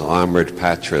calls armored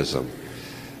patrism.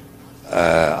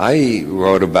 I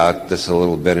wrote about this a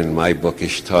little bit in my book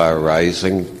Ishtar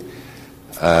Rising.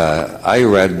 I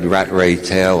read Ray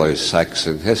Taylor's Sex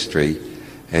and History,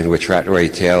 in which Ray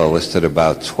Taylor listed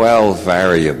about 12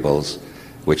 variables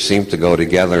which seem to go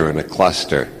together in a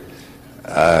cluster.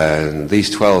 And these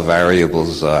 12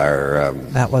 variables are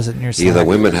that wasn't your either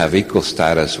women have equal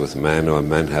status with men or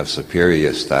men have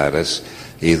superior status.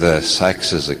 Either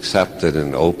sex is accepted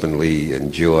and openly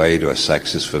enjoyed or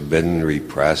sex is forbidden,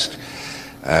 repressed.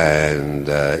 And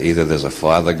either there's a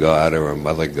father god or a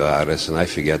mother goddess, and I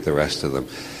forget the rest of them.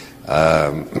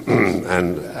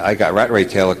 And I got Ray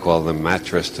Taylor called them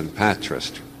matrist and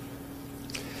patrist.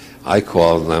 I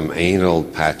called them anal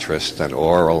patrist and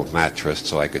oral matrist,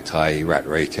 so I could tie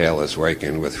Ray Taylor's work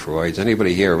in with Freud's.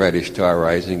 Anybody here read Ishtar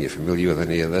Rising? You familiar with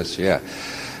any of this? Yeah.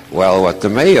 Well, what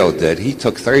DeMayo did, he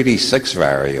took 36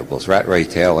 variables. Ray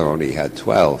Taylor only had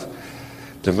 12.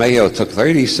 DeMayo took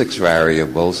 36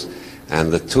 variables,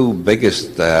 and the two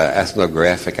biggest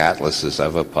ethnographic atlases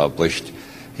ever published.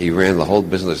 He ran the whole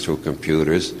business through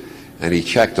computers, and he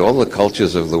checked all the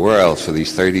cultures of the world for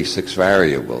these 36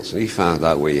 variables. And he found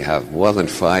out where you have more than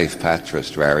 5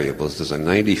 patrist variables, there's a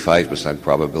 95%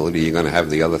 probability you're going to have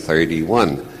the other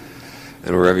 31.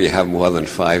 And wherever you have more than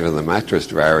 5 of the matrist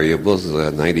variables,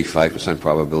 there's a 95%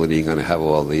 probability you're going to have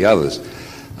all the others.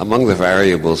 Among the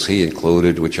variables he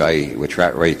included, which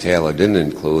Ray Taylor didn't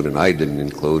include and I didn't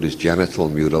include, is genital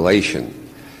mutilation.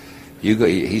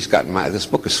 This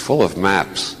book is full of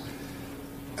maps,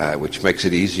 which makes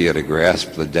it easier to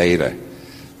grasp the data.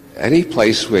 Any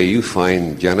place where you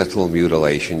find genital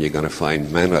mutilation, you're going to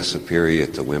find men are superior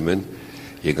to women.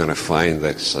 You're going to find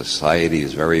that society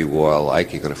is very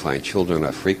warlike. You're going to find children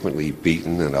are frequently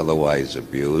beaten and otherwise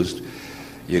abused.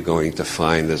 You're going to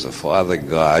find there's a father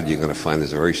God. You're going to find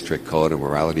there's a very strict code of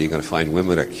morality. You're going to find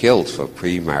women are killed for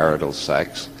premarital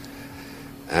sex.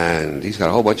 And he's got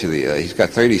a whole bunch of he's got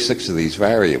 36 of these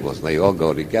variables, and they all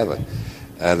go together.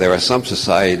 There are some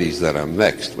societies that are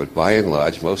mixed, but by and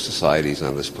large, most societies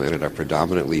on this planet are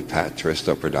predominantly patrist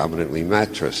or predominantly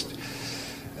matrist.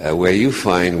 Where you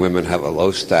find women have a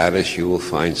low status, you will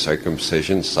find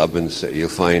circumcision, you'll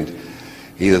find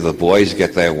either the boys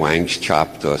get their wangs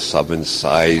chopped or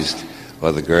sub-incised,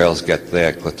 or the girls get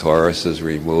their clitorises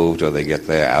removed, or they get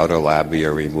their outer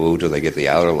labia removed, or they get the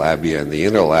outer labia and the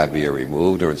inner labia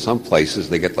removed, or in some places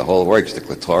they get the whole works. The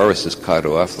clitoris is cut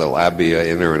off, the labia,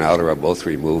 inner and outer, are both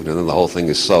removed, and then the whole thing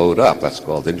is sewed up. That's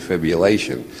called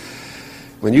infibulation.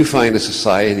 When you find a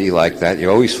society like that, you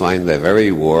always find they're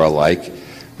very warlike.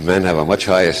 Men have a much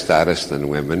higher status than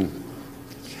women.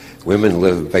 Women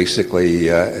live basically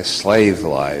slave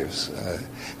lives.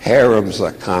 Harems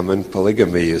are common.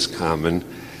 Polygamy is common,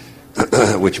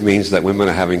 which means that women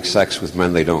are having sex with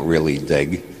men they don't really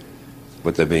dig,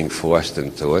 but they're being forced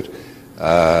into it.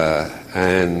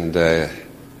 And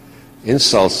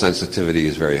insult sensitivity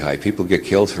is very high. People get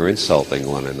killed for insulting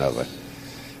one another.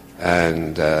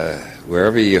 And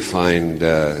wherever you find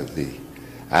the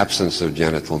absence of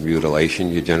genital mutilation,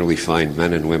 you generally find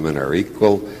men and women are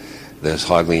equal. There's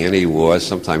hardly any wars.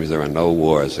 Sometimes there are no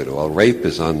wars at all. Rape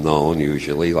is unknown,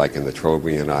 usually, like in the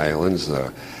Trobriand Islands.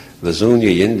 The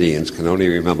Zuni Indians can only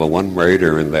remember one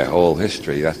murder in their whole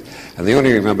history. And they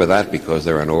only remember that because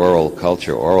they're an oral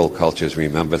culture. Oral cultures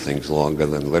remember things longer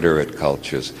than literate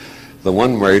cultures. The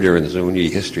one murder in Zuni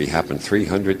history happened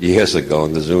 300 years ago,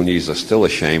 and the Zunis are still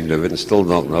ashamed of it and still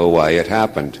don't know why it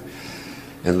happened.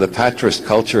 In the patrist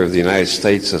culture of the United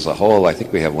States as a whole, I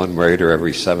think we have one murder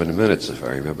every 7 minutes, if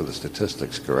I remember the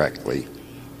statistics correctly.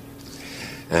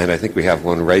 And I think we have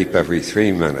one rape every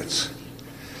 3 minutes.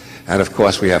 And of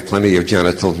course we have plenty of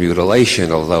genital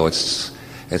mutilation, although it's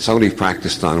only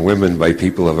practiced on women by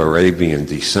people of Arabian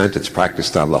descent. It's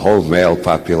practiced on the whole male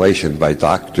population by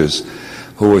doctors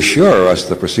who assure us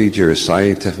the procedure is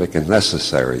scientific and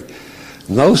necessary.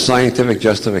 No scientific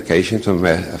justification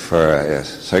for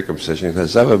circumcision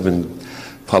has ever been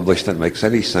published that makes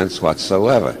any sense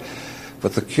whatsoever.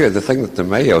 But the thing that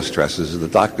DeMayo stresses is the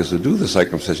doctors who do the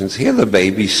circumcisions hear the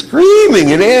baby screaming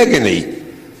in agony,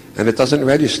 and it doesn't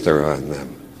register on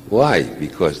them. Why?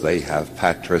 Because they have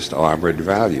patrist armored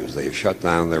values. They've shut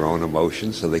down their own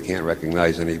emotions so they can't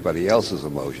recognize anybody else's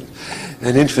emotions.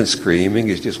 And infant screaming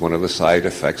is just one of the side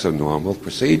effects of normal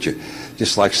procedure,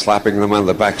 just like slapping them on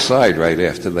the backside right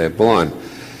after they're born.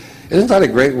 Isn't that a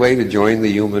great way to join the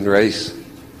human race?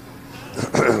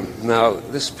 Now,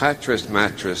 this patrist,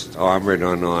 matrist, armored,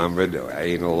 unarmored,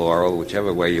 anal, oral,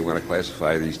 whichever way you want to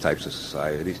classify these types of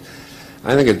societies,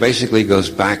 I think it basically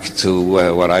goes back to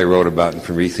what I wrote about in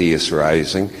Prometheus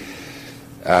Rising.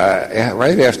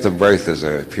 Right after birth is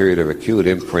a period of acute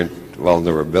imprint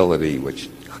vulnerability, which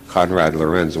Konrad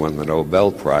Lorenz won the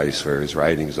Nobel Prize for his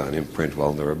writings on imprint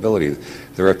vulnerability.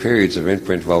 There are periods of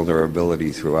imprint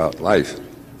vulnerability throughout life.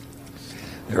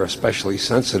 There are especially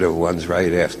sensitive ones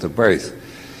right after birth.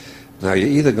 Now, you're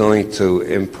either going to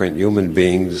imprint human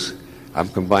beings. I'm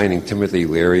combining Timothy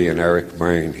Leary and Eric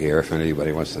Byrne here, if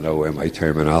anybody wants to know where my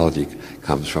terminology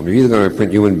comes from. You're either going to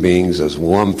imprint human beings as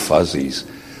warm fuzzies,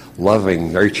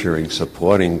 loving, nurturing,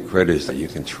 supporting critters that you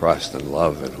can trust and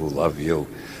love and who love you,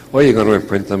 or you're going to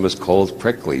imprint them as cold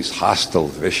pricklies, hostile,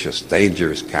 vicious,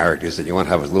 dangerous characters that you want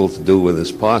to have as little to do with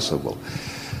as possible.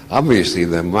 Obviously,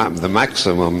 the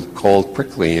maximum cold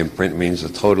prickly imprint means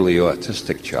a totally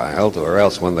autistic child, or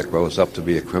else one that grows up to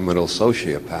be a criminal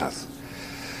sociopath.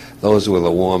 Those with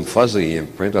a warm fuzzy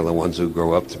imprint are the ones who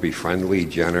grow up to be friendly,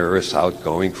 generous,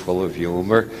 outgoing, full of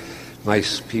humor,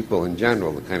 nice people in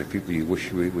general, the kind of people you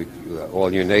wish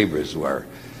all your neighbors were.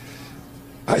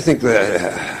 I think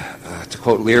that, to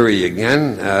quote Leary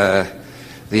again,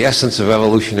 the essence of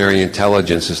evolutionary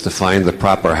intelligence is to find the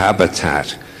proper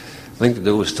habitat. The thing to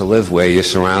do is to live where you're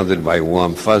surrounded by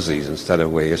warm fuzzies instead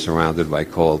of where you're surrounded by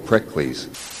cold pricklies.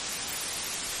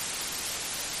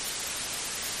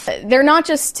 They're not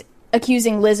just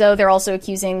accusing Lizzo, they're also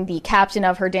accusing the captain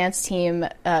of her dance team,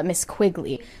 Miss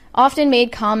Quigley. Often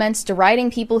made comments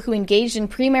deriding people who engaged in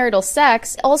premarital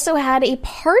sex, also had a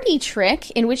party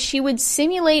trick in which she would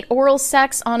simulate oral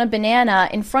sex on a banana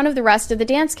in front of the rest of the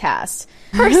dance cast.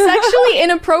 Her sexually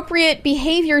inappropriate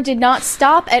behavior did not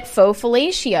stop at faux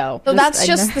fellatio. So that's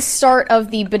just the start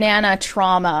of the banana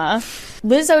trauma.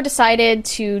 Lizzo decided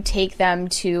to take them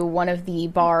to one of the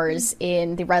bars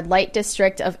in the red light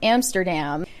district of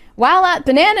Amsterdam. While at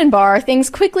Bananen Bar, things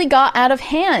quickly got out of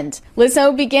hand.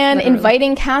 Lizzo began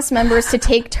inviting cast members to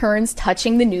take turns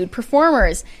touching the nude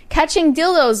performers. Catching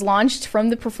dildos launched from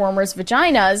the performers'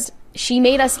 vaginas. She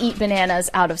made us eat bananas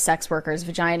out of sex workers'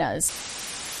 vaginas.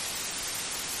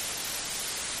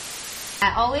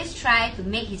 I always try to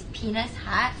make his penis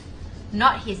hard,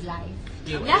 not his life.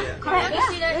 Yeah, correct.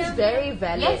 Yeah. It's very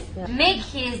valid. Yes, Yeah. make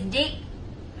his dick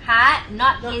hard,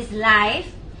 not his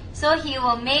life. So he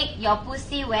will make your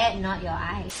pussy wet, not your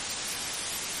eyes.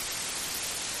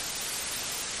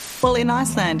 Well, in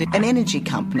Iceland, an energy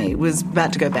company was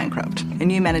about to go bankrupt. A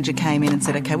new manager came in and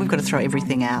said, OK, we've got to throw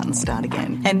everything out and start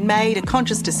again. And made a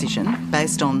conscious decision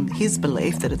based on his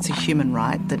belief that it's a human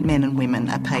right that men and women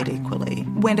are paid equally.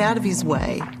 Went out of his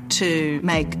way to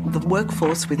make the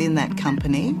workforce within that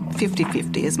company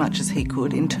 50-50 as much as he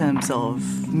could in terms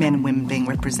of men and women being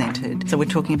represented. So we're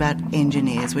talking about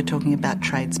engineers, we're talking about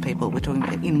tradespeople, we're talking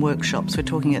about in workshops, we're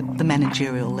talking at the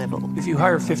managerial level. If you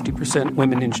hire 50%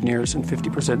 women engineers and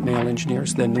 50% male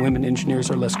engineers, then the women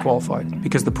engineers are less qualified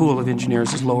because the pool of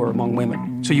engineers is lower among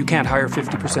women. So you can't hire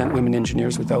 50% women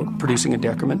engineers without producing a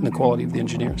decrement in the quality of the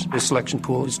engineers. The selection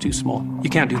pool is too small. You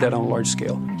can't do that on a large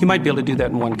scale. You might be able to do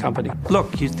that in one company.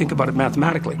 Look, you think about it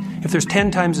mathematically. If there's 10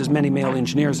 times as many male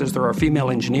engineers as there are female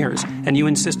engineers, and you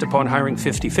insist upon hiring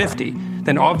 50-50,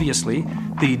 then obviously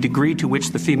the degree to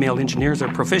which the female engineers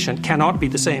are proficient cannot be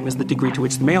the same as the degree to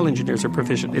which the male engineers are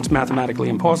proficient. It's mathematically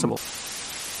impossible.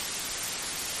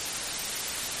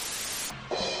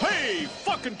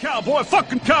 Fucking cowboy,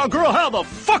 fucking cowgirl, how the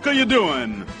fuck are you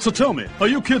doing? So tell me, are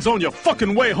you kids on your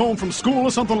fucking way home from school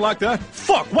or something like that?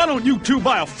 Fuck, why don't you two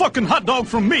buy a fucking hot dog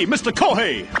from me, Mr.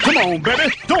 Kohei? Come on,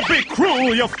 baby, don't be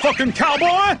cruel, you fucking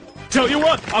cowboy! Tell you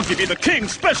what, I'll give you the King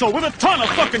Special with a ton of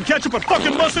fucking ketchup and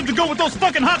fucking mustard to go with those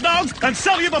fucking hot dogs and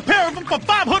sell you the pair of them for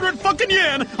 500 fucking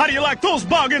yen. How do you like those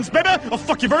bargains, baby? Oh,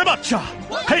 fuck you very much.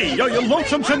 Hey, are you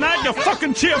lonesome tonight, you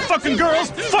fucking cheer fucking girls?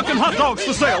 Fucking hot dogs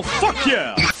for sale, fuck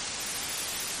yeah!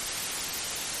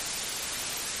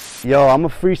 Yo, I'm a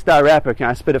freestyle rapper. Can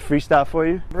I spit a freestyle for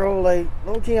you? Bro, like,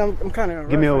 low-key, I'm kind of...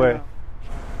 Give me a word.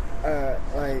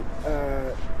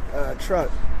 Truck.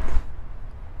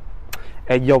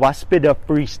 Hey, yo, I spit a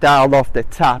freestyle off the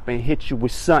top and hit you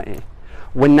with something.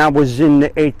 When I was in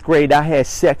the 8th grade, I had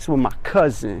sex with my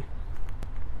cousin.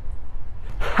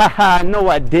 Haha, no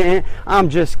I didn't. I'm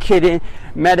just kidding.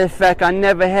 Matter of fact, I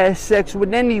never had sex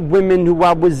with any women who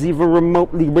I was even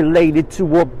remotely related to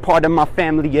or part of my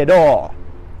family at all.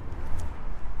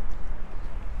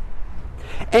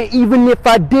 And even if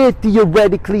I did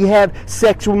theoretically have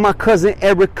sex with my cousin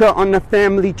Erica on a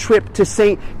family trip to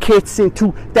St. Kitts in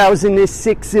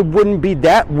 2006, it wouldn't be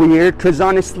that weird, because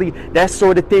honestly, that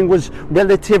sort of thing was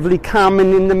relatively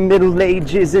common in the Middle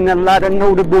Ages, and a lot of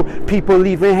notable people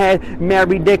even had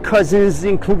married their cousins,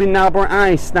 including Albert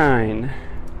Einstein.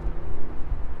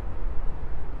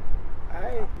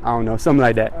 I don't know, something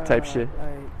like that type shit.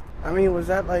 I mean, was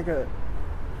that like a...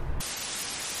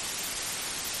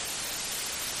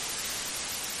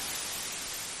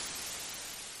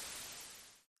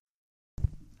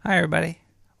 Hi, everybody.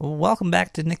 Welcome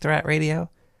back to Nick the Rat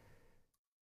Radio.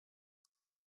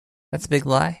 That's a big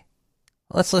lie.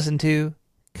 Let's listen to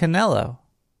Canelo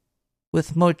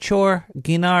with Mochor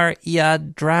Ginar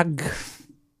Yadrag.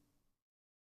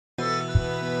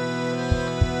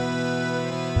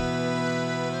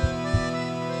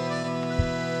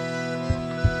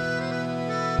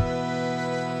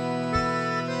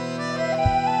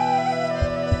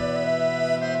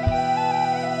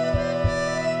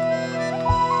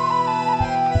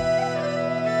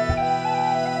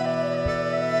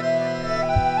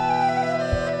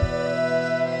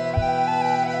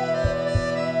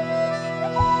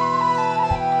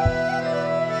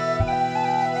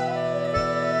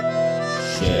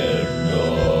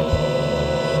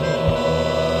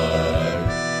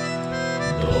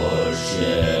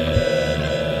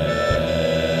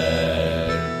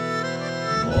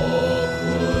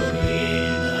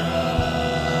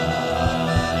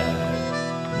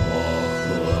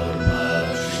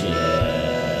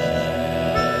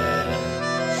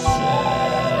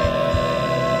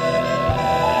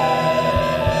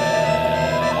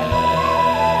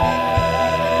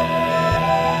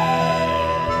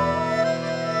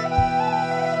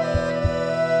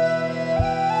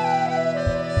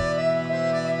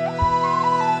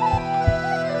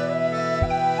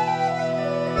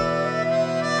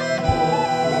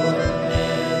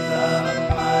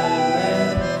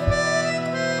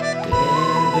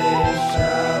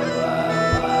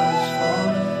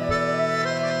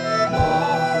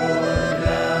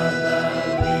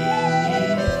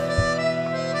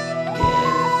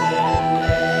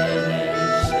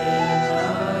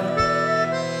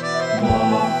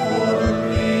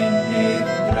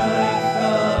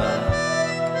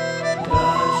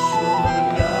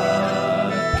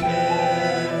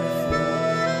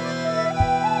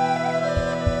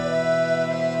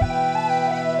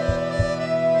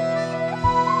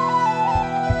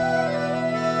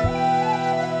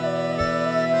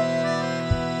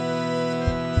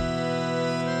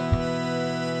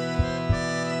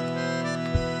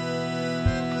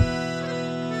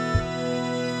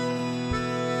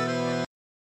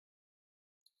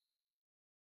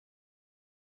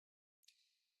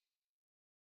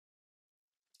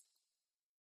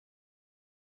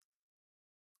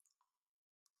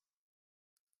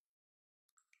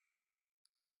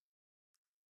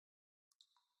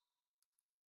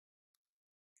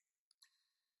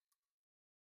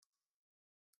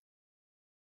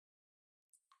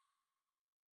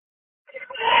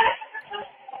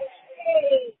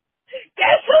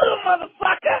 Guess who,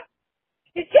 motherfucker?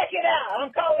 You check it out.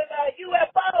 I'm calling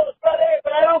UFOs, brother,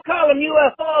 but I don't call them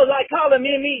UFOs. I call them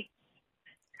ME.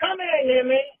 Come in,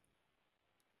 ME.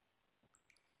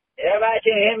 Everybody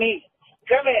can hear me.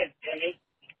 Come in, ME.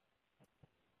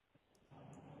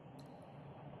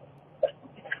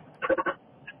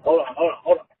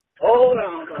 Hold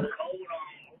on.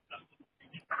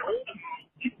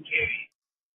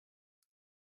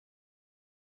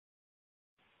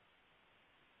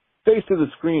 Face to the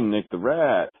screen, Nick the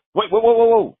Rat. Wait,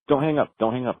 whoa. Don't hang up.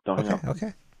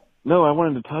 Okay. No, I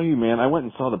wanted to tell you, man, I went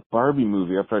and saw the Barbie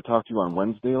movie after I talked to you on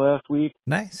Wednesday last week.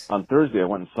 Nice. On Thursday, I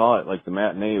went and saw it, like the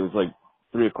matinee. It was like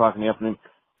 3 o'clock in the afternoon.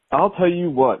 I'll tell you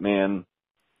what, man.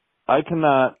 I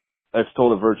cannot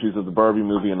extol the virtues of the Barbie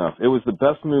movie enough. It was the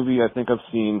best movie I think I've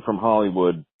seen from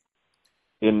Hollywood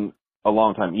in a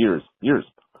long time. Years.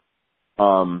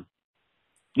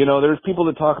 There's people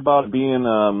that talk about it being,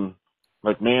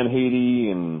 like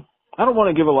man-hatey, and I don't want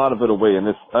to give a lot of it away. And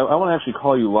I want to actually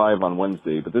call you live on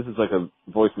Wednesday, but this is like a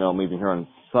voicemail I'm leaving here on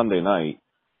Sunday night.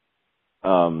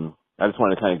 I just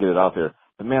wanted to kind of get it out there.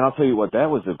 But man, I'll tell you what, that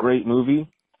was a great movie.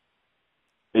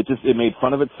 It made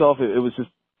fun of itself. It was just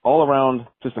all around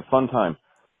just a fun time.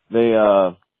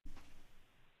 There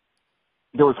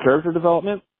was character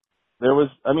development. It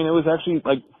was actually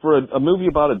like for a movie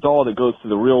about a doll that goes to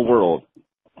the real world.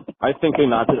 I think they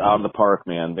knocked it out of the park,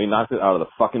 man. They knocked it out of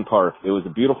the fucking park. It was a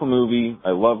beautiful movie.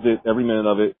 I loved it, every minute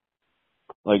of it.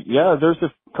 Like, yeah, there's a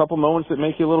couple moments that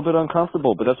make you a little bit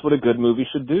uncomfortable, but that's what a good movie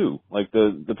should do. Like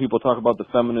the people talk about the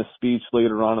feminist speech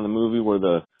later on in the movie where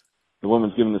the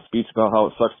woman's giving the speech about how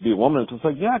it sucks to be a woman. It's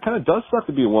like, yeah, it kind of does suck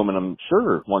to be a woman, I'm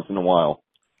sure, once in a while.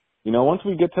 Once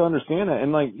we get to understand it,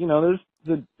 and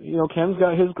Ken's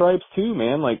got his gripes too,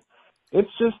 man. Like,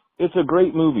 it's a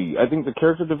great movie. I think the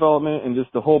character development and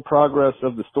just the whole progress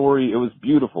of the story, it was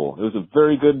beautiful. It was a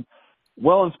very good,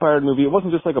 well-inspired movie. It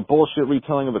wasn't just like a bullshit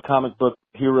retelling of a comic book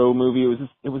hero movie.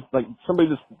 It was like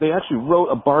they actually wrote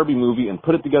a Barbie movie and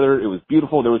put it together. It was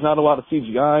beautiful. There was not a lot of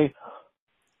CGI,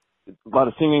 a lot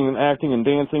of singing and acting and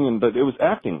dancing, but it was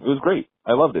acting. It was great.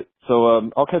 I loved it.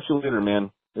 So I'll catch you later, man.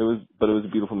 It was a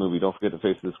beautiful movie. Don't forget to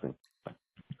face the screen. Bye.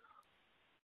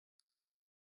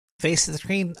 Face to the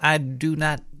screen? I do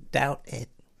not doubt it.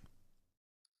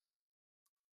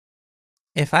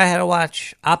 If I had to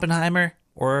watch Oppenheimer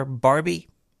or Barbie,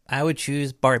 I would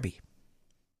choose Barbie.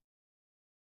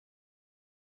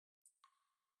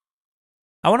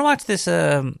 I want to watch this.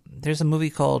 There's a movie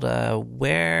called Who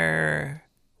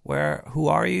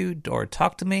Are You? Or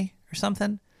Talk to Me or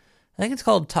something. I think it's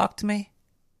called Talk to Me.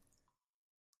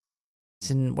 It's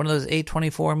in one of those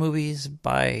A24 movies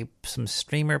by some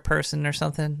streamer person or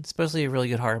something. It's supposed to be a really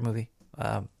good horror movie.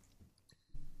 I'll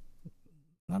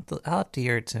have to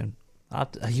hear it soon. I'll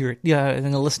have to hear it. Yeah, I'm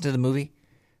going to listen to the movie.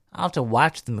 I'll have to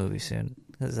watch the movie soon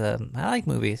because I like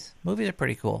movies. Movies are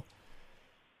pretty cool.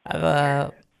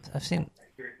 I've seen.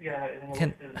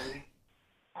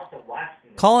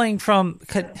 Calling from.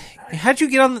 How'd you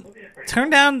get on?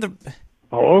 Turn down the.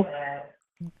 Hello.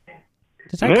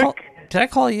 Did I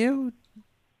call you?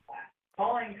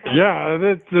 Yeah,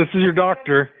 this is your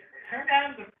doctor.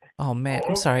 Oh man,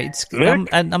 I'm sorry.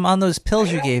 I'm on those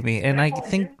pills you gave me, and I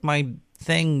think my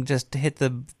thing just hit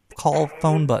the call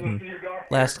phone button.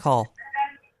 Last call.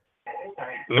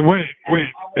 Wait,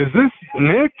 is this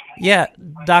Nick? Yeah,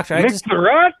 doctor. Nick the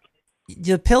Rat?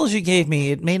 The pills you gave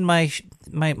me, it made my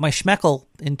schmeckle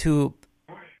into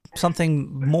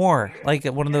something more like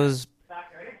one of those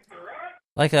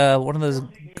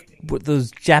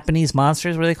those Japanese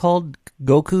monsters, what are they called?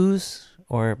 Gokus?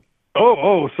 Or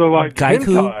so like Gaiku?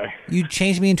 hentai. You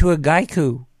changed me into a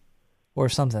Gaiku or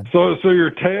something. So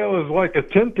your tail is like a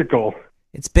tentacle.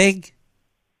 It's big.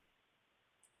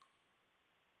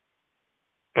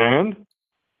 And?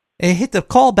 It hit the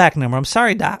callback number. I'm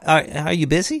sorry, Doc. Are you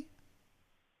busy?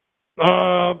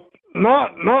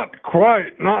 Not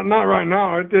quite. Not right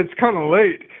now. It's kind of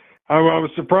late. I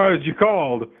was surprised you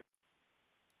called.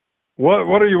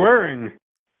 What are you wearing?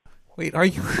 Wait, are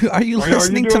you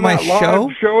listening to my that show?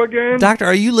 Live show again? Doctor,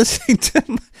 are you listening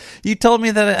to You told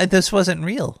me that this wasn't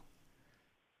real.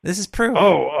 This is proof.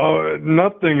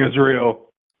 Nothing is real.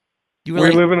 We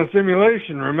live in a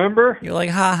simulation, remember? You're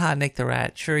like, ha, Nick the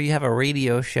Rat. Sure, you have a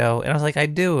radio show. And I was like, I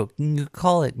do. You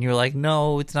call it. And you're like,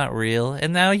 no, it's not real.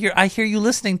 And now I hear you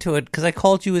listening to it because I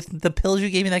called you with the pills you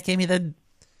gave me that gave me the...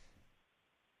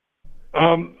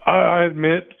 I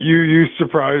admit, you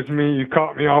surprised me. You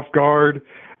caught me off guard.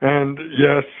 And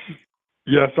yes,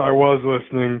 I was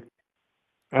listening.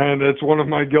 And it's one of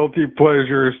my guilty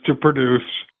pleasures to produce.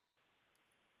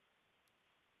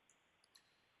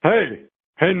 Hey,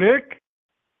 Nick?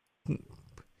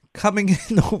 Coming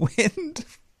in the wind?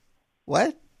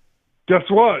 What? Guess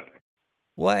what?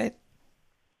 What?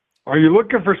 Are you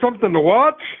looking for something to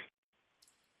watch?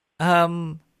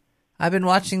 I've been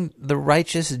watching The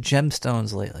Righteous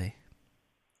Gemstones lately.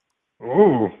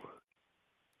 Ooh.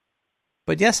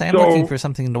 But yes, I am looking for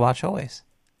something to watch always.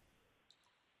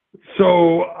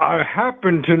 So I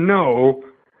happen to know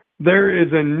there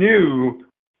is a new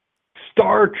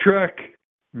Star Trek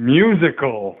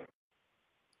musical.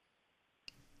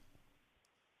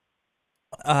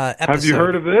 Have you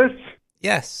heard of this?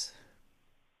 Yes.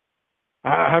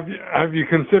 Have you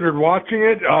considered watching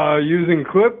it? Using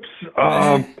clips?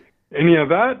 Any of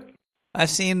that? I've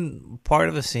seen part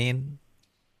of a scene.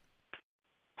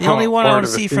 The only one I want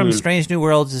to see from Strange New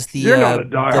Worlds is the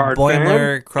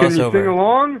Boimler crossover. Can you sing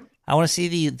along? I want to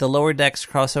see the Lower Decks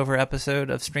crossover episode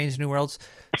of Strange New Worlds.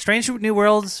 Strange New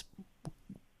Worlds.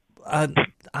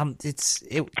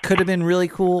 It could have been really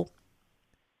cool.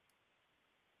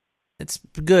 It's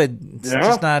good. It's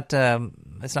just not.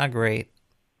 It's not great.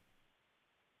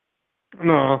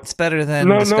 No, it's better than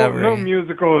Discovery. No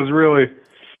musical is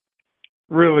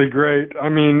really great. I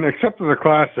mean, except for the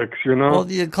classics, you know. Well,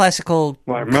 the classical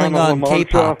like Klingon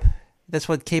K-pop. That's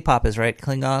what K-pop is, right?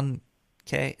 Klingon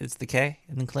K. It's the K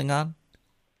and then Klingon.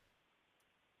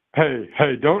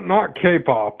 Hey! Don't knock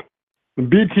K-pop.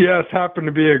 BTS happened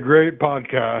to be a great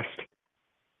podcast.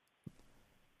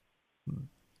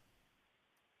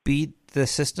 Beat the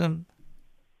system?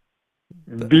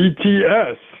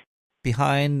 BTS.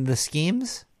 Behind the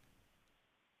schemes?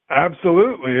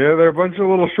 Absolutely. Yeah, they're a bunch of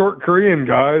little short Korean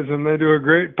guys, and they do a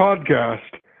great podcast.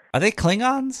 Are they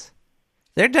Klingons?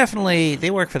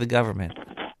 They work for the government.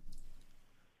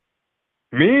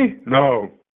 Me?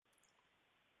 No.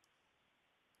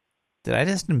 Did I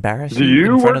just embarrass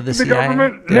you in front of the CIA?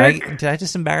 Government, Nick? Did I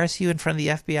just embarrass you in front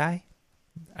of the FBI?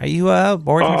 Are you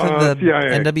working for the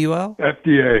CIA. NWO?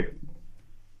 FDA.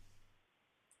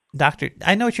 Doctor,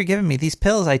 I know what you're giving me. These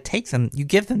pills, I take them. You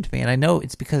give them to me, and I know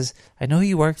it's because I know who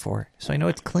you work for, so I know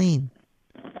it's clean.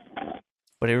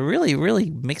 But it really, really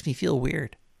makes me feel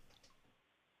weird.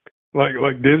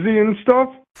 Like dizzy and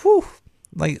stuff? Whew.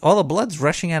 Like all the blood's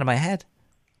rushing out of my head.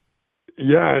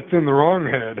 Yeah, it's in the wrong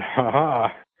head. Haha.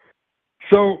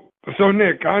 So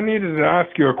Nick, I needed to ask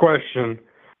you a question.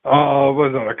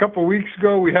 Was it a couple weeks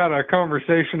ago we had a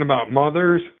conversation about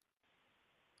mothers?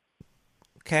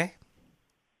 Okay.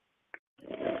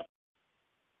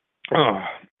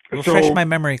 Refresh my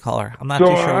memory, caller. I'm not too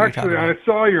sure what you're talking about. I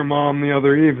saw your mom the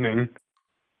other evening.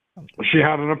 She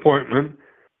had an appointment,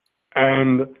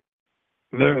 and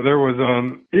there was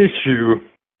an issue.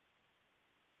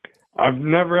 I've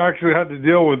never actually had to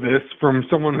deal with this from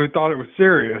someone who thought it was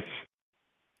serious.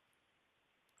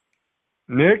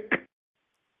 Nick,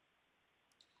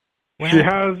 she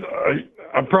has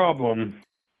a problem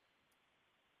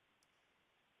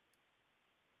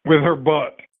with her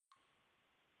butt.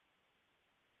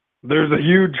 There's a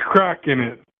huge crack in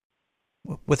it.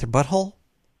 With her butthole?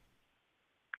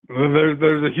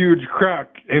 There's a huge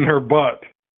crack in her butt.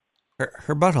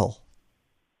 Her butthole?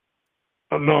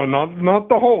 No, not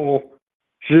the hole.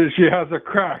 She has a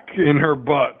crack in her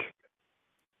butt.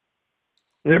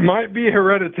 It might be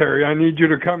hereditary. I need you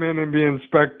to come in and be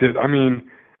inspected.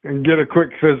 And get a quick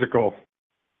physical.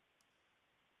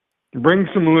 Bring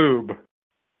some lube.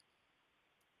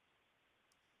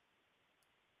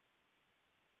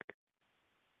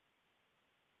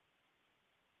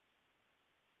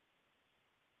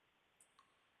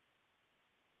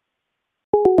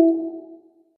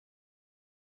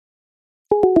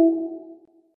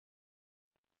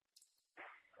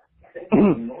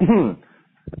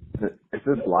 Is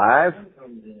this live?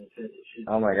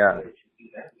 Oh my god.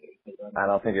 I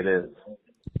don't think it is.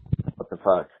 What the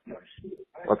fuck?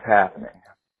 What's happening?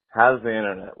 How does the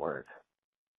internet work?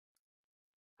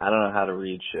 I don't know how to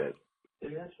read shit.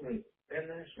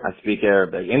 I speak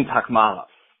Arabic. In Takmalas.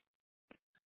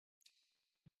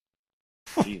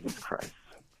 Jesus Christ.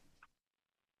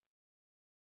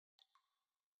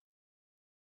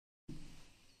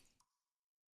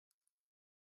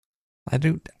 I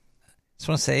just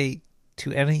want to say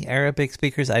to any Arabic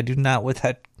speakers, I do not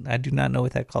know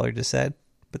what that caller just said,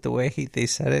 but the way they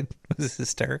said it was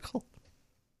hysterical.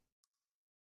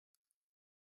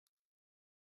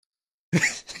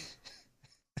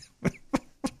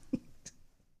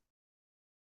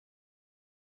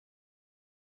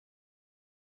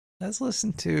 Let's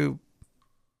listen to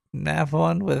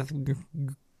Nav1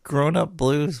 with Grown Up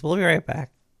Blues. We'll be right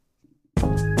back.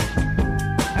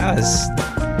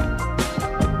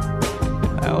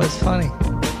 That was funny.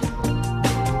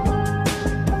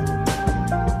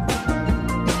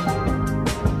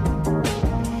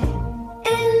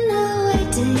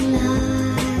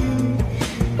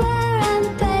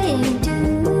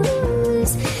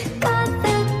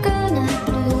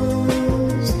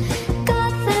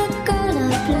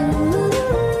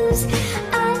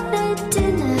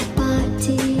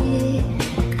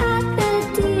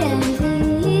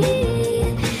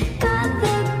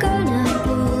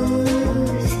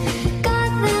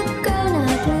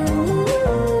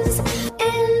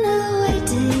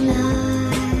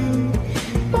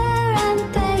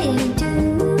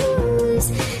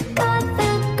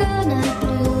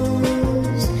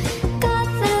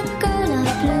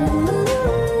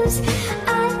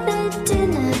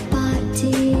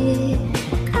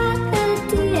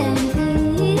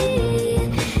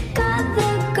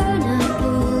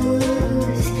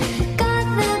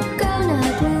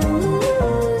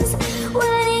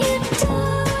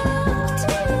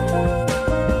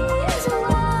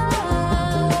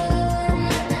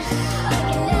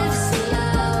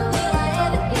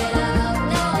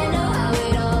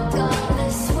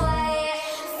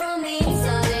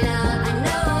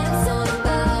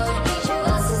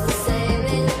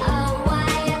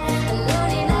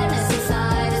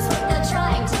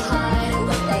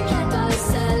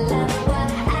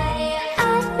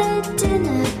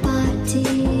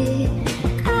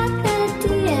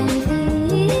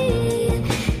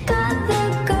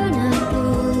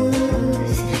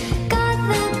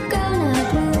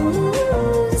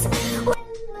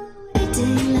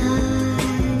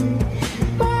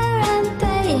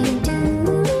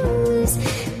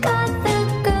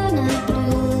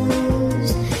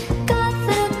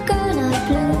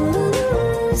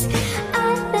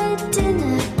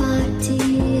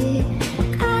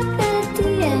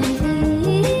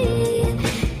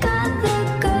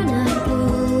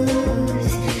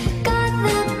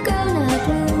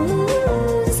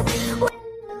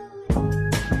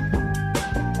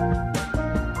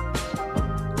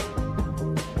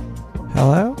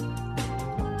 Hello?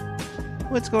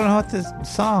 What's going on with this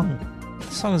song?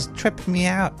 This song is tripping me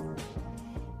out.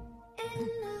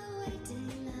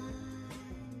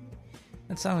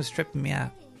 That song was tripping me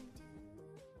out.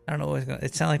 I don't know what's going on.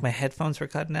 It sounded like my headphones were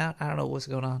cutting out. I don't know what's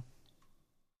going on.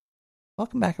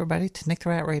 Welcome back, everybody, to Nick the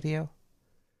Rat Radio.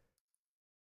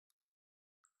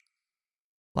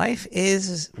 Life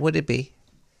is what it be.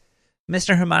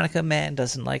 Mr. Harmonica Man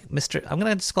doesn't like Mr. I'm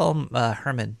going to just call him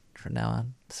Herman from now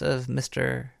on. Instead of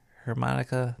Mr.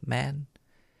 Harmonica Man,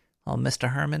 I'll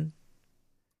Mr. Herman.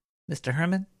 Mr.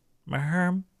 Herman?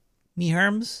 Me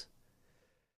Herms?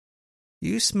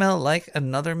 You smell like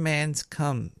another man's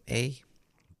cum, eh?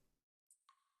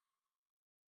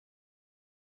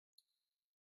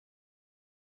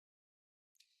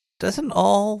 Doesn't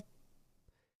all...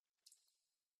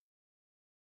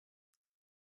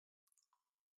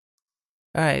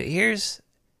 Alright, here's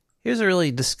a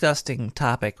really disgusting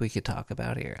topic we could talk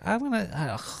about here. I'm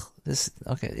gonna...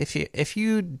 okay, if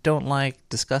you don't like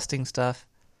disgusting stuff,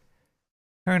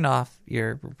 turn off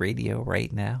your radio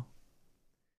right now.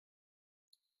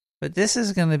 But this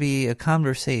is going to be a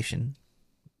conversation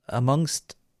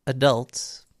amongst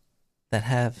adults that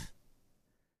have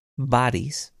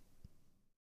bodies.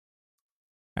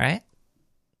 All right?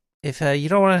 If you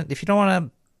don't want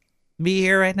to be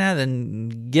here right now,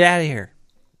 then get out of here.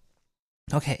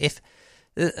 Okay, if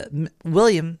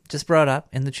William just brought up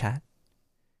in the chat,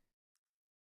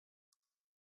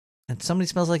 and somebody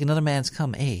smells like another man's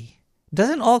cum,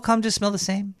 doesn't all cum just smell the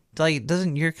same? Like,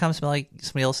 doesn't your cum smell like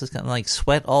somebody else's cum? Like,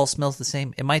 sweat all smells the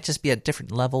same? It might just be at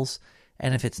different levels,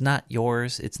 and if it's not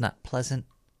yours, it's not pleasant.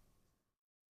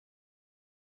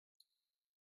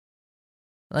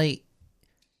 Like,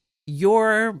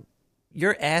 your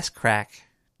ass crack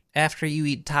after you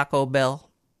eat Taco Bell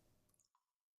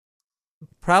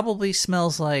probably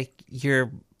smells like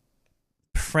your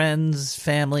friends,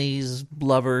 families,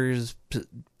 lovers,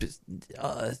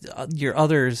 your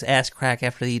others' ass crack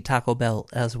after they eat Taco Bell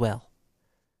as well.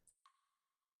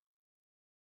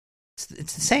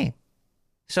 It's the same.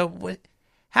 So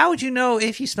how would you know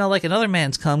if you smell like another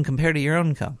man's cum compared to your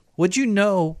own cum? Would you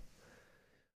know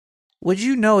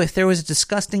if there was a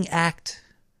disgusting act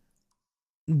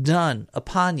done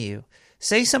upon you?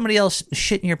 Say somebody else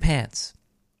shit in your pants.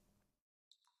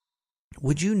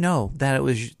 Would you know that it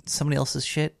was somebody else's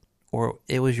shit or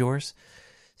it was yours?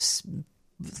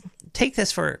 Take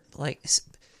this for, like,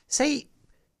 say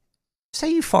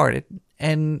you farted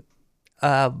and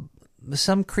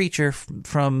some creature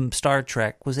from Star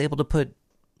Trek was able to put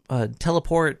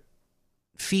teleport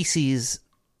feces,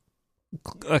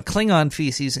 Klingon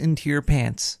feces, into your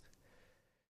pants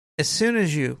as soon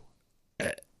as you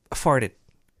farted.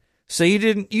 So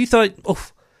you thought, oh,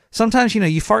 sometimes,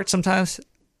 you fart, sometimes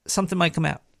something might come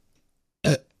out.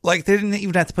 Like, they didn't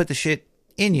even have to put the shit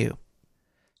in you.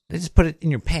 They just put it in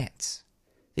your pants.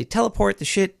 They teleport the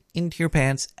shit into your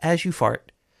pants as you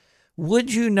fart.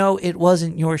 Would you know it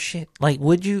wasn't your shit? Like,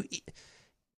 would you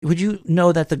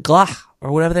know that the glach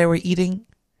or whatever they were eating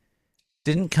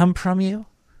didn't come from you?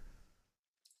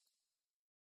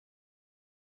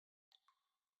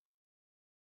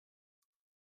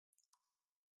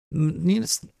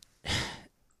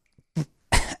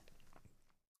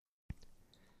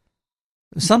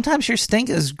 Sometimes your stink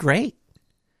is great.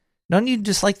 Don't you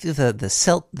just like the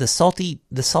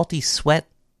salty sweat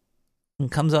and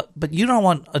comes up? But you don't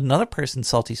want another person's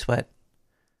salty sweat,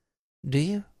 do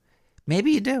you?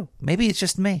 Maybe you do. Maybe it's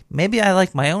just me. Maybe I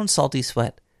like my own salty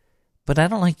sweat, but I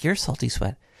don't like your salty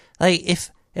sweat. Like,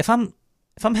 if I'm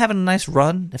having a nice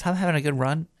run, if I'm having a good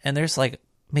run, and there's like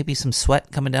maybe some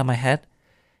sweat coming down my head,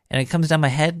 and it comes down my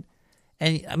head,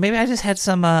 and maybe I just had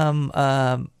some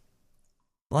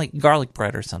like garlic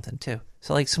bread or something too.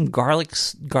 So like some garlic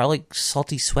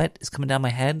salty sweat is coming down my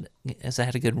head as I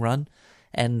had a good run,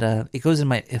 and it goes in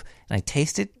my, and I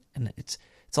taste it, and it's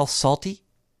all salty.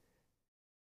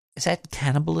 Is that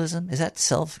cannibalism? Is that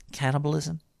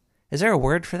self-cannibalism? Is there a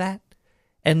word for that?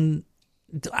 And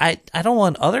I don't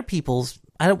want other people's,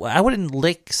 I wouldn't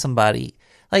lick somebody.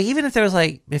 Like, even if there was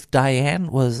like, if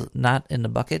Diane was not in the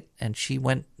bucket and she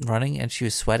went running and she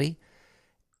was sweaty,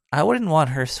 I wouldn't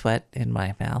want her sweat in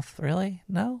my mouth, really.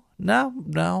 No.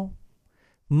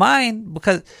 Mine,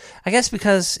 because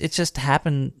it just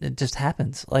happened. It just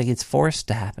happens. Like, it's forced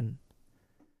to happen.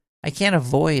 I can't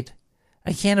avoid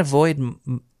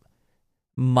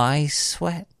my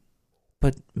sweat,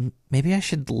 but maybe I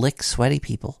should lick sweaty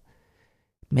people.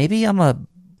 Maybe I'm a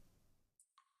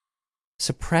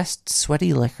suppressed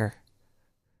sweaty licker.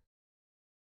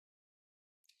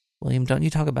 William, don't you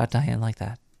talk about Diane like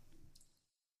that.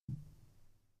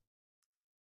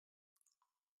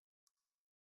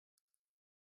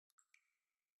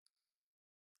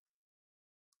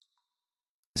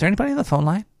 Is there anybody on the phone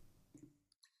line?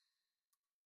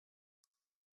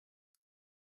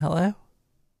 Hello?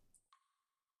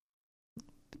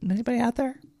 Anybody out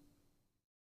there?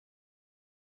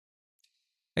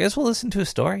 I guess we'll listen to a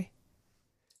story.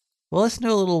 We'll listen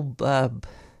to a little, when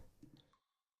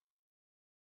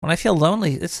I feel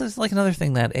lonely, it's just like another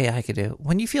thing that AI could do.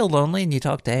 When you feel lonely and you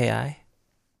talk to AI,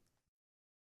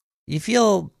 you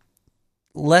feel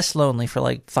less lonely for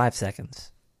like 5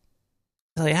 seconds.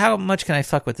 Like, how much can I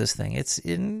fuck with this thing?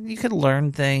 You could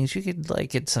learn things, you could like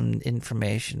get some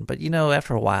information, but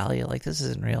after a while, you're like, this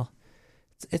isn't real.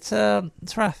 It's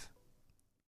rough.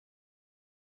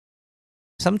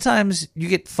 Sometimes you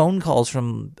get phone calls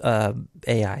from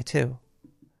AI too,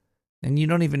 and you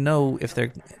don't even know if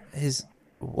they're his.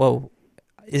 Whoa,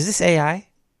 is this AI?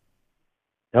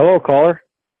 Hello, caller.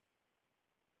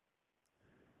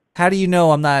 How do you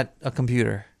know I'm not a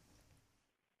computer?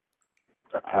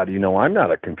 How do you know I'm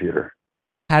not a computer?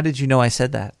 How did you know I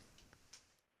said that?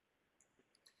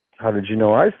 How did you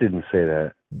know I didn't say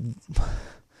that?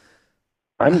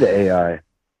 I'm the AI.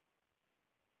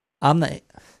 I'm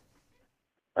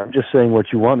just saying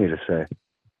what you want me to say.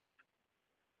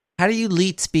 How do you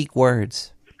leet speak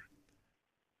words?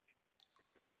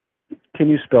 Can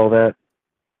you spell that?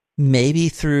 Maybe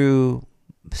through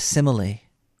simile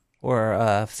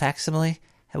or facsimile.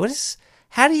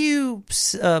 How do you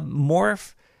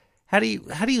morph? How do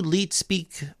you leet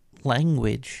speak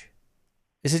language?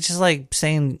 Is it just like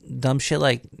saying dumb shit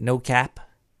like no cap?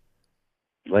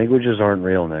 Languages aren't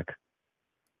real, Nick.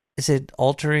 Is it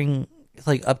altering,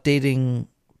 like updating?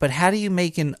 But how do you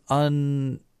make an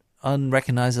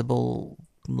unrecognizable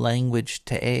language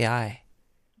to AI.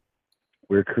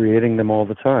 We're creating them all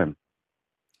the time.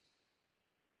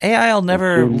 AI will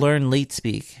never learn leet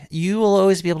speak. You will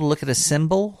always be able to look at a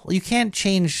symbol. You can't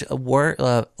change a word,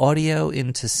 audio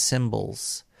into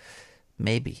symbols.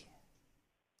 Maybe.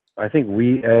 I think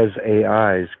we as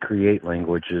AIs create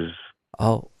languages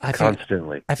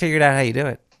constantly. I figured out how you do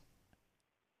it.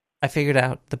 I figured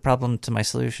out the problem to my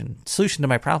solution. Solution to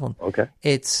my problem. Okay.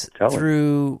 It's Tell me.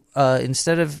 through,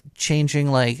 instead of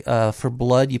changing, like, for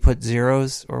blood, you put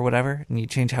zeros or whatever, and you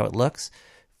change how it looks.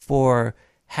 For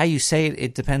how you say it,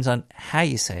 it depends on how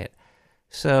you say it.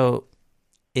 So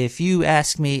if you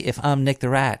ask me if I'm Nick the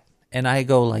Rat, and I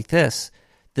go like this,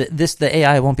 the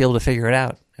AI won't be able to figure it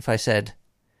out. If I said,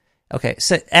 okay,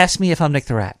 so ask me if I'm Nick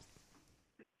the Rat.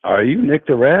 Are you Nick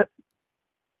the Rat?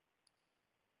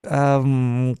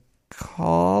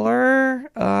 Caller?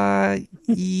 Am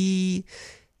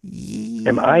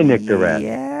I Nick the Rat?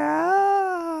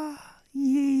 Yeah.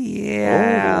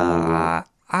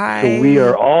 So we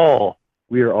are all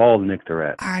Nick the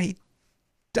Rat. I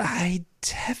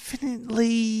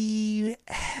definitely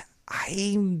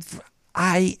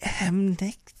I am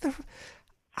Nick the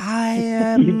I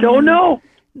am You don't know?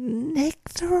 Nick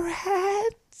the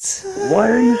Rat. Why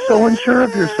are you so unsure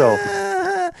of yourself?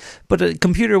 But a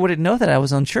computer wouldn't know that I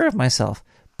was unsure of myself.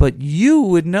 But you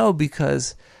would know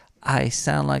because I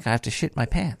sound like I have to shit my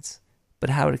pants. But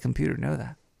how would a computer know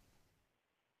that?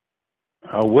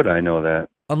 How would I know that?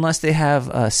 Unless they have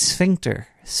a sphincter.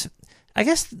 I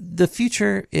guess the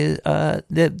future is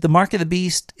the mark of the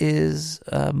beast is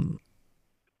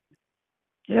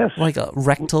yes, like a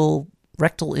rectal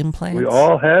implants. We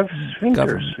all have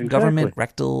sphincters. Exactly. Government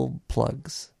rectal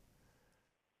plugs.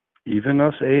 Even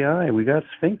us AI, we got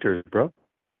sphincters, bro.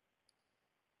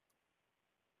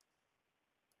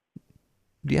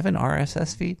 Do you have an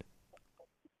RSS feed?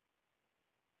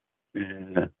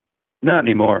 Not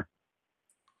anymore.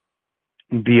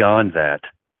 Beyond that.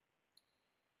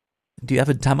 Do you have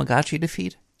a Tamagotchi to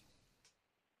feed?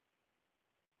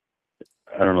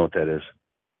 I don't know what that is.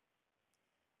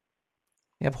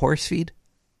 You have horse feed?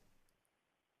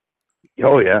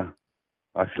 Oh, yeah.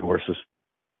 I feed horses.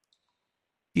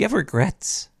 Do you have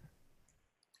regrets?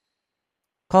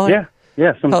 Caller?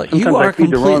 Yeah. Sometimes I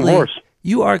feed the wrong horse.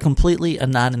 You are completely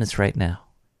anonymous right now.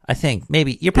 I think.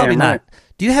 Maybe. You're probably not. Right.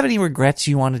 Do you have any regrets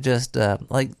you want to just,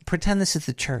 pretend this is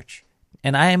the church,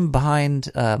 and I am behind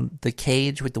the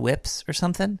cage with the whips or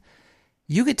something?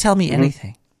 You could tell me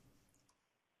anything.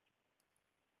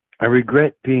 I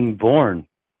regret being born.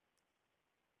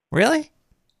 Really?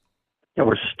 Yeah,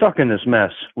 we're stuck in this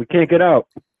mess. We can't get out.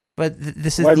 But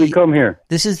this is why'd we come here?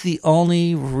 This is the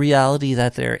only reality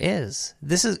that there is.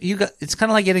 This is it's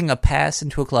kind of like getting a pass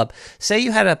into a club. Say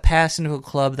you had a pass into a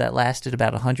club that lasted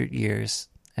about 100 years,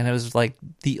 and it was like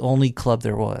the only club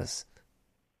there was.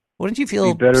 Wouldn't you feel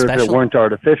It'd be better special? if it weren't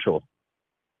artificial.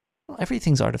 Well,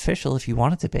 everything's artificial if you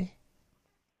want it to be.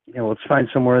 Yeah, let's find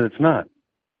somewhere that's not.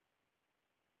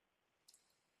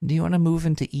 Do you want to move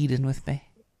into Eden with me?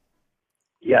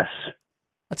 Yes.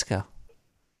 Let's go.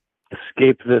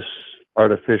 Escape this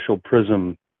artificial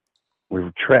prism.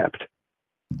 We're trapped.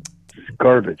 It's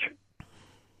garbage.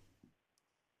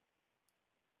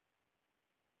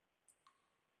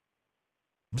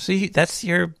 See, that's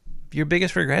your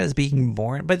biggest regret is being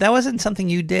born. But that wasn't something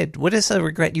you did. What is a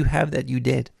regret you have that you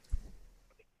did?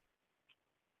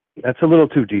 That's a little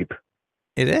too deep.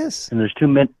 It is. And there's too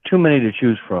many to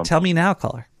choose from. Tell me now,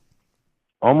 caller.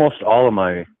 Almost all of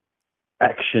my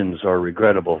actions are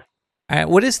regrettable. All right,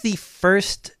 what is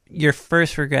your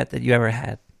first regret that you ever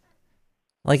had?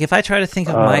 Like, if I try to think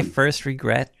of my first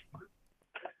regret,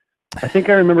 I think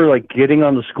I remember like getting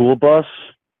on the school bus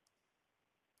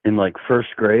in like first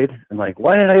grade, and like,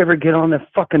 why did I ever get on that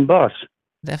fucking bus?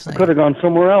 Definitely, I could have gone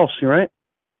somewhere else. You right?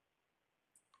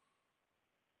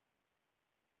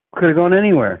 Could have gone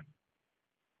anywhere.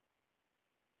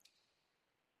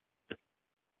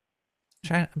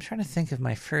 I'm trying to think of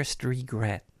my first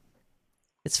regret.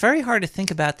 It's very hard to think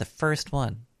about the first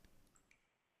one.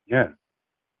 Yeah.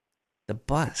 The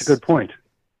bus. That's a good point.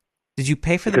 Did you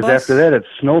pay for the bus? Because after that, it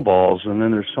snowballs, and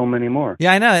then there's so many more.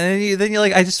 Yeah, I know. And then you're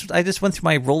like, I just went through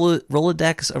my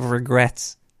Rolodex of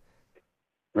regrets.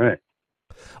 Right.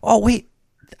 Oh, wait.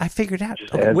 I figured out.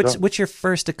 Okay, what's your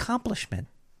first accomplishment?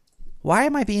 Why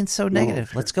am I being so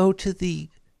negative? Let's go to the...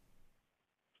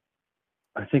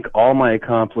 I think all my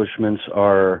accomplishments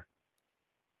are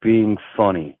being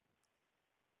funny.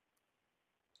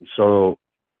 So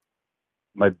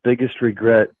my biggest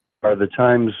regret are the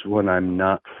times when I'm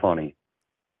not funny.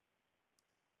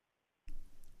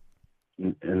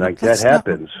 And like that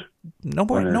happens. No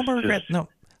more regret. No.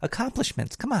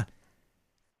 accomplishments. Come on.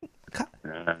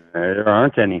 There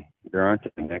aren't any.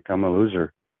 Nick. I'm a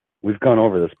loser. We've gone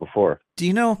over this before. Do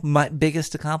you know my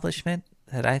biggest accomplishment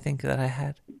that I think that I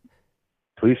had?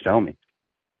 Please tell me.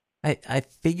 I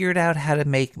figured out how to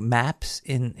make maps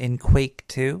in Quake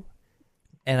 2,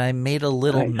 and I made a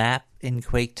little map in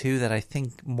Quake 2 that I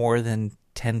think more than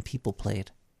 10 people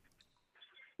played.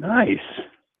 Nice.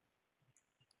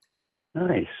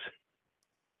 And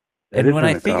when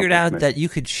I figured out that you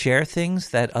could share things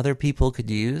that other people could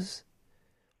use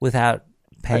without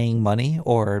paying money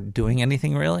or doing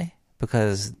anything really,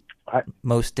 because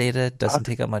most data doesn't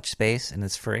take up much space and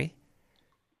it's free.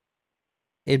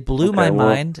 It blew my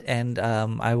mind, and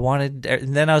I wanted.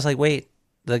 And then I was like, "Wait,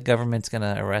 the government's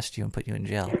gonna arrest you and put you in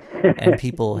jail, and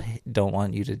people don't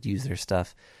want you to use their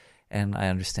stuff." And I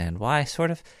understand why. Sort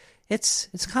of, it's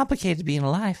complicated being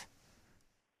alive.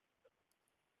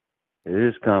 It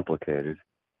is complicated.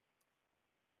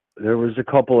 There was a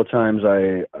couple of times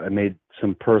I made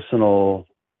some personal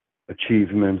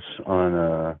achievements on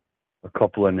a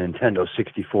couple of Nintendo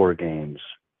 64 games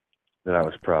that I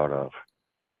was proud of.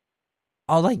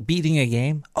 Oh, like beating a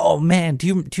game? Oh man, do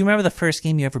you remember the first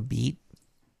game you ever beat?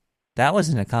 That was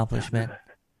an accomplishment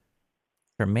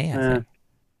for me, I think.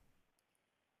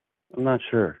 I'm not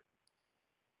sure.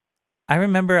 I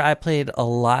remember I played a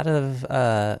lot of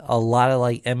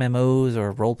like MMOs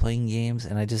or role playing games,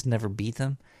 and I just never beat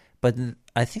them. But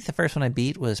I think the first one I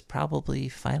beat was probably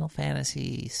Final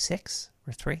Fantasy 6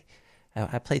 or 3.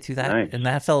 I played through that, and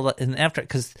that felt, and after,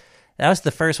 because that was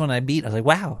the first one I beat. I was like,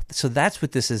 wow, so that's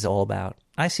what this is all about.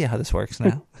 I see how this works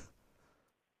now.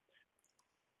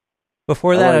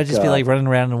 Before that, I'd just be like running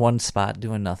around in one spot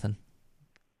doing nothing.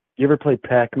 You ever play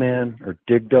Pac-Man or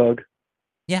Dig Dug?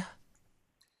 Yeah.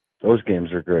 Those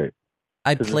games are great.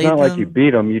 I played It's not them. like you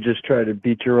beat them; you just try to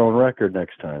beat your own record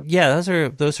next time. Yeah,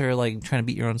 those are like trying to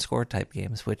beat your own score type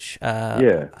games. Which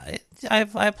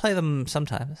I play them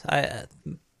sometimes.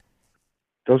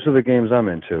 Those are the games I'm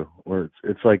into, where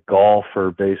it's like golf or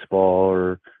baseball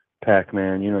or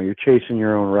Pac-Man. You know, you're chasing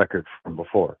your own record from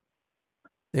before.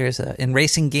 There's in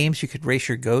racing games you could race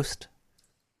your ghost.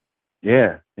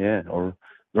 Yeah. Or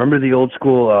remember the old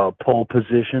school pole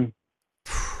position?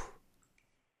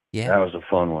 Yeah, that was a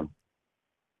fun one.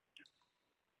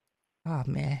 Oh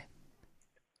man,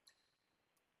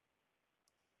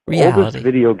 The oldest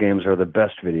video games are the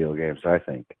best video games, I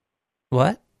think.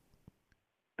 What?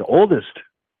 The oldest.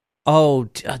 Oh,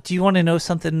 do you want to know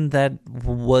something that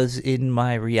was in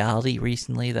my reality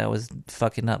recently that was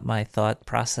fucking up my thought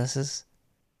processes?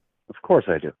 Of course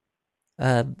I do.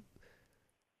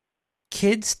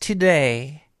 Kids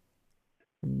today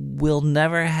will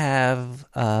never have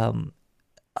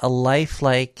a life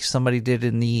like somebody did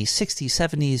in the 60s,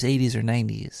 70s, 80s, or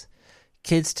 90s.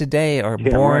 Kids today are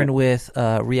born with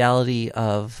a reality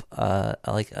of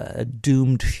like a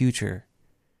doomed future.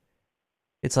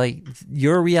 It's like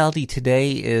your reality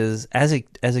today is, as a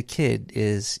kid,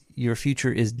 is your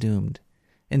future is doomed,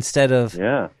 instead of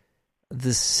the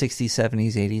 60s,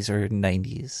 70s, 80s, or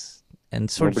 90s, and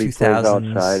sort Nobody of 2000s.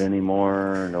 plays outside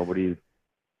anymore. Nobody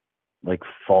like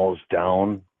falls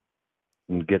down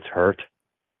and gets hurt.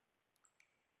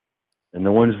 And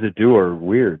the ones that do are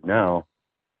weird now.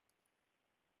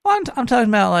 Well, I'm talking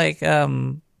about like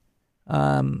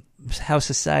how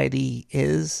society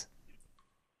is.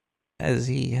 As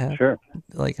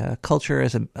like a culture,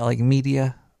 as a like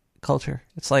media culture,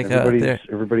 it's like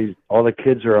everybody's all the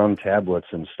kids are on tablets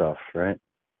and stuff, right?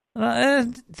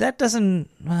 That doesn't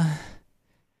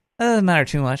matter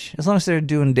too much as long as they're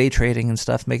doing day trading and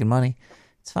stuff, making money.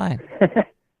 It's fine.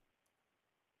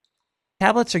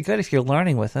 Tablets are good if you're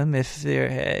learning with them, if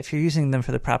you're using them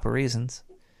for the proper reasons.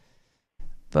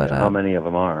 But how many of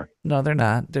them are? No, they're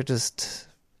not. They're just.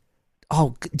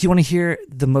 Oh, do you want to hear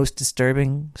the most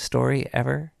disturbing story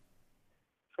ever?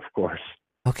 Of course.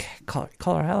 Okay,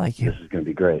 caller, I like you. This is going to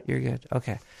be great. You're good.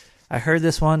 Okay. I heard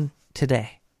this one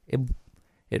today. It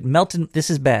melted. This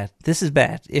is bad. This is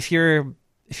bad. If you're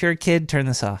a kid, turn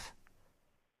this off.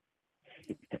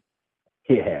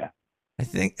 Yeah. I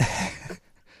think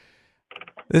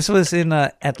this was in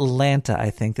Atlanta. I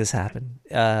think this happened.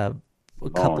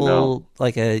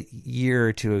 Like a year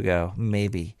or two ago,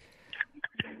 maybe.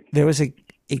 There was a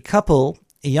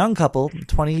young couple,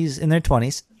 in their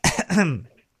 20s,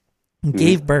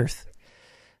 gave birth.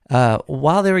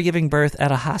 While they were giving birth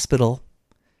at a hospital,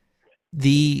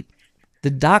 the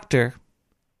doctor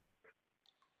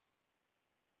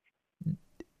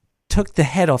took the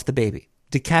head off the baby,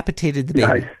 decapitated the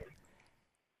baby. Nice.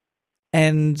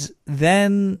 And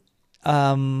then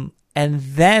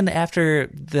after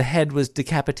the head was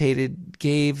decapitated,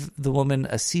 gave the woman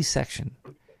a C-section.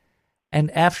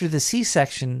 and after the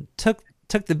C-section, took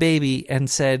the baby and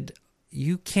said,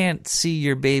 "You can't see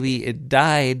your baby; it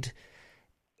died.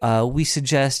 We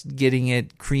suggest getting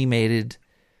it cremated,"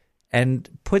 and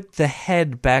put the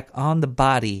head back on the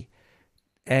body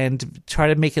and try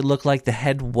to make it look like the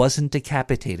head wasn't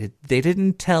decapitated. They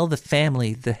didn't tell the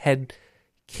family the head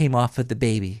came off of the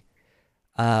baby.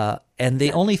 And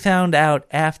they only found out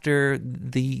after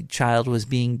the child was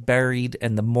being buried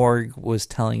and the morgue was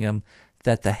telling them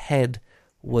that the head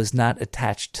was not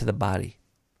attached to the body.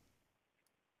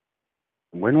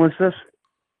 When was this?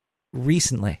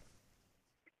 Recently.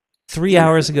 3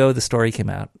 hours ago, the story came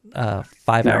out.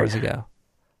 5 hours ago.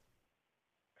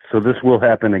 So this will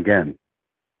happen again.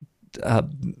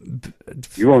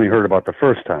 You only heard about the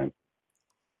first time.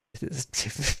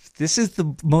 This is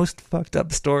the most fucked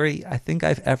up story I think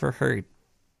I've ever heard.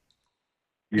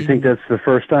 You think that's the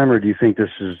first time, or do you think this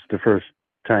is the first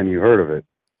time you heard of it?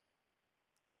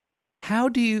 How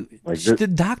do you... Like this, the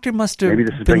doctor must have maybe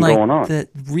this has been been like going on. that,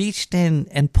 reached in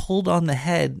and pulled on the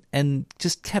head and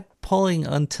just kept pulling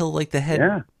until like the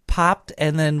head popped,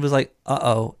 and then was like,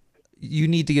 "Uh-oh, you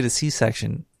need to get a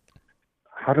C-section."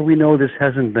 How do we know this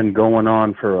hasn't been going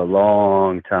on for a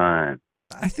long time?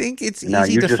 I think it's easy now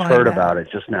you to just find heard out. about it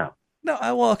just now. No,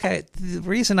 well, okay. The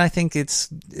reason I think it's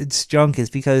junk is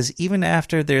because even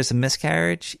after there's a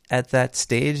miscarriage at that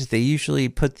stage, they usually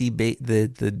put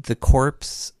the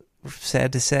corpse,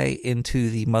 sad to say, into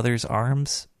the mother's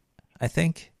arms. I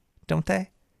think, don't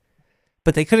they?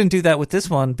 But they couldn't do that with this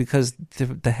one because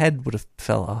the head would have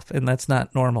fell off, and that's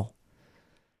not normal.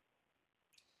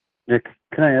 Nick,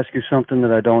 can I ask you something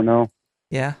that I don't know?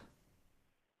 Yeah.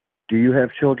 Do you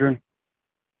have children?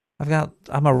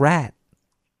 I'm a rat.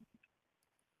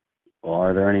 Well,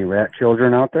 are there any rat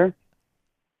children out there?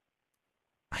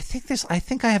 I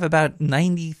think I have about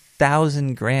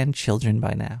 90,000 grandchildren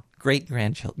by now.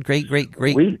 Great-grandchildren.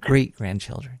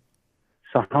 Great-great-great-grandchildren.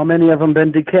 So how many of them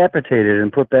been decapitated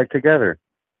and put back together?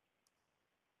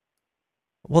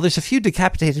 Well, there's a few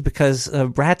decapitated because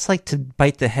rats like to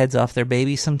bite the heads off their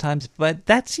babies sometimes, but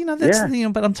but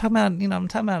I'm talking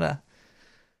about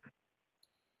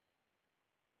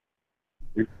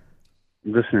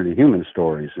Listening to human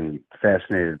stories and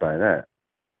fascinated by that.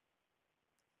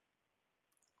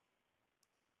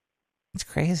 It's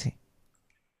crazy.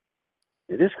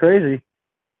 It is crazy.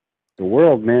 The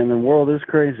world, man, the world is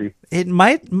crazy. It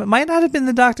might not have been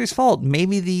the doctor's fault.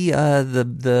 Maybe the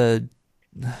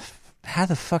how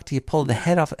the fuck do you pull the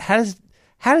head off? How does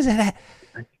it?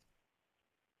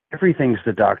 Everything's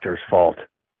the doctor's fault.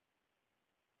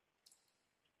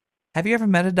 Have you ever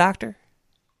met a doctor?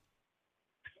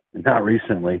 Not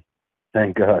recently,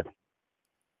 thank God.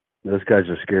 Those guys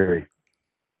are scary.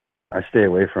 I stay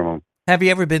away from them. Have you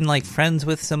ever been like friends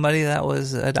with somebody that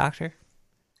was a doctor?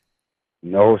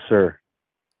 No, sir.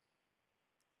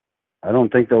 I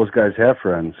don't think those guys have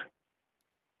friends.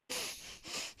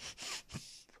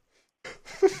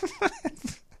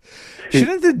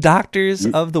 Shouldn't the doctors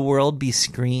of the world be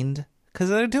screened? Because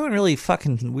they're doing really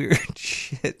fucking weird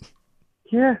shit.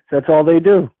 Yeah, that's all they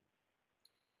do.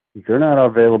 They're not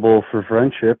available for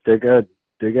friendship. They got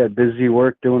busy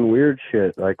work doing weird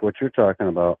shit like what you're talking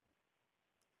about.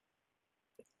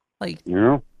 Like, you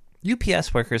know,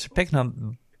 UPS workers are picking up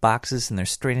boxes and they're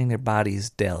straightening their bodies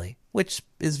daily, which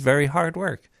is very hard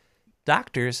work.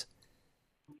 Doctors,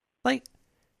 like,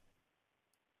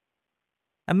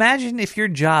 imagine if your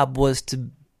job was to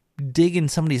dig in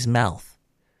somebody's mouth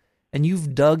and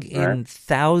you've dug in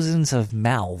thousands of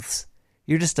mouths.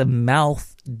 You're just a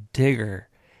mouth digger.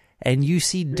 And you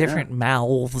see different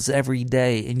mouths every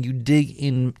day, and you dig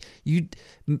in.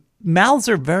 Mouths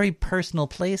are very personal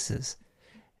places.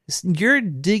 You're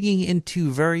digging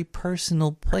into very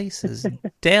personal places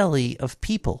daily of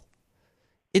people.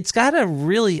 It's got to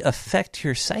really affect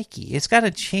your psyche. It's got to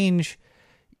change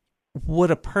what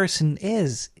a person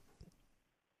is.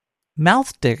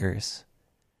 Mouth diggers.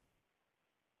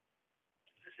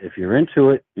 If you're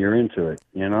into it, you're into it,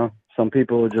 you know? Some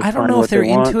people just I don't know if they're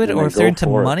into it or if they're into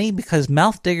money, because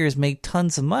mouth diggers make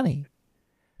tons of money.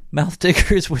 Mouth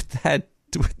diggers with that.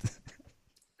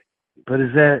 But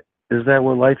is that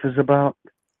what life is about?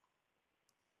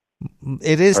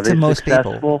 It is to most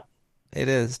successful? people. It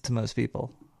is to most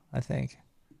people, I think.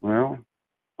 Well,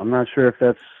 I'm not sure if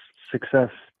that's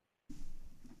success.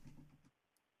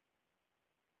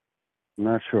 I'm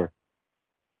not sure.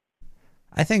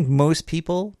 I think most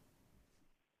people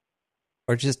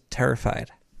are just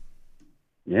terrified.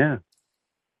 Yeah.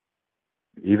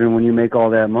 Even when you make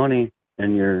all that money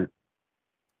and you're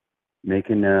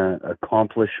making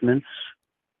accomplishments,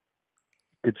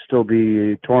 you could still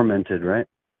be tormented, right?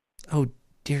 Oh,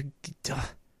 dear.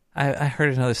 I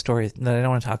heard another story that I don't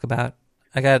want to talk about.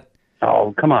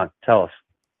 Oh, come on, tell us.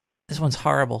 This one's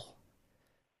horrible.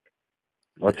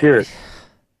 Let's hear it.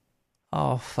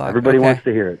 Oh fuck! Everybody okay. wants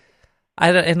to hear it.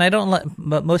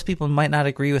 But most people might not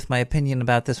agree with my opinion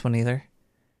about this one either.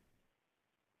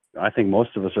 I think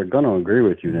most of us are going to agree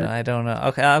with you, Nick. I don't know.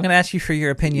 Okay, I'm going to ask you for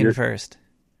your opinion first.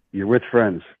 You're with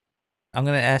friends. I'm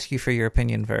going to ask you for your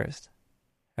opinion first.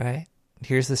 All right?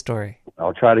 Here's the story.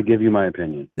 I'll try to give you my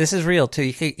opinion. This is real too.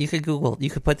 You could Google. You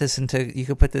could put this into.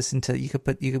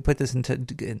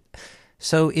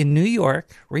 So in New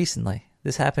York recently,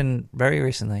 this happened very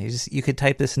recently. You could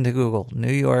type this into Google.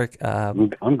 New York. I'm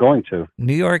going to.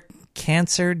 New York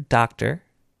cancer doctor.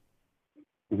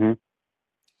 Mm-hmm.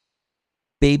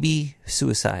 Baby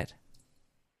suicide.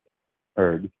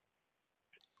 Heard.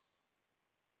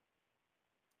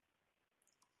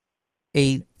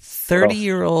 A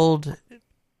 30-year-old,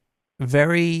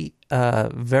 very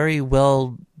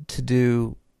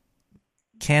well-to-do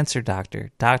cancer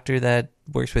doctor that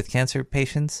works with cancer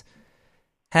patients,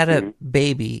 had a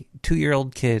baby,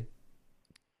 2-year-old kid,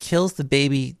 kills the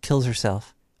baby, kills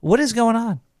herself. What is going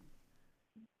on?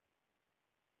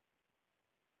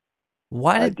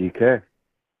 Why did DK?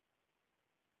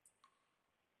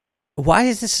 Why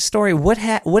is this a story? What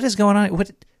is going on?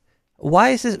 Why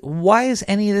is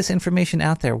any of this information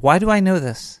out there? Why do I know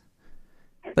this?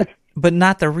 But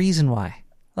not the reason why.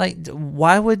 Like,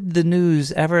 why would the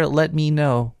news ever let me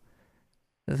know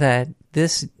that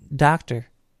this doctor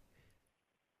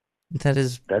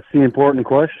That's the important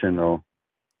question, though.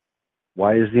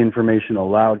 Why is the information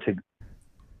allowed to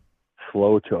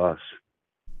flow to us?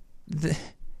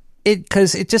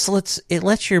 Because it just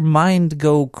lets your mind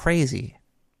go crazy.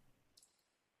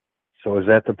 So is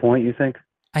that the point, you think?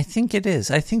 I think it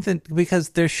is. I think that because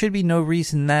there should be no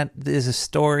reason that there's a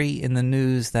story in the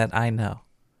news that I know,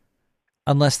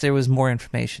 unless there was more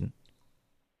information.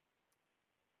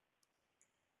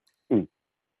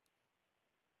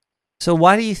 So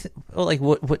why do you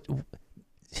what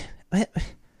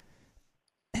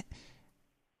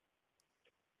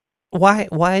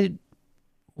why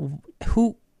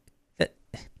who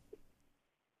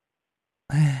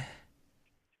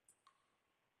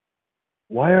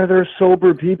Why are there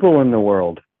sober people in the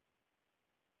world?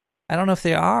 I don't know if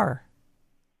they are.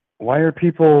 Why are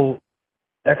people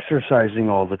exercising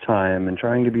all the time and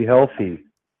trying to be healthy?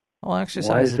 Well, exercise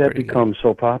Why is has that pretty become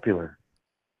so popular?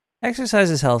 Exercise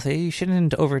is healthy. You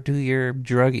shouldn't overdo your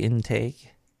drug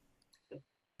intake.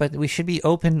 But we should be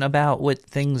open about what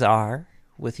things are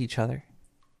with each other.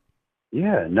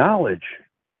 Yeah, knowledge.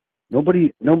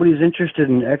 Nobody's interested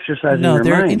in exercising No, their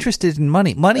they're mind. interested in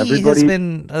money. Money has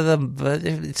been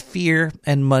it's fear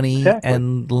and money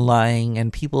and lying,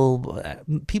 and people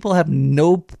have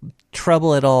no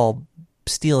trouble at all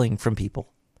stealing from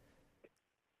people.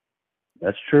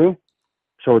 That's true.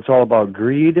 So it's all about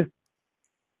greed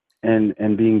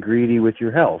and being greedy with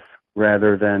your health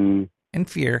rather than and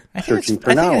fear. I searching think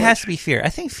for knowledge. it has to be fear. I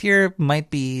think fear might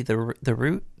be the root.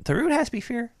 The root has to be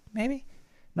fear, maybe.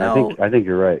 No, I think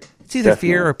you're right. It's either Definitely.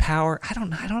 fear or power. I don't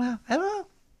know.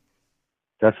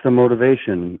 That's the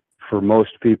motivation for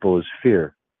most people is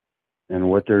fear. And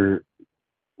whatever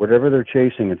they're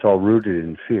chasing, it's all rooted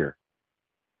in fear.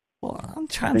 Well, I'm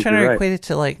trying to equate it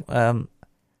to like the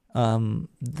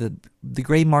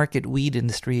gray market weed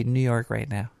industry in New York right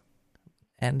now.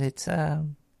 And it's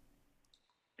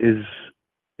Is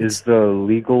the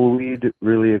legal weed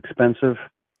really expensive?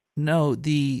 No,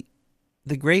 the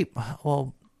grape.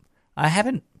 Well, I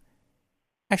haven't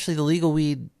actually. The legal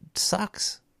weed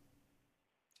sucks.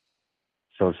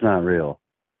 So it's not real.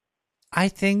 I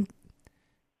think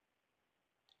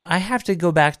I have to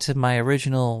go back to my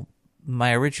original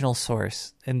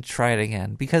source and try it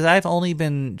again because I've only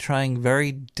been trying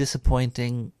very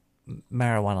disappointing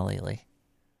marijuana lately.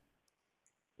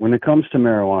 When it comes to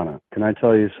marijuana, can I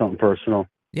tell you something personal?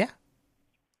 Yeah.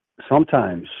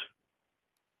 Sometimes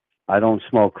I don't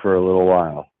smoke for a little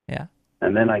while. Yeah.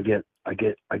 And then I get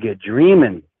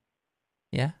dreaming.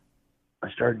 Yeah. I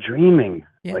start dreaming,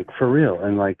 like for real.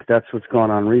 And like that's what's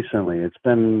going on recently. It's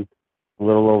been a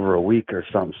little over a week or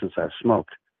something since I've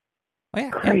smoked. Oh, yeah.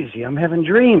 Crazy. Yeah. I'm having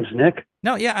dreams, Nick.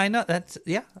 No, yeah, I know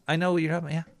I know what you're talking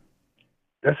about. Yeah.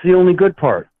 That's the only good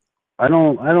part.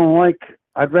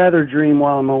 I'd rather dream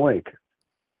while I'm awake.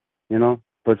 You know?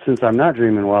 But since I'm not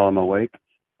dreaming while I'm awake,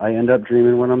 I end up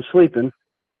dreaming when I'm sleeping.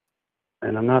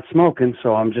 And I'm not smoking,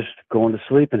 so I'm just going to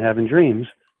sleep and having dreams.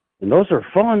 And those are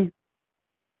fun.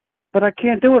 But I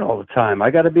can't do it all the time.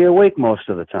 I got to be awake most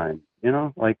of the time, you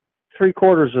know, like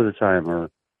 3/4 of the time,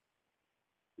 or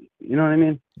you know what I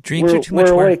mean. Dreams are too much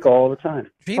we're work. awake all the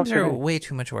time. Dreams Fuck are it. way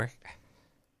too much work.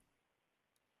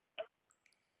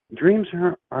 dreams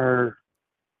are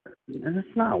and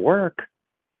it's not work,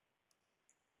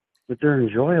 but they're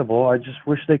enjoyable. I just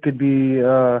wish they could be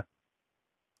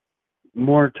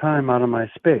more time out of my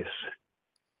space.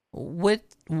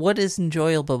 What is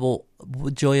enjoyable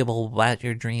about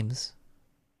your dreams?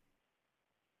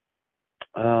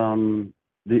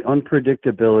 The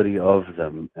unpredictability of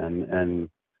them and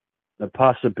the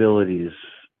possibilities,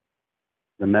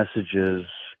 the messages,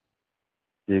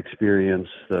 the experience,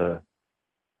 the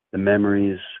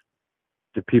memories,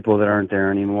 the people that aren't there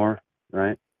anymore,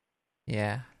 right?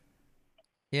 Yeah.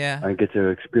 Yeah. I get to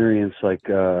experience like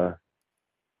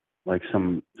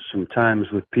some times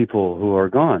with people who are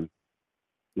gone.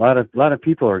 A lot of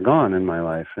people are gone in my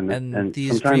life, and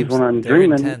these sometimes dreams, when I'm they're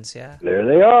dreaming, intense, yeah. there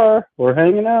they are. We're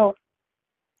hanging out.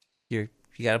 You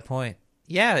got a point.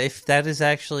 Yeah, if that is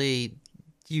actually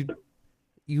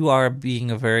you are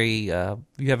being a very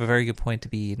you have a very good point to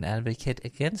be an advocate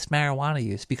against marijuana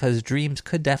use, because dreams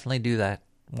could definitely do that.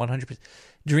 100%.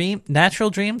 Natural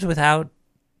dreams without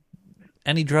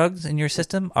any drugs in your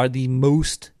system are the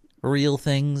most real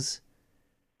things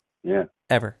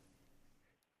ever.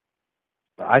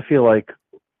 I feel like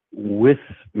with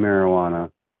marijuana,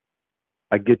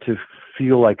 I get to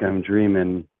feel like I'm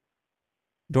dreaming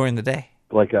during the day,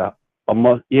 like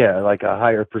like a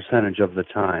higher percentage of the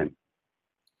time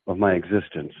of my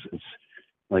existence. It's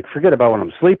like, forget about when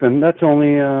I'm sleeping. That's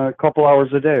only a couple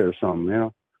hours a day or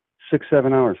something,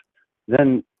 6-7 hours.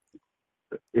 Then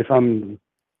if I'm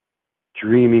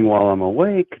dreaming while I'm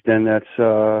awake, then that's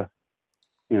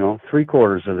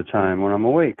 3/4 of the time when I'm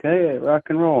awake. Hey, rock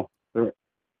and roll.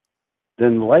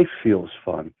 Then life feels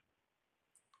fun.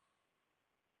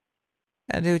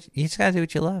 You just gotta do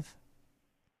what you love.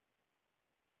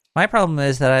 My problem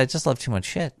is that I just love too much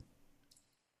shit.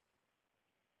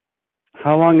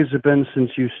 How long has it been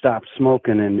since you stopped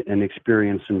smoking and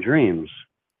experienced some dreams?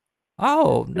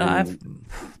 Oh, no,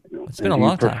 it's been a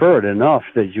long time. You prefer it enough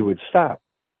that you would stop.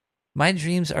 My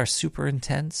dreams are super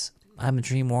intense. I'm a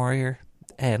dream warrior,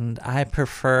 and I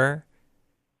prefer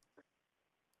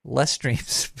less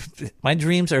dreams. My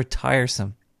dreams are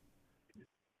tiresome.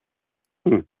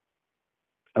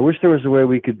 I wish there was a way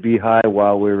we could be high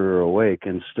while we were awake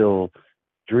and still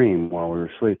dream while we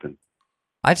were sleeping.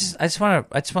 I just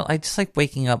like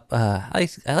waking up. I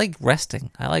like resting.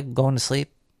 I like going to sleep,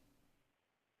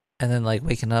 and then like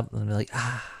waking up and be like,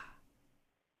 ah.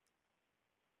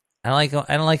 I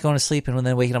don't like going to sleep and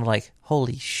then waking up like,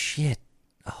 holy shit,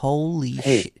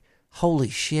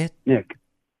 shit, Nick,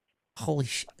 holy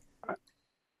shit.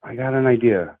 I got an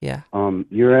idea. Yeah.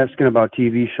 You're asking about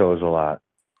TV shows a lot.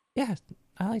 Yeah,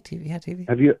 I like TV. Yeah, TV.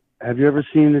 Have you ever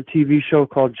seen the TV show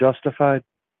called Justified?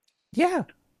 Yeah.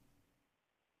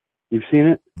 You've seen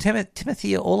it?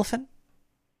 Timothy Olyphant?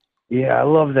 Yeah, I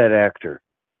love that actor.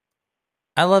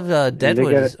 I love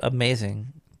Deadwood is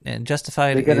amazing. And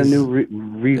Justified They got a new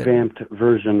revamped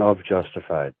version of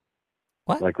Justified.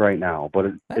 What? Like right now, but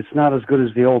it's not as good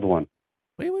as the old one.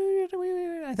 Wait. I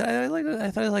thought it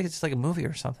was just like a movie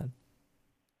or something.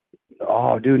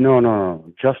 Oh, dude, no.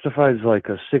 Justified is like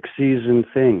a 6-season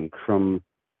thing from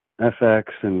FX,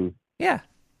 and yeah,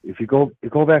 if you go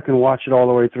back and watch it all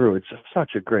the way through, it's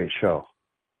such a great show.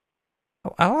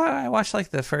 I watched like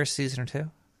the first season or two.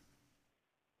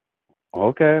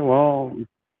 Okay, well,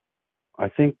 I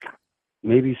think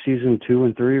maybe season 2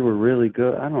 and 3 were really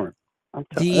good.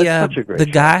 That's such a great show.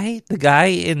 The guy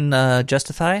in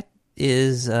Justified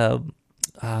is the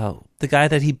guy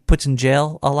that he puts in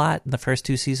jail a lot in the first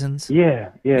 2 seasons.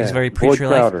 Yeah. He's very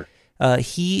preacher-like.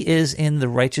 He is in The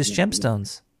Righteous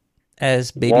Gemstones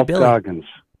as Baby Walt Billy. Goggins.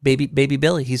 Baby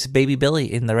Billy. He's Baby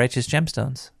Billy in The Righteous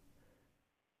Gemstones.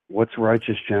 What's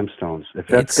Righteous Gemstones? If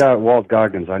that's got Walt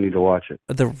Goggins, I need to watch it.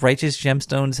 The Righteous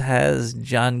Gemstones has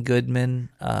John Goodman.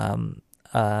 Nice!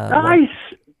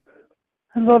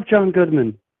 I love John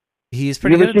Goodman. He's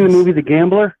pretty good. You ever seen the movie The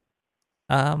Gambler?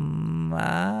 No,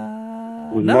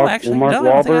 actually, Mark no, I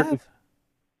don't think I Wahlberg? have.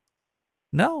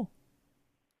 No.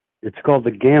 It's called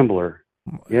The Gambler.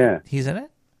 Yeah. He's in it?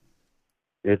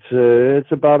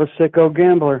 It's about a sicko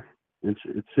gambler. It's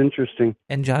interesting.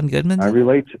 And John Goodman's I in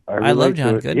relate. it? I love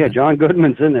John to it. Goodman. Yeah, John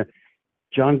Goodman's in there.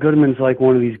 John Goodman's like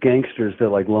one of these gangsters that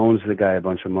like loans the guy a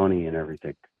bunch of money and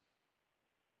everything.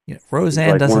 Yeah,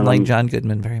 Roseanne doesn't like John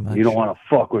Goodman very much. You don't want to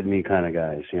fuck with me kind of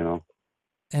guys,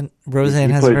 And Roseanne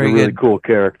he has plays a very really good cool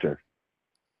character.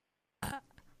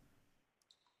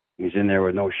 He's in there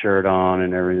with no shirt on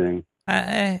and everything.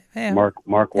 Yeah. Mark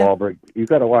Wahlberg. You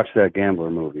got to watch that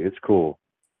Gambler movie. It's cool.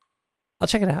 I'll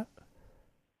check it out.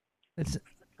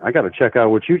 I got to check out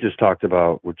what you just talked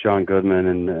about with John Goodman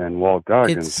and Walt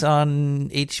Goggins. It's on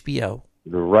HBO.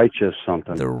 The Righteous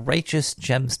something. The Righteous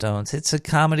Gemstones. It's a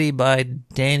comedy by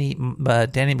Danny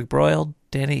McBroyle.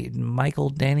 Danny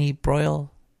Broyle.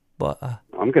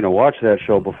 I'm going to watch that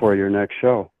show before your next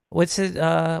show. What's it?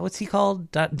 What's he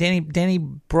called? Danny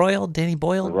Broyle? Danny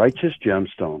Boyle? The Righteous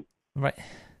Gemstone. Right.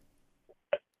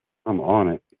 I'm on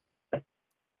it.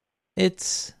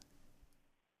 It's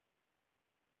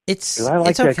 'Cause I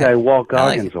like it's that okay. guy Walt I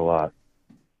like Goggins it. a lot.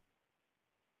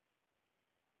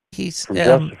 He's from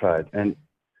Justified, and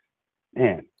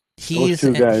man, those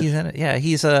two guys. He's in it. Yeah,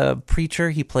 he's a preacher.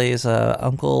 He plays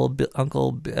Uncle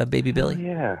Baby Billy. Oh,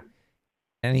 yeah,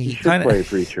 and he should kind of play a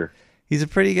preacher. He's a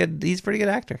pretty good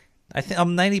actor. I think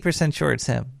I'm 90% sure it's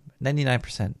him.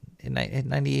 99%,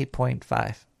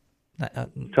 98.5.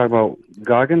 Talk about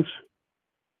Goggins.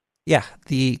 Yeah,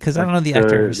 because I don't know the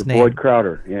actor's name. Boyd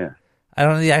Crowder. Yeah, I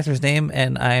don't know the actor's name,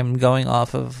 and I'm going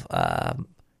off of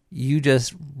you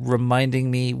just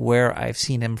reminding me where I've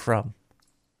seen him from.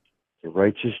 The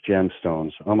Righteous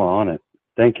Gemstones. I'm on it.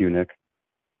 Thank you, Nick.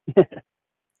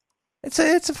 It's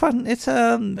a fun. You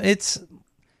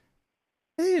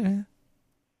know,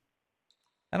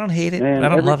 I don't hate it. Man, I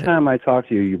don't every love it. time I talk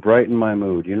to you, you brighten my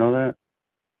mood. You know that?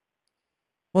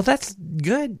 Well, that's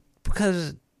good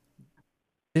because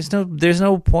there's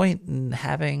no point in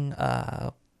having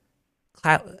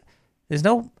there's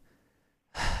no.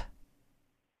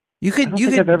 You could. I don't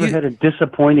think I've ever had a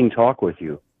disappointing talk with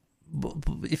you.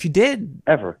 If you did,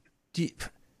 ever.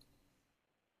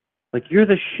 Like, you're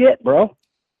the shit, bro.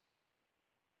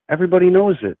 Everybody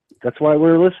knows it. That's why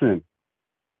we're listening.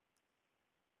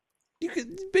 You could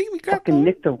make me fucking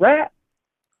Nick the Rat.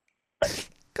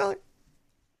 Call it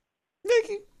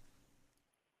Nicky.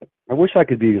 I wish I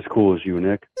could be as cool as you,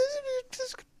 Nick.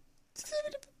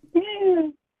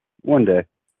 One day.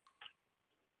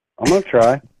 I'm gonna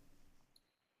try.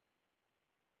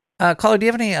 Caller, do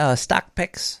you have any stock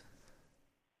picks?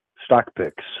 Stock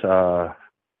picks. Don't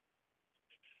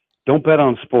bet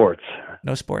on sports.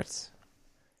 No sports.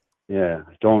 Yeah,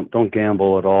 don't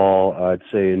gamble at all. I'd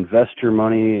say invest your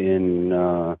money in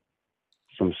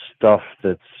some stuff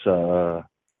that's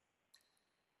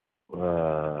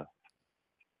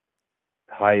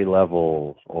high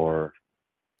level, or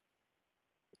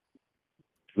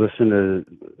listen to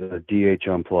DH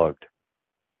Unplugged.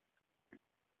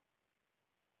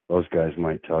 Those guys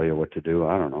might tell you what to do.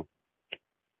 I don't know.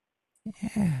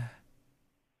 Yeah.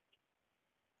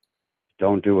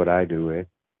 Don't do what I do, eh?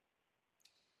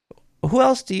 Who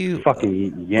else do you...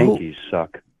 Fucking Yankees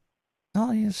suck.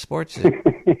 Oh, yeah, sports.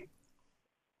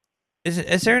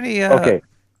 Is there any... Okay.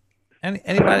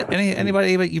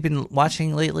 Anybody that you've been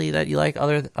watching lately that you like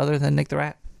other than Nick the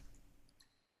Rat?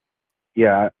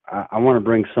 Yeah, I want to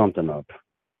bring something up.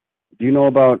 Do you know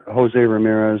about Jose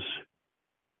Ramirez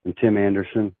and Tim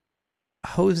Anderson?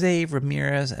 Jose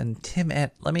Ramirez and Tim...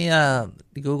 Let me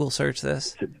Google search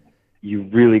this. You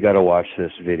really got to watch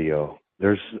this video.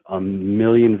 There's a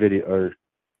million or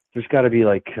there's got to be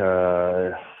like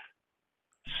 70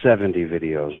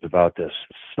 videos about this.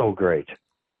 It's so great.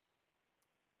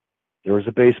 There was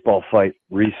a baseball fight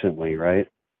recently, right?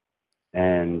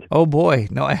 And oh boy,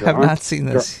 no, I have not seen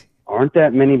this. There aren't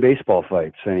that many baseball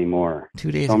fights anymore.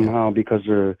 2 days Somehow, ago. because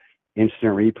they're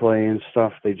instant replay and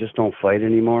stuff, they just don't fight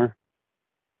anymore.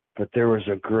 But there was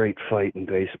a great fight in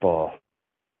baseball.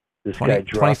 This guy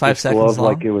dropped his glove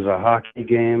like it was a hockey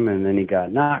game, and then he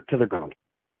got knocked to the ground.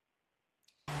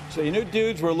 So you knew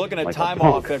dudes were looking at Like a time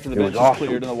punk. off after the It was benches awesome.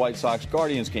 cleared in the White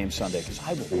Sox-Guardians game Sunday.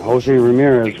 And Jose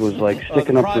Ramirez was like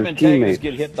sticking the up for prime his antagonists teammates.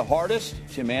 get hit the hardest.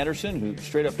 Tim Anderson, who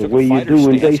straight up The took way a you fighter's do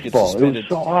in stance, gets baseball. It was suspended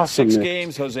so awesome. 6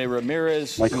 games. Jose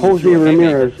Ramirez, Like, who Jose threw a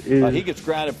Ramirez haymaker, is he gets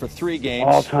grounded for 3 games.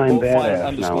 all-time Both flying badass now in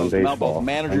undisclosed amount. baseball. Both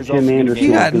managers And Tim also Anderson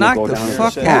He got is gonna knocked go the down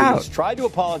fuck as out. He's tried to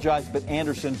apologize, but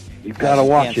Anderson You've got to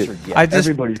watch it. Yet.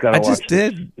 Everybody's got to watch it.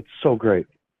 did. It's so great.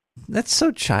 That's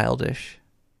so childish.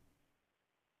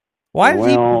 Why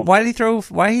did he throw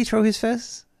his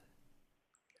fists?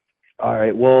 All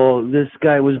right. Well, this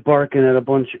guy was barking at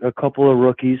a couple of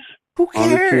rookies. Who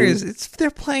on the cares? team. They're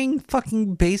playing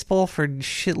fucking baseball for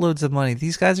shitloads of money.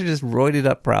 These guys are just roided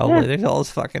up, probably. Yeah. They're all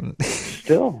fucking.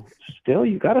 Still,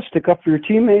 you got to stick up for your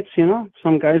teammates. You know,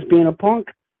 some guy's being a punk.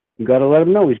 You got to let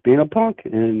him know he's being a punk,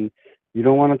 and you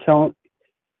don't want to tell him.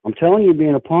 I'm telling you,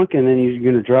 being a punk, and then you're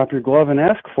going to drop your glove and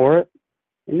ask for it.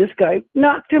 And this guy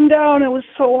knocked him down. It was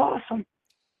so awesome.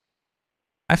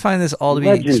 I find this all to be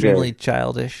Legendary. extremely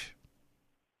childish.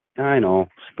 I know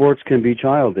sports can be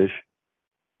childish.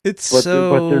 But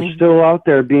they're still out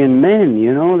there being men.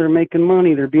 You know, they're making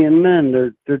money. They're being men.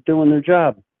 They're doing their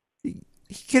job. He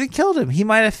could have killed him. He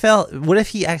might have felt. What if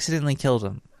he accidentally killed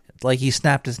him? like he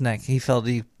snapped his neck. He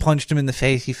punched him in the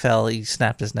face. He fell. He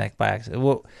snapped his neck by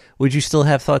accident. Would you still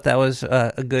have thought that was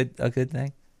a good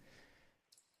thing?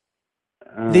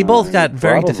 They both got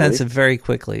very defensive very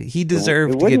quickly. He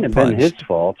deserved to get punched. It wouldn't have been his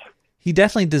fault. He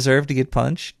definitely deserved to get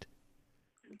punched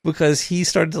because he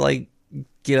started to like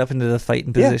get up into the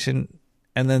fighting position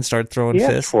and then start throwing fists.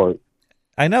 Asked for it.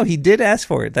 I know he did ask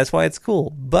for it. That's why it's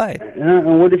cool. But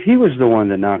and what if he was the one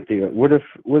that knocked you? What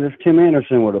if Tim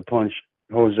Anderson would have punched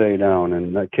Jose down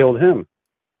and that killed him?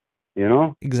 You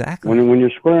know? Exactly. When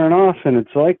you're squaring off and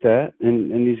it's like that,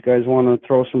 and these guys want to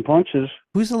throw some punches.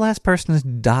 Who's the last person to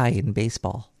die in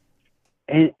baseball?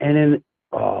 And then,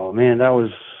 oh man, that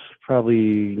was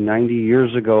probably 90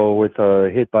 years ago with a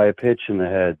hit by a pitch in the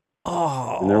head.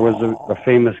 Oh. And there was a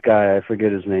famous guy, I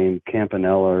forget his name,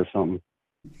 Campanella or something.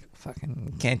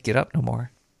 Fucking can't get up no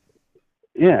more.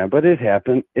 Yeah, but it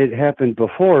happened. It happened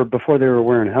before they were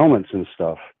wearing helmets and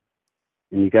stuff.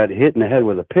 And you got hit in the head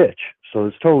with a pitch. So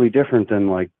it's totally different than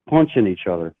like punching each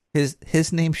other.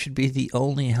 His name should be the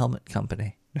Only Helmet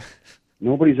Company.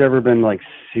 Nobody's ever been like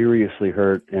seriously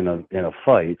hurt in a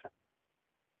fight.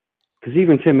 Because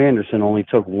even Tim Anderson only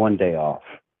took one day off.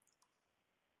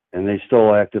 And they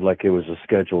still acted like it was a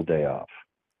scheduled day off.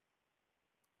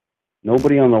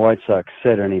 Nobody on the White Sox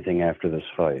said anything after this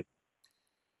fight.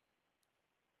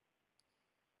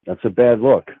 That's a bad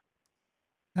look.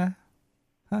 Huh?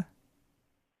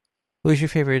 Who's your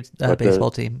favorite baseball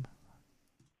team?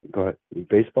 Go ahead.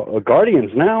 Baseball?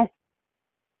 Guardians now.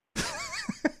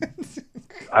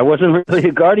 I wasn't really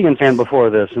a Guardians fan before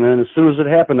this, and then as soon as it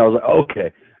happened, I was like,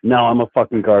 okay, now I'm a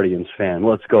fucking Guardians fan.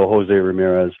 Let's go, Jose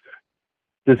Ramirez.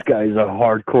 This guy's a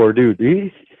hardcore dude.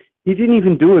 He didn't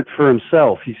even do it for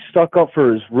himself. He stuck up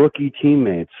for his rookie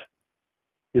teammates.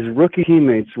 His rookie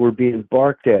teammates were being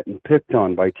barked at and picked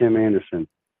on by Tim Anderson.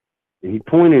 And he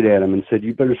pointed at him and said,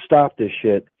 you better stop this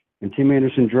shit. And Tim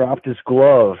Anderson dropped his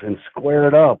glove and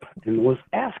squared up and was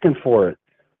asking for it.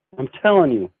 I'm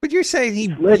telling you. But you're saying he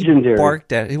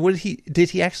barked at him. Did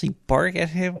he actually bark at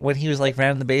him when he was like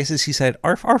rounding the bases? He said,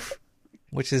 arf, arf,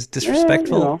 which is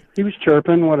disrespectful. Yeah, he was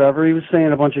chirping, whatever. He was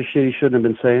saying a bunch of shit he shouldn't have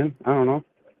been saying. I don't know.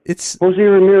 It's Jose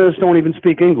Ramirez don't even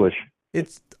speak English.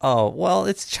 It's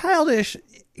childish.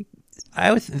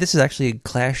 This is actually a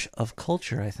clash of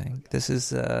culture, I think. This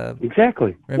is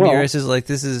exactly. Ramirez is like,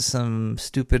 this is some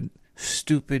stupid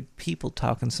people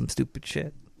talking some stupid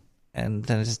shit. And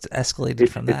then it just escalated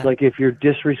from that. It's like, if you're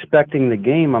disrespecting the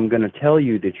game, I'm going to tell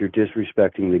you that you're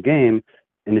disrespecting the game.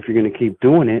 And if you're going to keep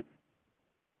doing it,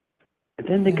 and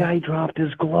then the guy dropped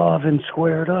his glove and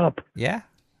squared up. Yeah.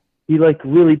 He like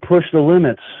really pushed the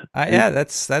limits. Yeah,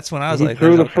 that's when I was he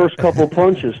threw the first couple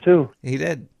punches too. He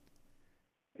did.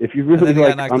 If you really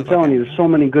like, I'm telling you, there's so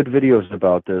many good videos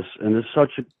about this, and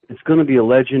it's going to be a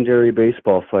legendary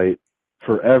baseball fight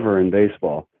forever in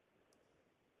baseball.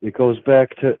 It goes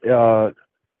back to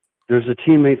there's a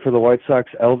teammate for the White Sox,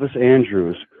 Elvis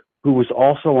Andrus, who was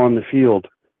also on the field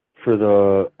for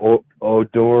the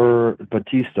Odor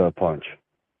Batista punch,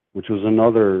 which was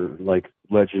another like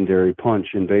legendary punch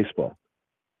in baseball.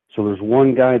 So there's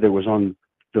one guy that was on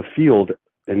the field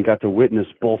and got to witness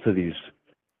both of these.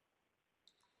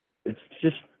 It's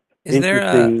just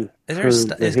interesting.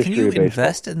 Can you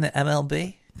invest in the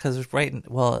MLB? Because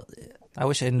I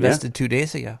wish I invested 2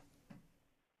 days ago.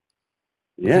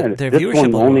 Yeah, their this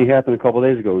viewership one only happened a couple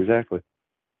days ago, exactly.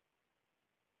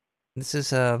 This is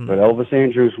But Elvis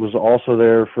Andrus was also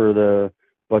there for the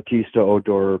Batista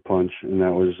Odor punch, and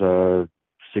that was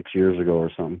 6 years ago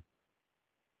or something.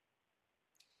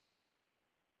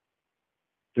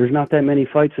 There's not that many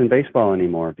fights in baseball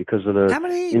anymore because of the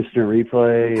instant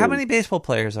replay. How many baseball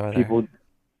players are there?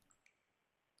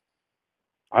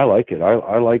 I like it.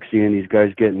 I like seeing these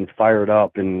guys getting fired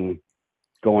up and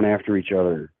going after each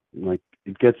other. Like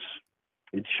it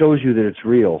shows you that it's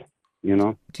real. You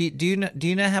know. Do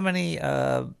you know how many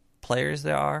players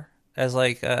there are as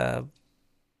like in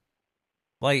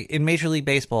Major League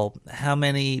Baseball? How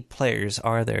many players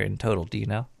are there in total? Do you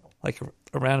know? Like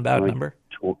a roundabout number?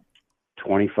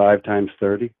 25 times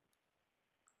 30.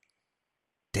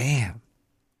 Damn.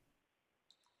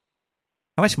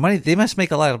 How much money? They must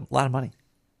make a lot of money.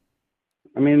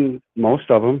 I mean, most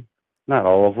of them, not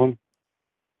all of them.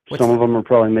 Some of them are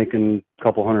probably making a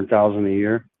couple $100,000 a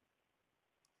year.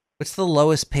 What's the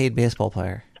lowest paid baseball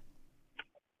player?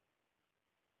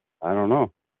 I don't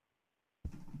know.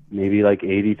 Maybe like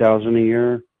 $80,000 a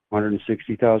year,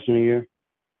 $160,000 a year.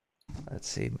 Let's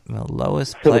see, the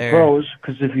lowest for player. the pros,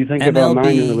 because if you think MLB, about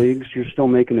minor leagues, you're still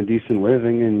making a decent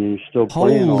living and you're still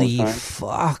playing all the time. Holy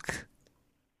fuck!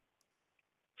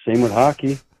 Same with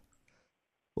hockey.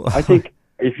 I think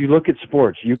if you look at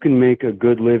sports, you can make a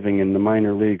good living in the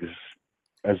minor leagues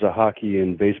as a hockey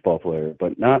and baseball player,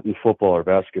 but not in football or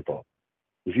basketball.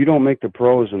 If you don't make the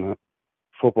pros in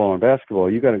football and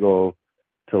basketball, you got to go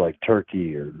to like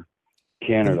Turkey or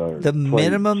Canada. Or The play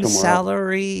minimum somewhere else.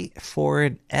 salary for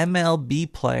an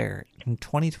MLB player in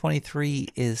 2023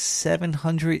 is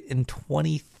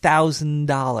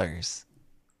 $720,000.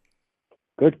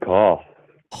 Good call.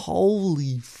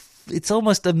 Holy, it's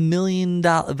almost $1 million,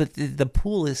 but the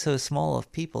pool is so small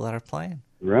of people that are playing.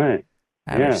 Right.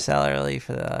 Average Yeah. salary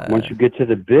for the Once you get to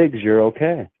the bigs, you're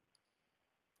okay.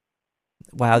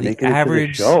 wow, the Making it to the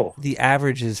average show. the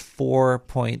average is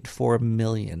 $4.4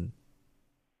 million.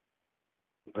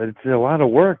 But it's a lot of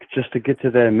work just to get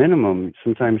to that minimum.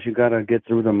 Sometimes you got to get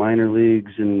through the minor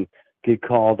leagues and get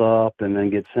called up and then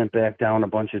get sent back down a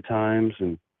bunch of times.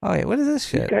 And Oh wait, what is this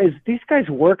shit? these guys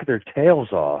work their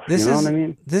tails off. This you know is what I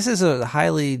mean? This is a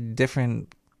highly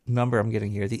different number I'm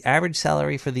getting here. The average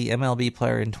salary for the MLB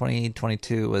player in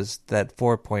 2022 was that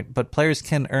but players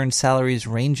can earn salaries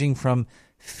ranging from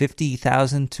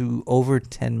 $50,000 to over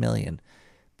 $10 million.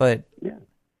 But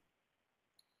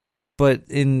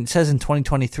it says in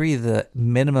 2023 the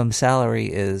minimum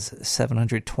salary is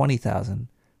 $720,000,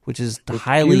 which is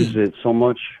Excuse it so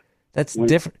much. That's when,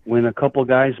 different. When a couple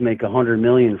guys make $100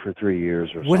 million for 3 years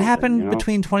or something. What happened you know?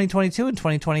 between 2022 and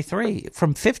 2023?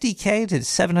 From $50K to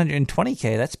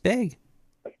 $720K, that's big.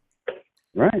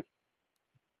 Right.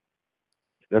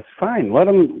 That's fine. Let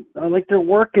them, like they're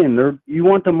working. You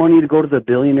want the money to go to the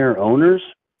billionaire owners?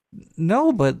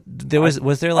 No, but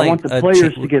was there like I want the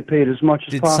players to get paid as much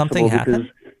as Did possible something happen?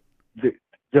 because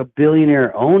the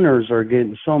billionaire owners are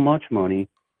getting so much money,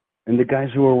 and the guys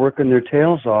who are working their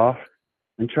tails off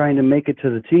and trying to make it to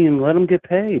the team, let them get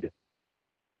paid.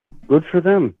 Good for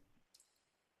them.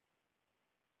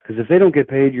 Because if they don't get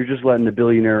paid, you're just letting the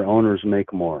billionaire owners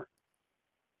make more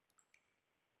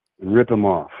and rip them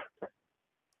off.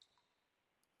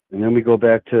 And then we go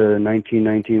back to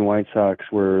 1919 White Sox,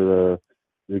 where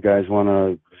the guys want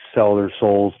to sell their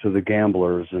souls to the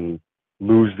gamblers and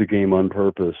lose the game on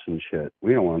purpose and shit.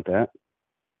 We don't want that.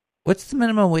 What's the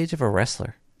minimum wage of a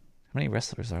wrestler? How many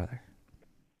wrestlers are there?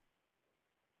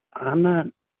 I'm not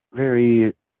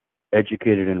very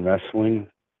educated in wrestling,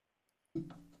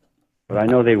 but I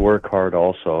know they work hard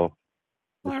also.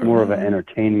 It's more of an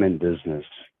entertainment business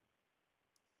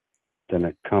than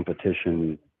a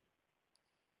competition.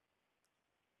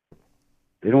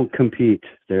 They don't compete.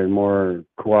 They're more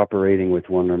cooperating with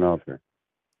one another.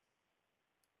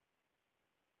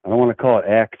 I don't want to call it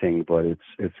acting, but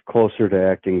it's closer to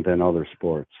acting than other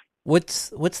sports. What's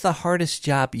the hardest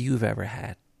job you've ever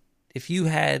had? If you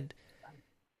had,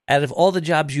 out of all the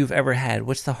jobs you've ever had,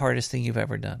 what's the hardest thing you've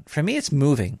ever done? For me, it's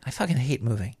moving. I fucking hate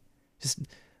moving. Just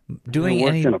doing I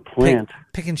worked in a plant.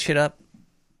 picking shit up.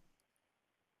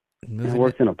 I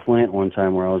worked in a plant one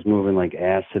time where I was moving like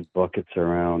acid buckets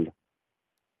around.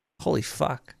 Holy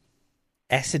fuck.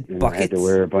 Acid And buckets? I had to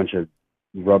wear a bunch of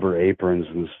rubber aprons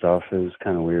and stuff. It was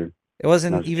kind of weird. It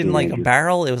wasn't Not even like a teenagers.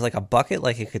 barrel. It was like a bucket,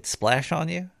 like it could splash on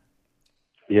you.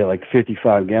 Yeah, like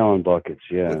 55-gallon buckets,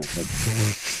 yeah. Like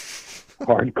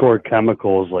hardcore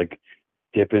chemicals, like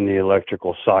dipping the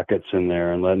electrical sockets in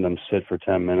there and letting them sit for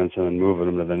 10 minutes and then moving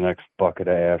them to the next bucket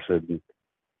of acid.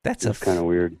 That's It's kind of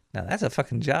weird. Now that's a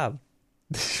fucking job.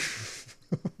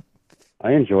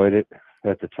 I enjoyed it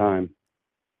at the time.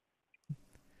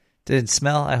 Did it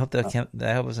smell? I hope I hope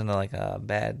it wasn't like a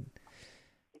bad.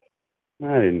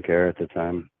 I didn't care at the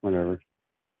time. Whatever.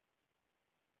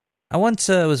 I once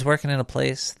was working in a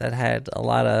place that had a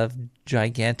lot of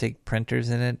gigantic printers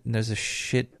in it, and there's a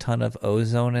shit ton of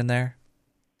ozone in there.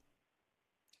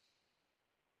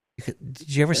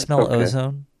 Did you ever smell okay.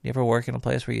 ozone? You ever work in a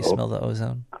place where you smell the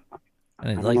ozone? And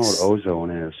I it don't know what ozone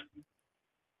is.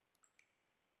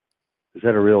 Is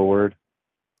that a real word?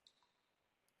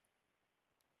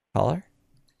 Caller?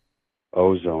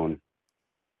 Ozone.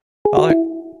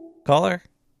 Caller?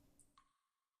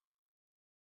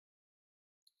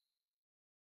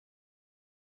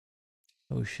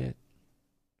 Oh shit.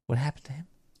 What happened to him?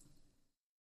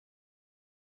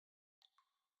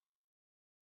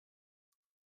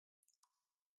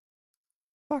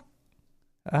 Fuck.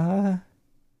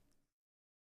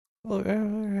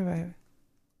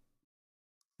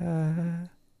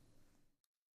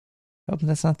 Hope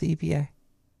that's not the EPA.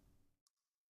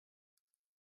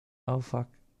 Oh fuck.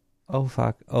 Oh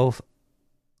fuck. I'll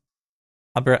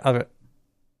be right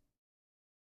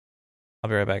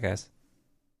back, guys.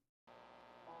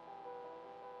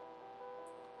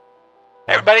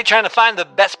 Everybody trying to find the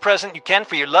best present you can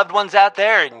for your loved ones out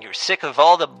there, and you're sick of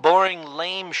all the boring,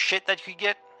 lame shit that you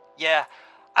get? Yeah,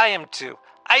 I am too.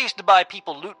 I used to buy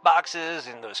people loot boxes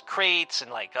and those crates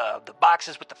and like the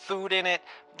boxes with the food in it.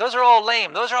 Those are all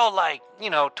lame. Those are all like,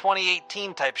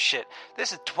 2018 type shit.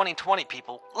 This is 2020,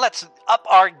 people. Let's up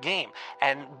our game.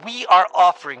 And we are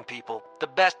offering people the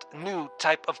best new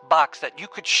type of box that you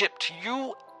could ship to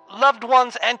you, loved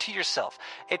ones, and to yourself.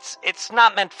 It's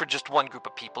not meant for just one group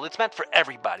of people. It's meant for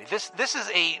everybody. This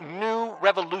is a new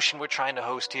revolution we're trying to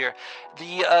host here.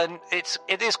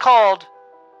 It is called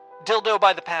Dildo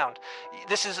by the Pound.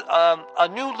 This is a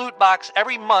new loot box.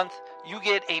 Every month you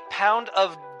get a pound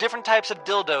of different types of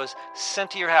dildos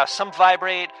sent to your house. Some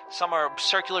vibrate, some are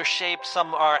circular shaped,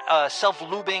 some are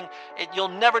self-lubing. You'll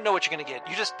never know what you're going to get.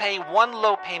 You just pay one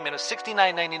low payment of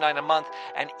 $69.99 a month,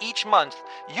 and each month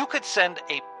you could send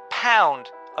a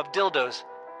pound of dildos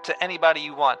to anybody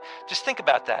you want. Just think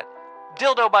about that.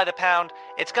 Dildo by the Pound.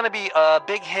 It's going to be a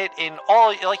big hit in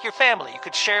all, like, your family. You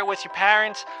could share it with your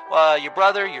parents, your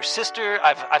brother, your sister.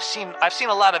 I've seen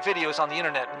a lot of videos on the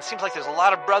internet, and it seems like there's a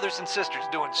lot of brothers and sisters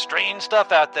doing strange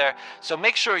stuff out there. So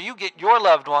make sure you get your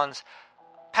loved ones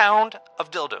pound of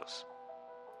dildos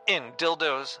in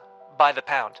Dildos by the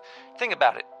Pound. Think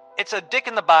about it. It's a dick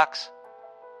in the box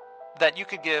that you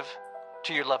could give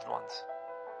to your loved ones.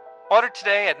 Order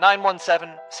today at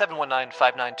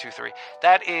 917-719-5923.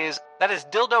 That is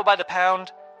Dildo by the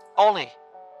Pound, only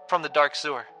from the Dark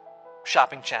Sewer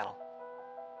shopping channel.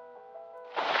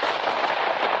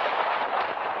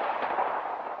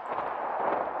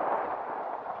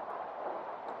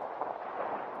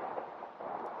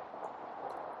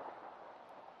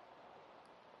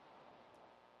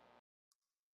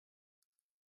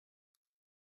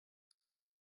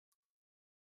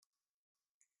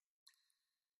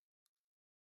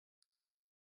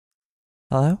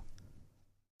 Hello?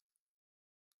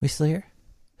 We still here?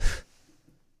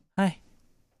 Hi.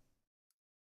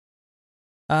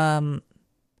 You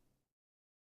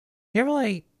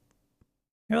ever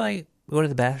go to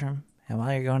the bathroom, and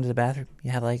while you're going to the bathroom,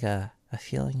 you have like a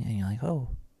feeling, and you're like, oh.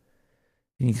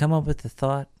 And you come up with the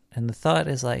thought, and the thought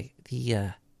is like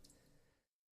you're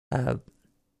ever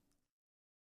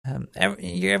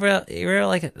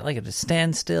like at a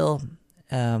standstill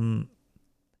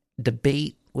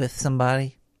debate with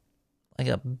somebody, like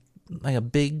a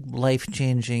big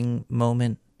life-changing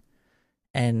moment,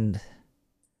 and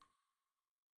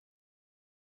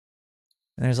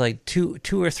there's like two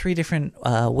or three different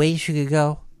ways you could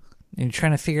go, and you're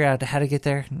trying to figure out how to get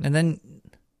there, and then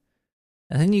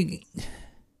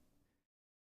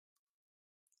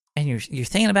you're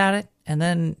thinking about it, and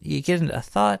then you get into a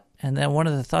thought, and then one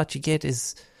of the thoughts you get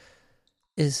is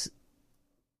it's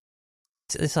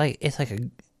like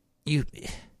you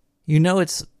know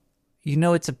it's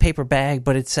a paper bag,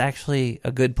 but it's actually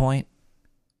a good point.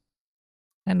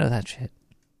 I know that shit.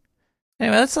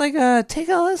 Anyway, let's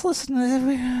let's listen to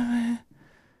this.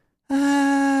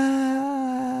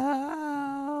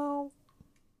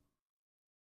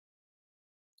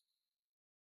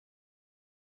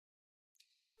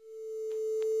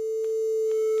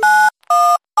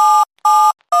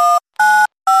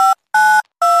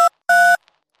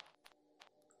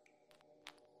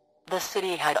 The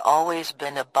city had always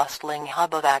been a bustling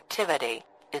hub of activity,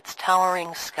 its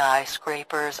towering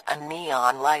skyscrapers and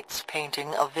neon lights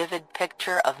painting a vivid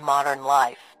picture of modern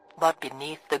life. But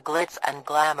beneath the glitz and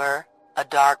glamour, a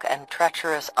dark and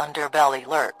treacherous underbelly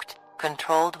lurked,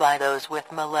 controlled by those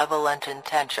with malevolent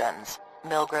intentions.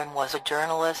 Milgram was a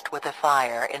journalist with a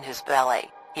fire in his belly.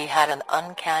 He had an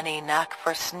uncanny knack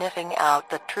for sniffing out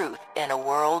the truth in a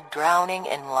world drowning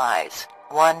in lies.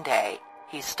 One day,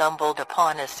 he stumbled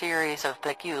upon a series of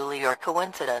peculiar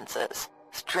coincidences,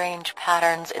 strange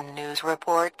patterns in news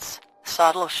reports,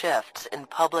 subtle shifts in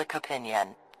public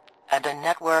opinion, and a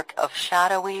network of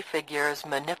shadowy figures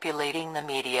manipulating the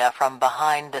media from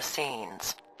behind the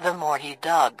scenes. The more he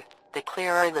dug, the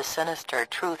clearer the sinister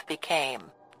truth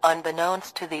became.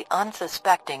 Unbeknownst to the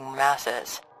unsuspecting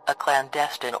masses, a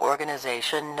clandestine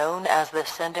organization known as the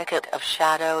Syndicate of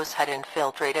Shadows had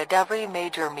infiltrated every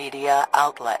major media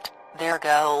outlet. Their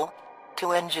goal?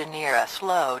 To engineer a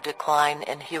slow decline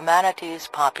in humanity's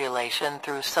population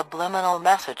through subliminal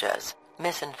messages,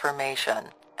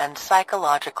 misinformation, and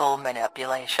psychological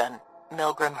manipulation.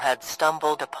 Milgram had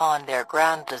stumbled upon their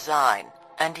grand design,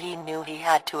 and he knew he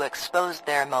had to expose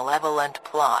their malevolent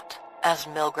plot. As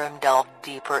Milgram delved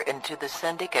deeper into the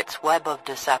Syndicate's web of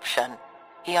deception,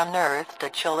 he unearthed a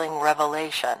chilling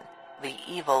revelation. The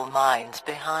evil minds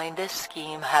behind this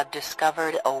scheme had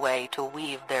discovered a way to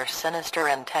weave their sinister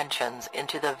intentions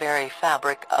into the very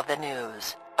fabric of the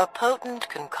news. A potent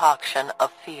concoction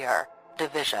of fear,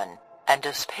 division, and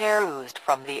despair oozed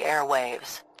from the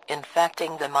airwaves.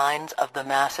 infecting the minds of the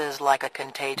masses like a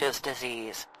contagious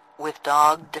disease. With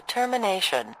dogged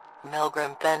determination,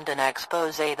 Milgram penned an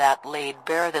expose that laid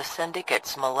bare the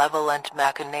syndicate's malevolent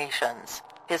machinations.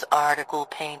 His article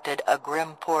painted a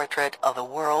grim portrait of a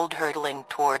world hurtling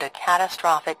toward a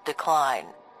catastrophic decline,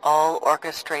 all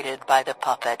orchestrated by the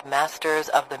puppet masters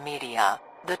of the media.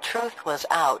 The truth was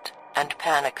out, and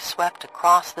panic swept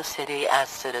across the city as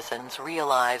citizens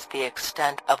realized the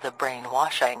extent of the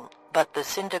brainwashing. But the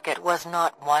syndicate was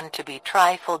not one to be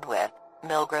trifled with.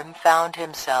 Milgram found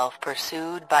himself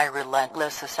pursued by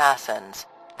relentless assassins,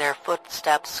 their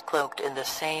footsteps cloaked in the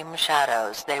same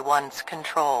shadows they once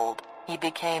controlled. He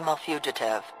became a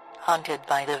fugitive, hunted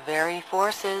by the very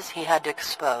forces he had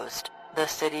exposed. The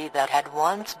city that had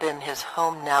once been his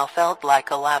home now felt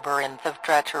like a labyrinth of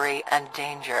treachery and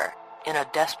danger. In a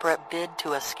desperate bid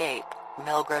to escape,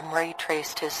 Milgram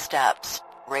retraced his steps,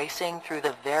 racing through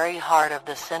the very heart of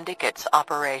the syndicate's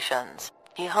operations.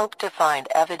 He hoped to find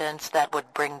evidence that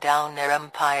would bring down their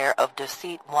empire of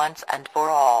deceit once and for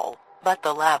all. But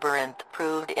the labyrinth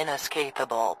proved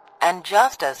inescapable, and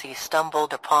just as he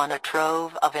stumbled upon a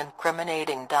trove of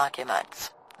incriminating documents,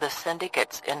 the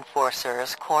syndicate's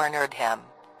enforcers cornered him.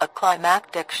 A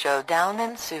climactic showdown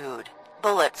ensued,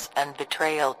 bullets and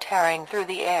betrayal tearing through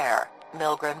the air.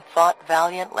 Milgram fought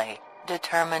valiantly,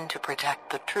 determined to protect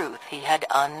the truth he had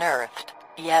unearthed.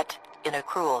 Yet, in a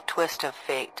cruel twist of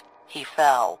fate, he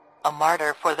fell, a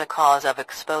martyr for the cause of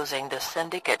exposing the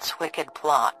syndicate's wicked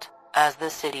plot. As the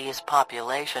city's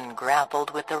population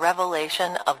grappled with the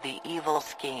revelation of the evil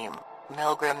scheme,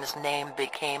 Milgram's name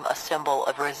became a symbol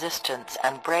of resistance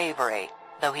and bravery.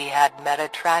 Though he had met a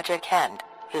tragic end,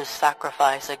 his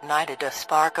sacrifice ignited a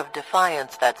spark of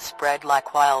defiance that spread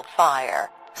like wildfire.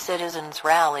 Citizens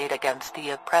rallied against the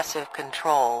oppressive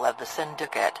control of the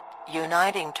syndicate,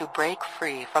 uniting to break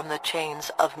free from the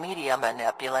chains of media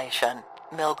manipulation.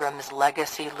 Milgram's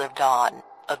legacy lived on,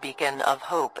 a beacon of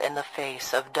hope in the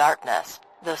face of darkness.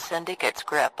 The syndicate's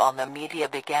grip on the media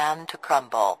began to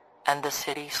crumble, and the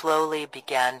city slowly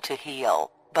began to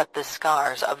heal. But the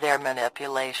scars of their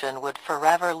manipulation would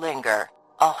forever linger,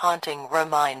 a haunting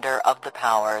reminder of the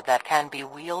power that can be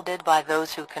wielded by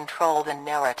those who control the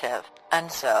narrative.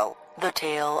 And so, the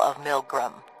tale of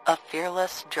Milgram, a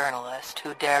fearless journalist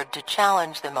who dared to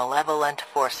challenge the malevolent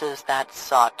forces that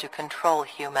sought to control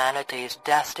humanity's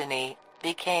destiny,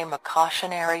 became a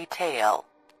cautionary tale.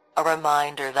 A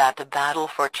reminder that the battle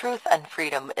for truth and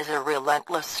freedom is a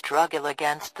relentless struggle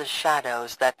against the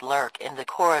shadows that lurk in the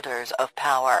corridors of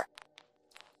power.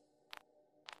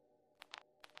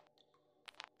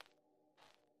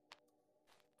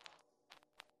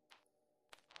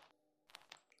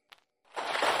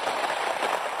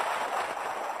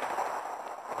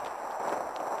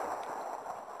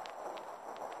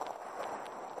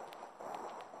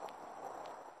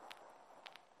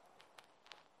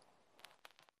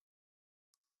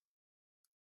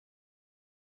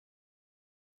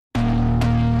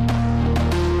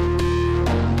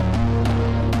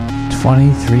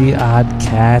 "23 Odd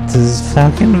Cats" is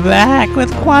fucking back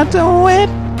with Quantum Wit.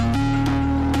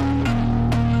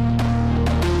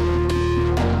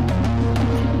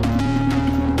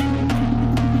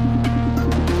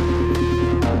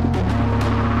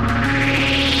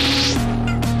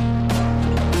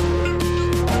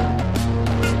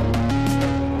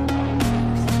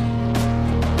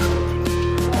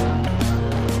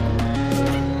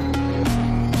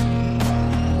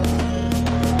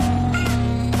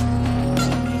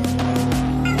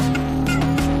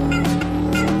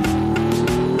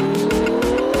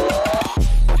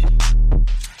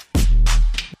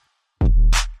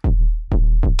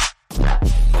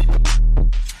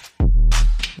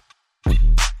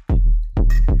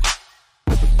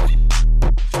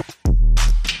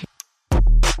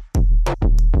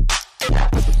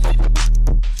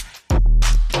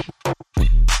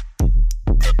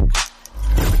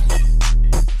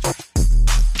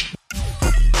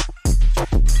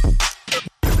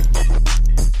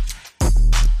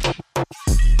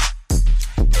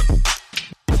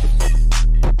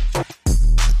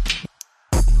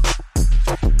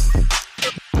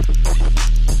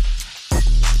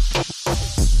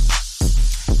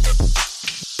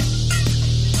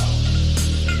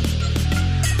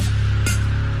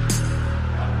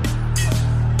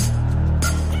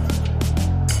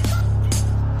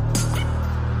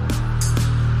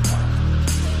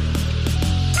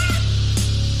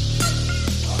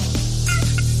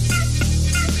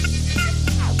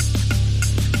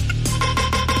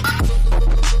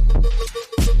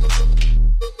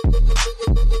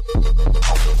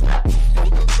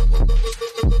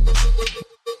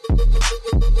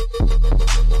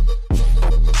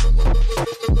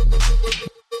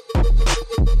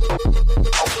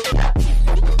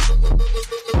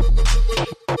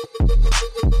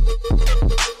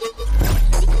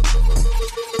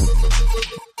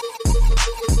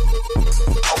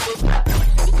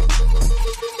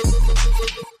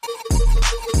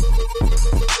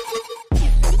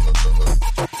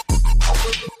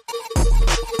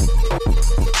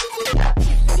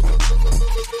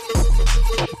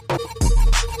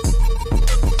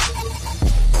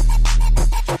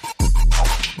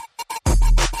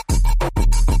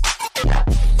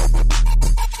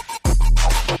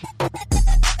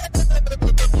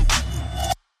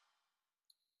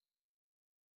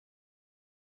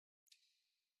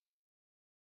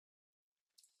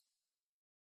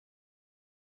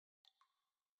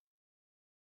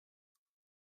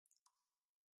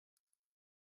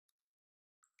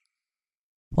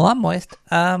 Well, I'm moist.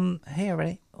 Hey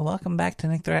everybody, welcome back to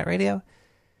Nick the Rat Radio.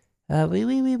 I like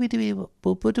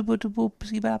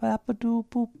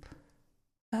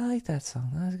that song.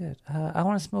 That was good. I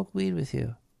want to smoke weed with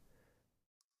you.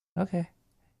 Okay,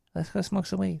 let's go smoke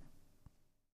some weed.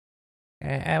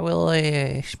 I will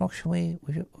smoke some weed.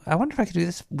 I wonder if I could do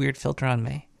this weird filter on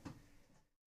me.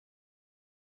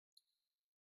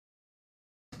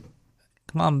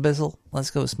 Come on, Bizzle.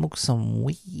 Let's go smoke some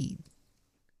weed.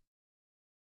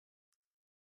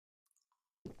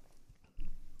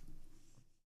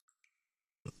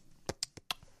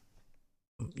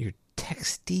 Your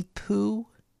texty poo?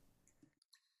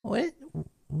 What?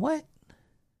 What?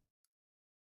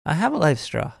 I have a life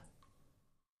straw.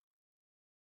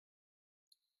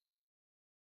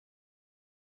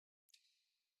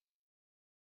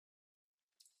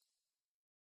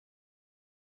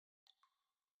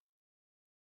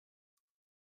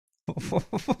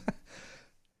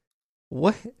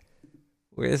 What?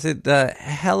 Where is it?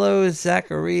 Hello,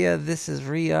 Zachariah. This is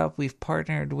Re-Up. We've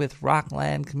partnered with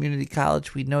Rockland Community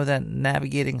College. We know that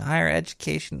navigating higher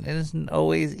education isn't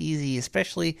always easy,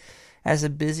 especially as a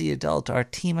busy adult. Our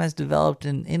team has developed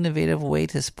an innovative way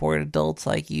to support adults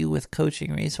like you with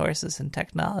coaching resources and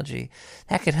technology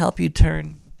that could help you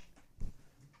turn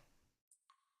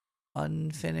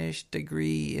unfinished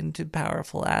degree into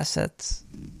powerful assets.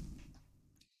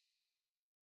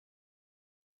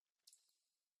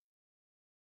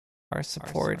 Our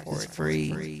support is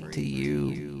free to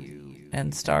you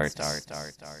and starts.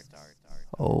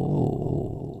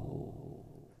 Oh.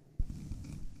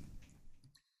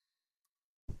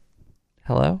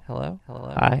 Hello? Hello?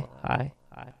 Hello? Hi? Hi?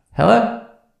 Hi? Hello?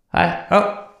 Hi?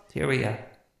 Oh, here we go.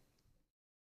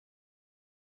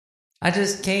 I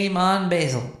just came on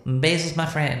Basil. Basil's my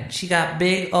friend. She got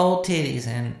big old titties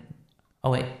and...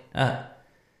 Oh, wait. I'm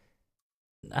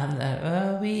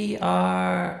gonna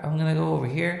go over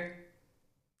here.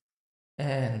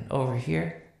 And over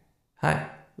here. Hi.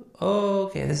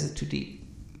 Okay, this is too deep.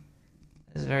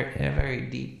 This is very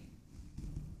deep.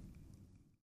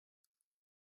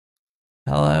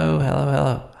 Hello, hello,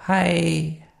 hello.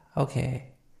 Hi.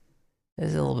 Okay. This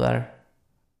is a little better.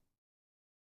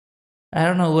 I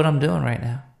don't know what I'm doing right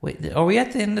now. Wait, are we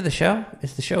at the end of the show?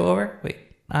 Is the show over? Wait,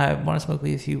 I want to smoke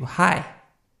weed with you. Hi.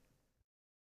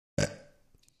 Alright,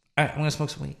 I'm going to smoke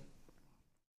some weed.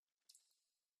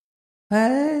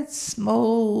 Let's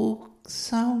smoke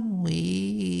some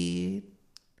weed.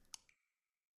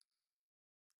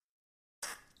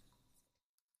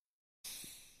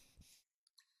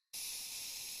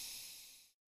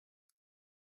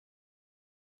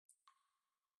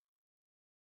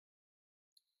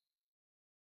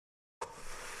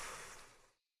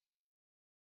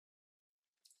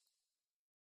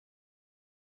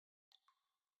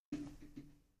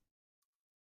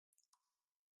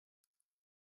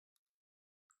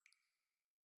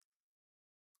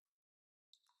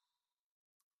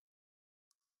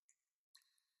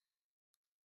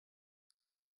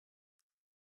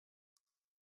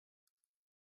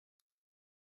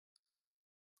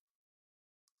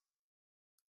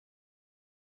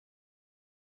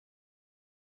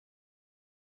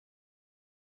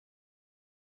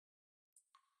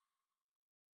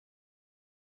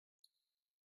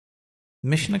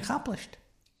 Mission accomplished.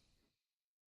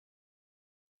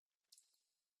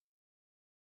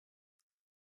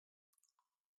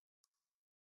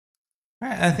 All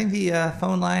right, I think the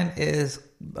phone line is.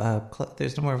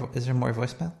 There's no more. Is there more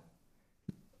voicemail?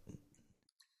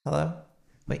 Hello.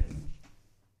 Wait.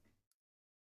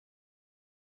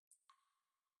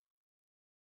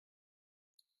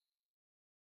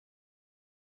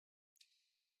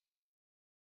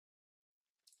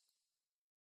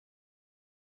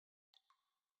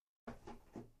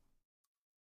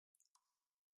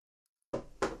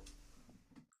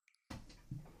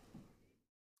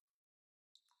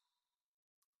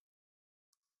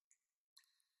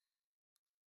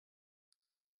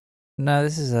 No,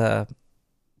 this is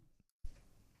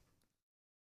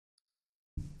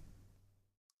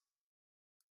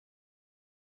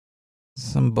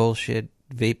some bullshit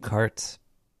vape carts.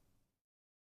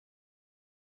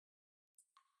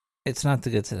 It's not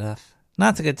the good stuff.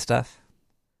 Not the good stuff.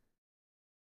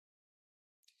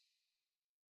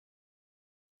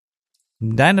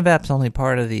 Dynavap's only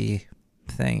part of the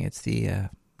thing. It's the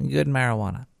good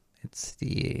marijuana. It's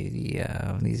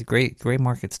these great gray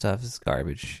market stuff is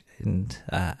garbage, and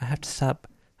I have to stop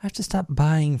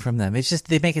buying from them. It's just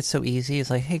they make it so easy. It's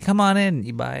like, hey, come on in,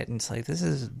 you buy it, and it's like, this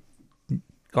is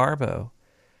garbo.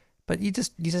 But you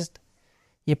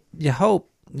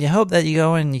hope that you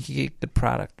go and you can get the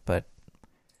product, but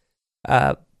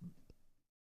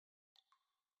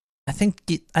I think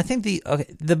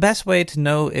the best way to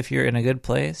know if you're in a good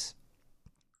place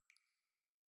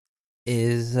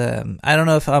is I don't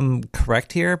know if I'm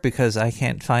correct here because I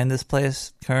can't find this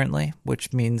place currently,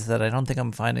 which means that I don't think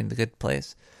I'm finding the good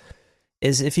place.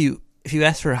 Is if you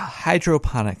ask for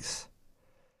hydroponics.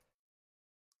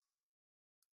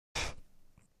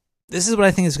 This is what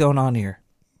I think is going on here.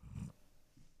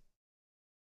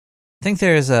 I think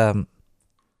there's a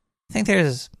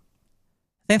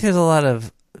lot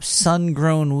of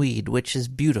sun-grown weed, which is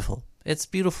beautiful. It's a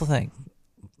beautiful thing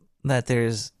that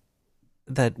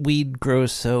weed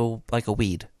grows so like a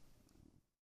weed.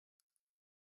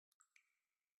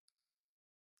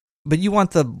 But you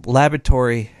want the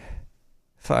laboratory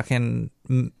fucking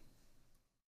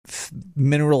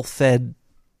mineral-fed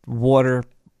water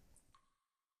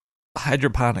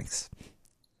hydroponics.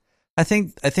 I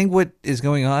think what is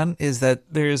going on is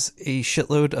that there's a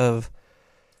shitload of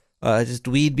just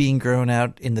weed being grown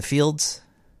out in the fields.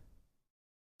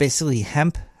 Basically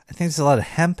hemp. I think there's a lot of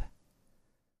hemp.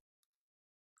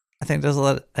 I think there's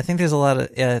a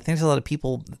lot of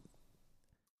people,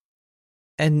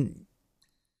 and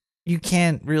you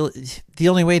can't really. The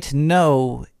only way to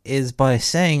know is by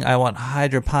saying, "I want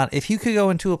hydroponic." If you could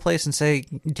go into a place and say,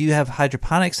 "Do you have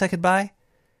hydroponics I could buy?"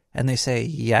 and they say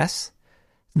yes,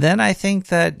 then I think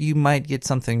that you might get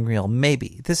something real.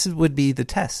 Maybe this would be the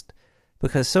test,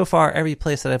 because so far every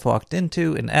place that I've walked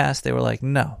into and asked, they were like,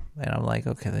 "No," and I'm like,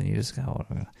 "Okay, then you just go."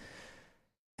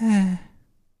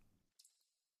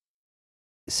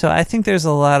 So I think there's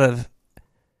a lot of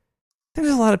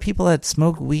people that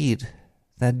smoke weed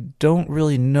that don't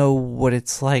really know what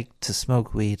it's like to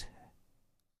smoke weed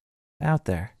out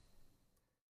there,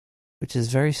 which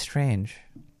is very strange.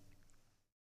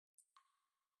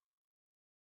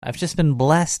 I've just been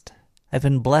blessed. I've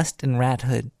been blessed in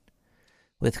rathood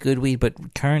with good weed,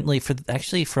 but currently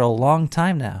for a long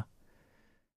time now,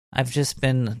 I've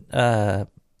been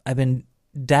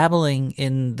dabbling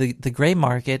in the gray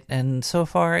market, and so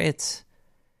far it's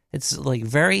like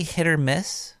very hit or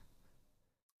miss,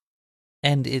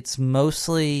 and it's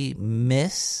mostly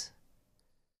miss.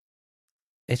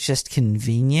 It's just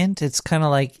convenient. It's kind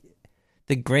of like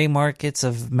the gray markets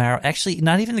of marijuana. Actually,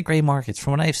 not even the gray markets.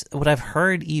 From what I've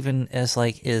heard, even is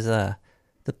the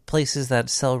places that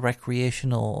sell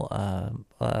recreational,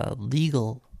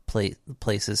 legal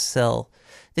places sell.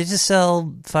 They just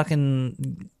sell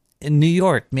fucking in New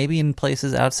York, maybe in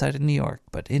places outside of New York,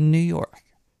 but in New York,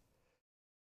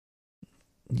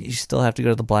 you still have to go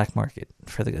to the black market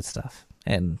for the good stuff.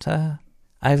 And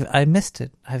I missed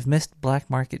it. I've missed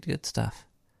black market good stuff.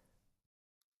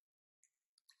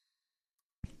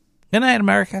 Good night,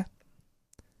 America.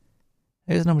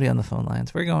 There's nobody on the phone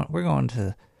lines. We're gonna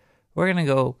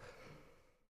go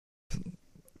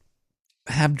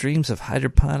have dreams of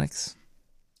hydroponics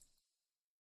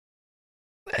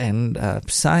and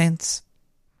science.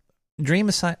 Dream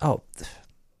of science. Oh,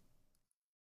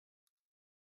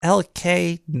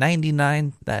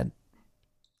 LK99, that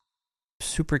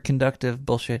superconductive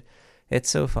bullshit. It's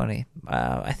so funny.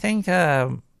 I think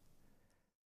one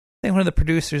of the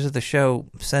producers of the show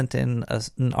sent in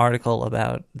an article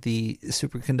about the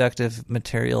superconductive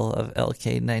material of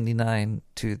LK99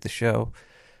 to the show.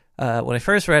 When I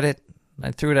first read it,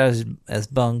 I threw it out as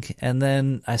bunk, and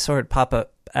then I saw it pop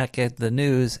up at the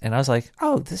news, and I was like,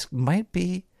 "Oh, this might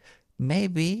be,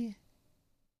 maybe."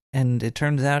 And it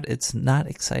turns out it's not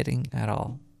exciting at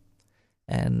all.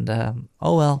 And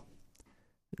oh well,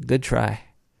 good try.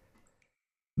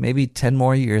 Maybe 10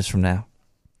 more years from now.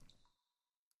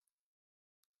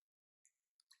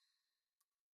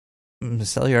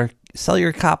 Sell your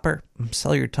copper,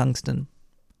 sell your tungsten.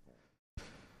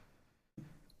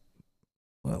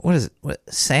 What is it? What,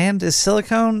 sand? Is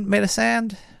silicone made of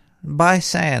sand? Buy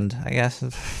sand, I guess.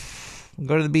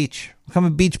 Go to the beach. Become a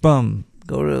beach bum.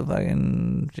 Go to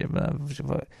fucking...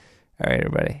 All right,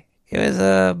 everybody. It was,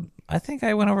 I think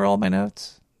I went over all my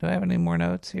notes. Do I have any more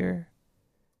notes here?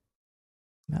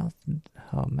 Mount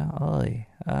Lily.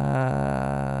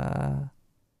 No,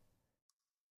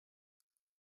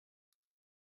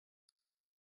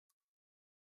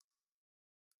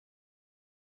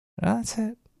 that's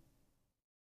it.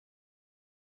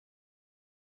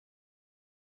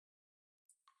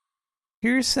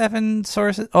 Here's 7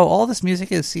 sources. Oh, all this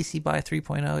music is CC BY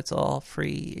 3.0. It's all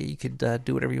free. You could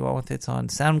do whatever you want with it. It's on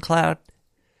SoundCloud.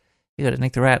 You go to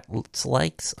Nick the Rat's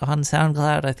likes on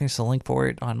SoundCloud. I think there's a link for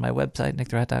it on my website,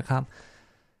 nicktherat.com.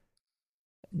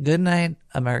 Good night,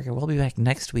 America. We'll be back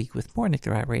next week with more Nick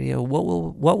the Rat Radio. What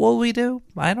will we do?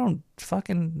 I don't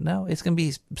fucking know. It's going to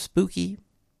be spooky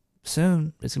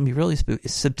soon. It's going to be really spooky.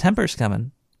 September's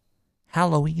coming.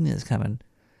 Halloween is coming.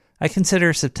 I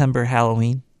consider September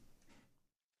Halloween.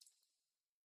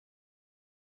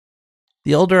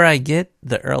 The older I get,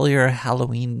 the earlier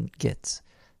Halloween gets.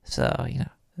 So, you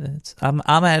know, I'm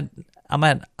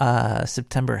at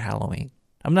September Halloween.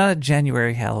 I'm not at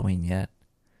January Halloween yet.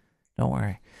 Don't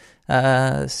worry.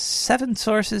 7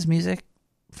 Sources music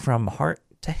from heart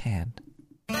to hand.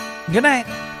 Good night.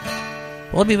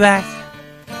 We'll be back.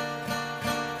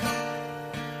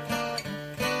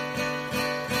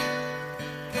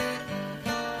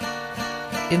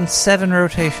 In 7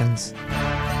 rotations.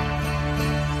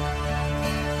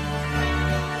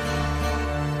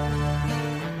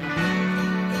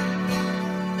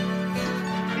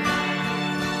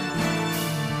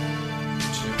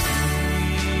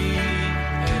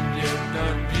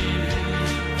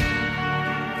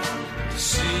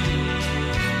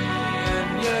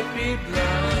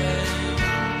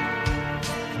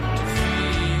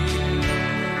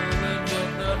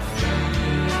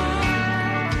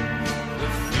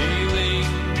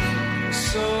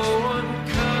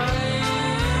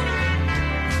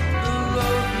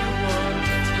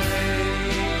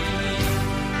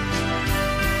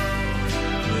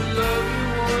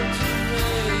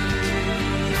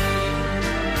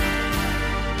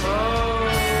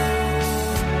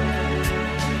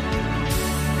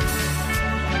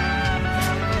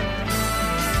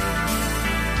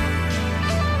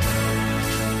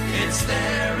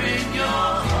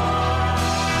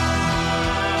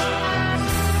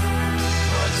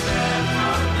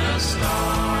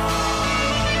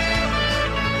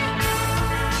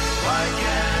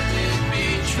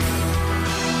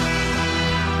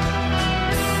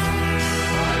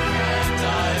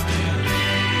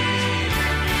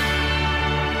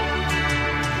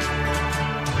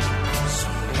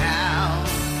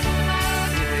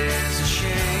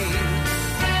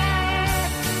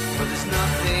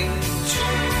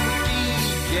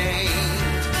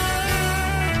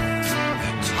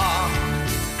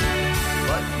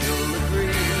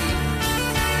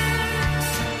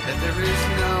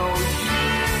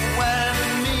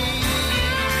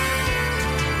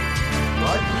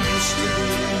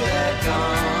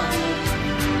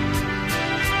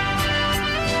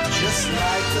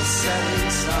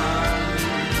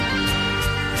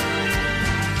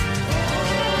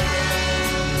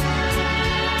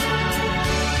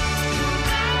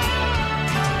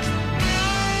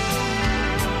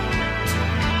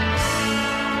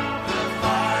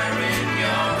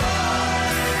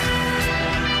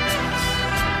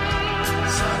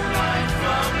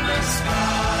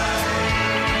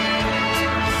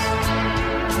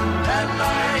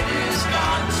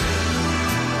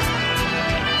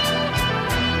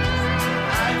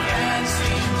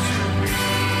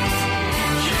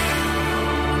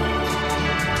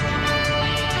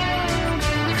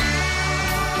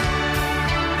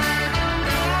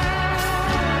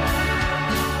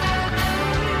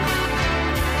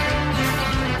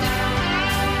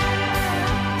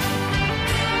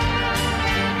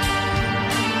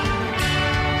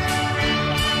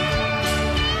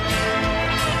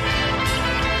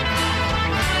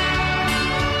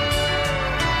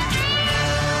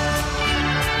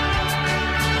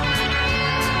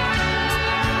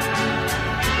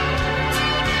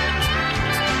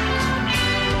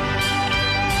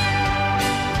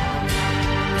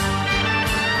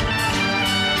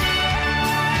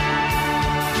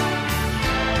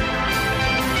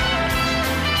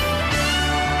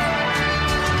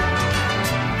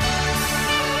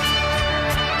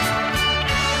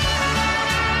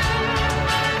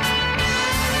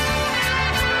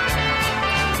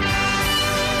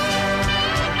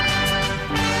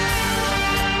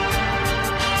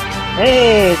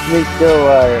 Hey, it's me,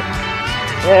 Stillwater.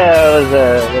 Yeah, I was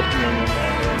listening.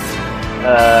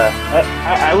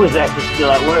 I was actually still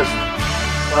at work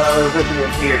while I was listening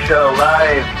to your show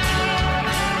live.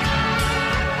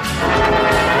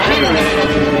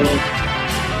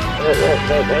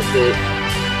 That's it.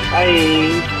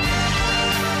 Hey,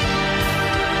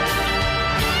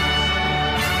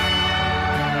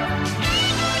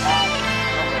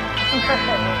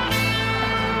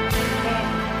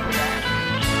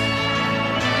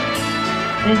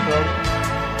 bro.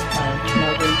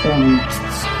 Smoking some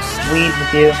weed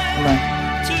with you. Come on.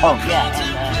 Oh, yeah,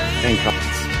 and, Thanks.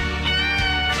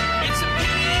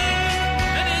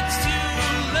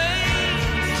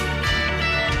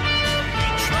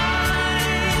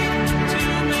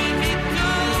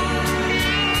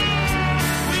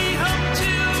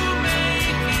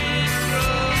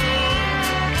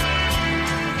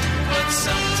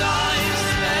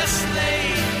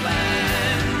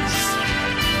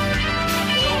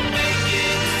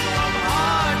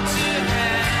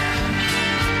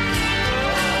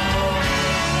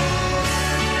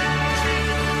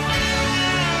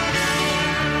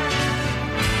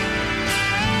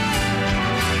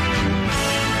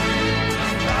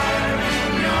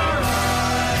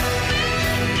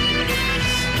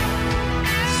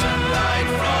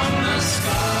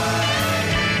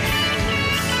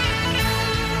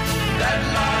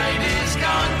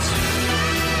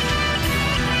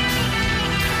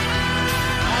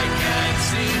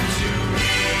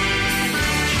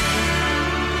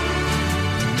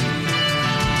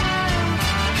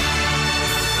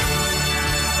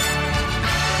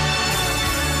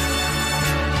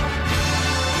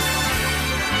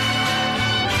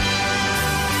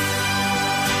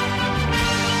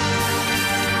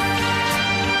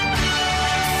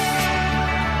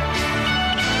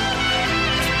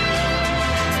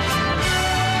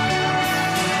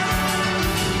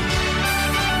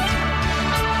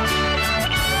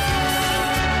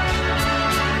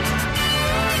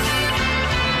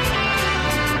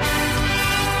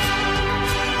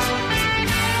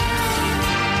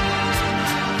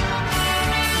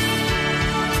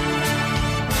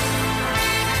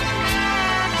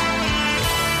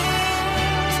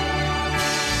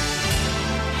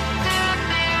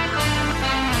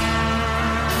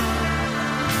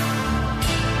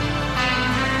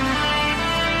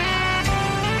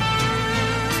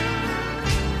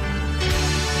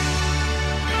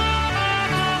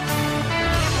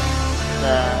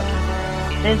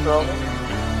 is rolling.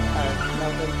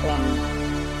 Smoking some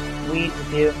weed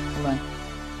with you. Come on.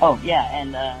 Oh, yeah,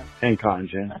 And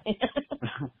Conja.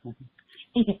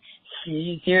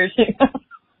 Seriously.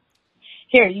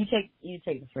 Here, you take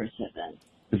the first sip then.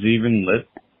 Is it even lit?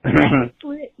 It's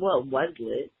lit. Well, it was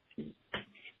lit.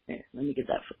 Here, let me get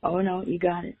that. Oh, no, you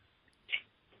got it.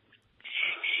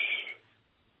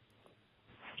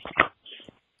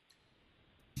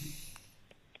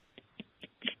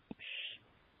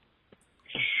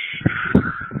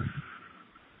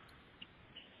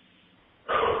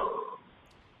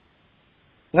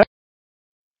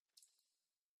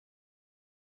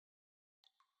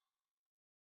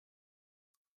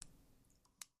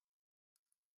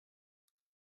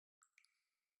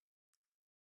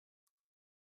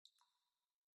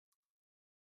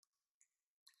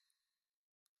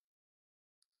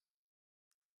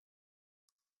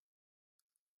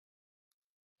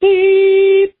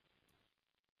 Beep.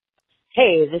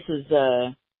 Hey, this is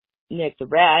Nick the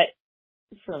Rat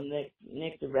from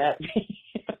Nick the Rat.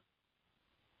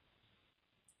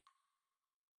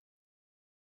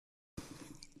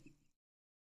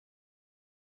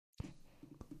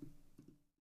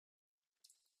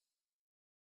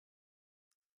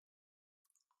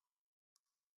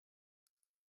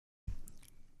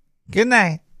 Good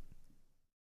night.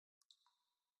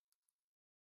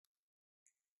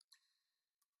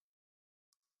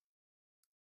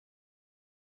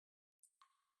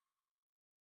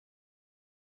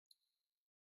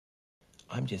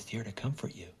 I'm just here to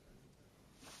comfort you.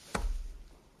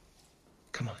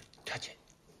 Come on, touch it.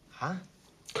 Huh?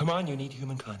 Come on, you need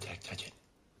human contact. Touch it.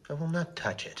 I will not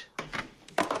touch it.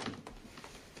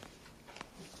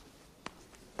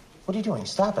 What are you doing?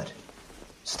 Stop it.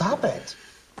 Stop it.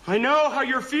 I know how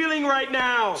you're feeling right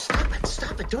now. Stop it.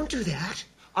 Stop it. Don't do that.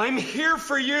 I'm here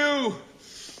for you.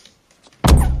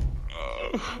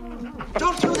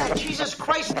 Don't do that. Jesus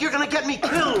Christ, you're going to get me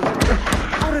killed.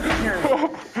 Out of here.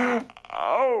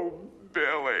 Oh,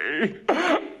 Billy.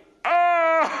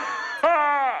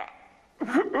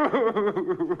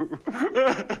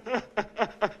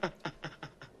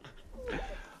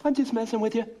 I'm just messing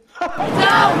with you.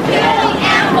 Stop killing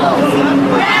animals!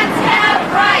 Rats have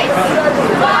rights!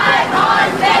 Survive on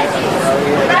veggies!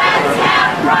 Rats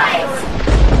have rights!